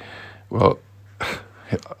 83, well,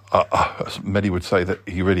 many would say that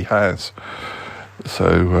he really has.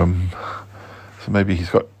 So maybe he's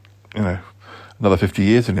got another 50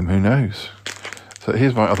 years in him. Who knows? So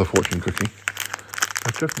here's my other fortune cookie.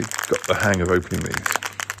 I've definitely got the hang of opening these.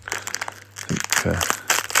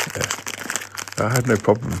 I had no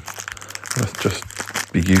problem. I must just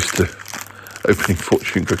be used to opening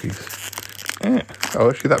fortune cookies. Yeah. Oh,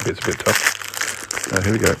 actually, that bit's a bit tough.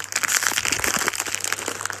 Here we go.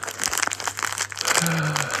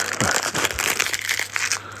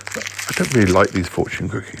 I don't really like these fortune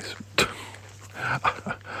cookies.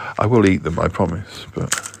 I will eat them, I promise.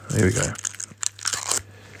 But here we go.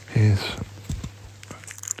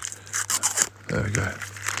 There we go.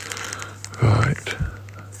 Right.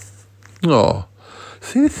 Oh,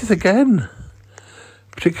 see, this is again,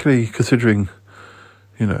 particularly considering,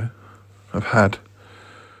 I've had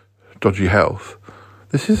dodgy health.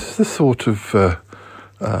 This is the sort of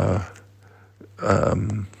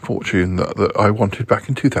fortune that I wanted back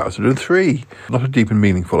in 2003. Not a deep and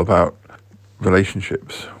meaningful about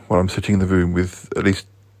relationships while I'm sitting in the room with at least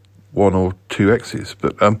 1 or 2 exes,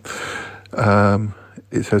 but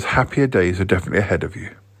it says happier days are definitely ahead of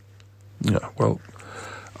you. Yeah, well,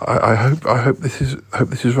 I hope this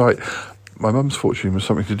is right. My mum's fortune was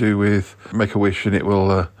something to do with make a wish and it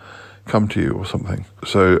will come to you or something.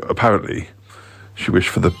 So apparently she wished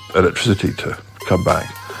for the electricity to come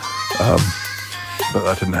back, but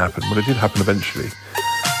that didn't happen. Well, it did happen eventually.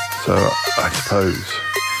 So I suppose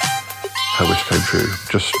her wish came true,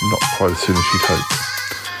 just not quite as soon as she'd hoped.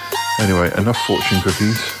 Anyway, enough fortune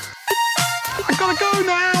cookies. I gotta go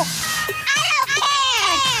now!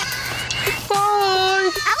 Bye!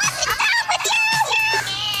 I want to go with you!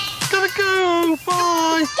 Gotta go!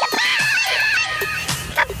 Bye!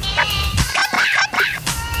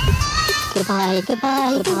 Goodbye,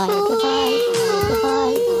 goodbye, goodbye, goodbye, goodbye,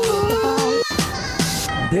 goodbye.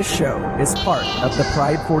 This show is part of the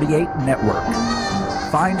Pride 48 network.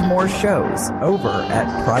 Find more shows over at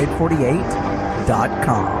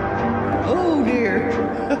pride48.com. Oh dear,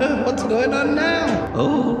 what's going on now?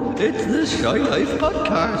 Oh, it's the Shy Life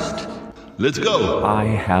podcast. Let's go. I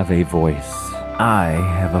have a voice. I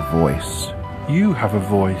have a voice. You have a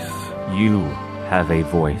voice. You have a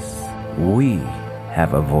voice. We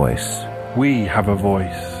have a voice. We have a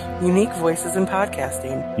voice. Unique voices in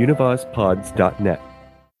podcasting. UnivazPods.net.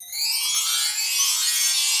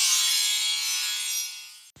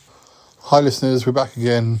 Hi listeners, we're back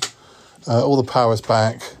again. All the power's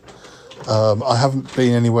back. I haven't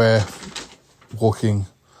been anywhere walking,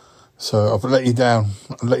 so I've let you down.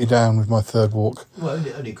 I've let you down with my third walk. Well,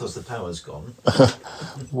 only because the power's gone.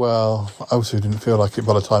 Well, I also didn't feel like it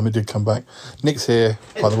by the time it did come back. Nick's here,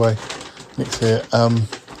 by the way. Nick's here. I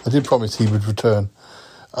did promise he would return,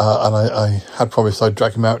 and I had promised I'd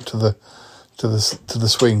drag him out to the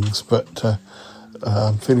swings, but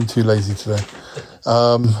I'm feeling too lazy today.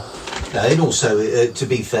 And also, to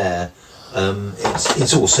be fair,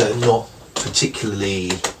 it's also not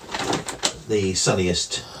particularly the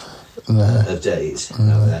sunniest of days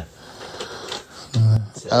out there.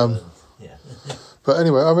 So, yeah. But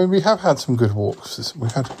anyway, I mean, we have had some good walks. We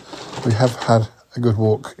have had a good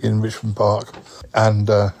walk in Richmond Park and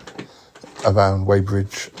around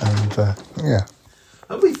Weybridge, and yeah.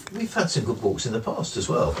 And we've had some good walks in the past as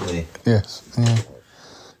well, haven't we? Yes, yeah.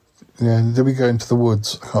 Yeah, did we go into the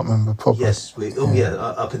woods? I can't remember properly. Yes,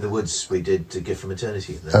 up in the woods we did a gift from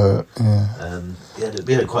eternity. Yeah.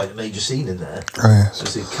 We had quite a major scene in there. Oh, yes. So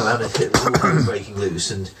the calamity, it was all kind of breaking loose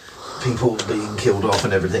and people being killed off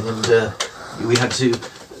and everything, and we had to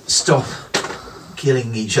stop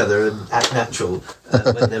killing each other and act natural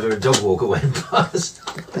whenever a dog walker went past.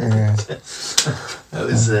 Yeah. That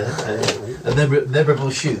was a memorable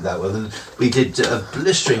shoot, that one. And we did a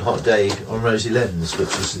blistering hot day on Rosy Lens,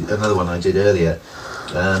 which was another one I did earlier,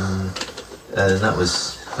 and that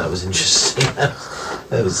was interesting.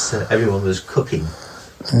 That was everyone was cooking.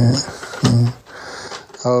 Yeah.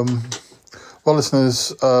 Well,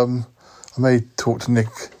 listeners, I may talk to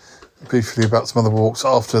Nick briefly about some other walks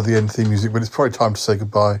after the end theme music, but it's probably time to say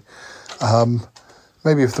goodbye.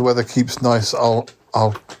 Maybe if the weather keeps nice, I'll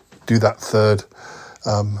do that third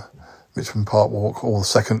Richmond Park walk, or the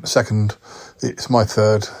second. It's my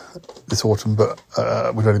third this autumn, but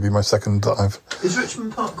would only be my second that I've. Is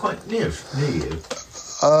Richmond Park quite near you?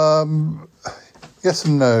 Yes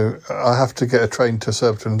and no. I have to get a train to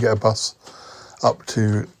Surbiton and get a bus up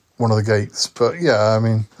to one of the gates. But yeah, I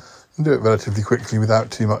mean, you can do it relatively quickly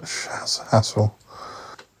without too much hassle.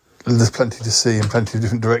 There's plenty to see and plenty of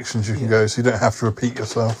different directions you can go, so you don't have to repeat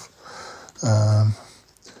yourself. But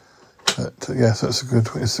so it's a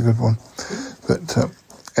good one. But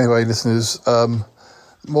anyway, listeners,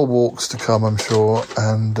 more walks to come, I'm sure.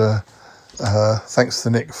 And thanks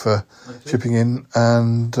to Nick for chipping in.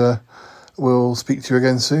 And we'll speak to you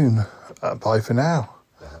again soon. Bye for now.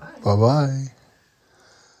 Bye-bye.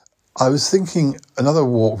 I was thinking another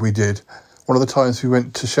walk we did, one of the times we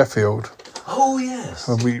went to Sheffield. Oh, yes.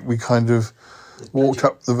 We kind of walked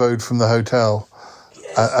up the road from the hotel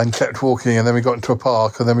and kept walking, and then we got into a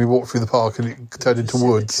park, and then we walked through the park and it turned into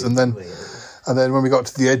woods. And then when we got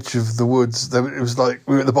to the edge of the woods, it was like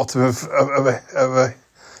we were at the bottom of a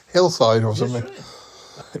hillside or something. Right.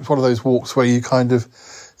 It's one of those walks where you kind of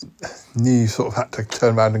knew you sort of had to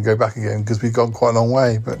turn around and go back again because we'd gone quite a long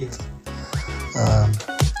way. But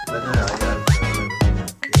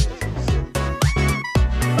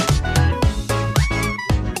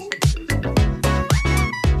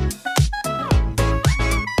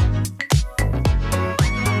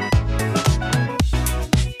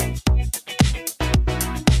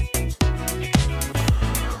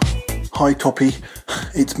Hi Toppy,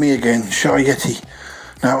 it's me again, Shy Yeti.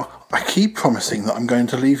 Now, I keep promising that I'm going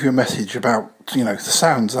to leave you a message about, the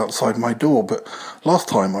sounds outside my door, but last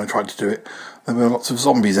time I tried to do it, there were lots of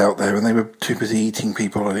zombies out there, and they were too busy eating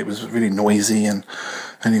people, and it was really noisy. And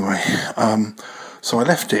anyway, so I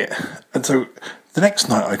left it. And so the next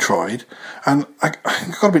night I tried, and I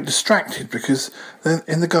got a bit distracted because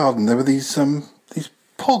in the garden there were these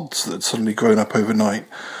pods that had suddenly grown up overnight.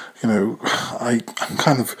 You know, I'm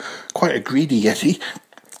kind of quite a greedy Yeti.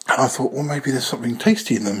 I thought, well, maybe there's something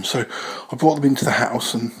tasty in them. So I brought them into the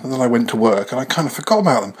house, and then I went to work, and I kind of forgot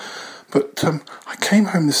about them. But I came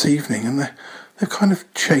home this evening, and they've kind of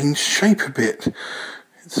changed shape a bit.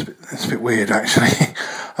 It's a bit weird, actually.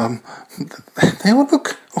 They all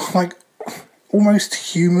look like almost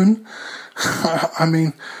human. I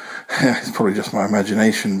mean, yeah, it's probably just my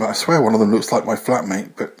imagination, but I swear one of them looks like my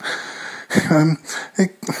flatmate. But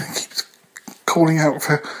it keeps calling out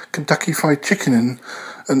for Kentucky Fried Chicken and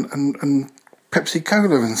Pepsi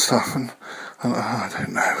Cola and stuff, and I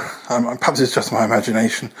don't know. Perhaps it's just my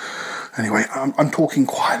imagination. Anyway, I'm talking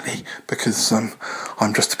quietly because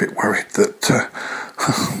I'm just a bit worried that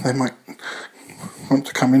they might want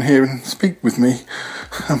to come in here and speak with me.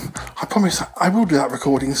 I promise I will do that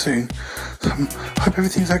recording soon. Hope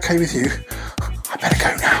everything's okay with you. I better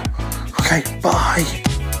go now. Okay, bye.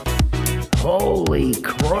 Holy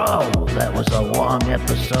crow, that was a long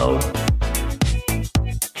episode.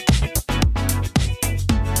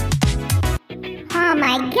 Oh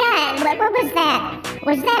my God, what was that?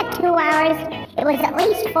 Was that 2 hours? It was at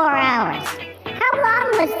least 4 hours. How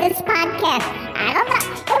long was this podcast? I don't know.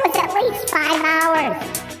 It was at least 5 hours.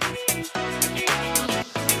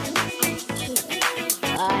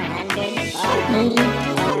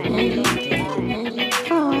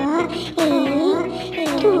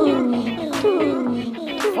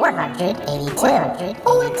 482.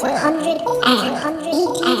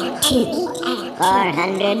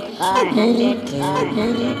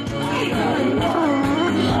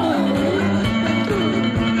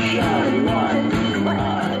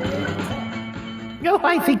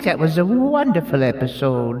 I think that was a wonderful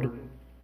episode.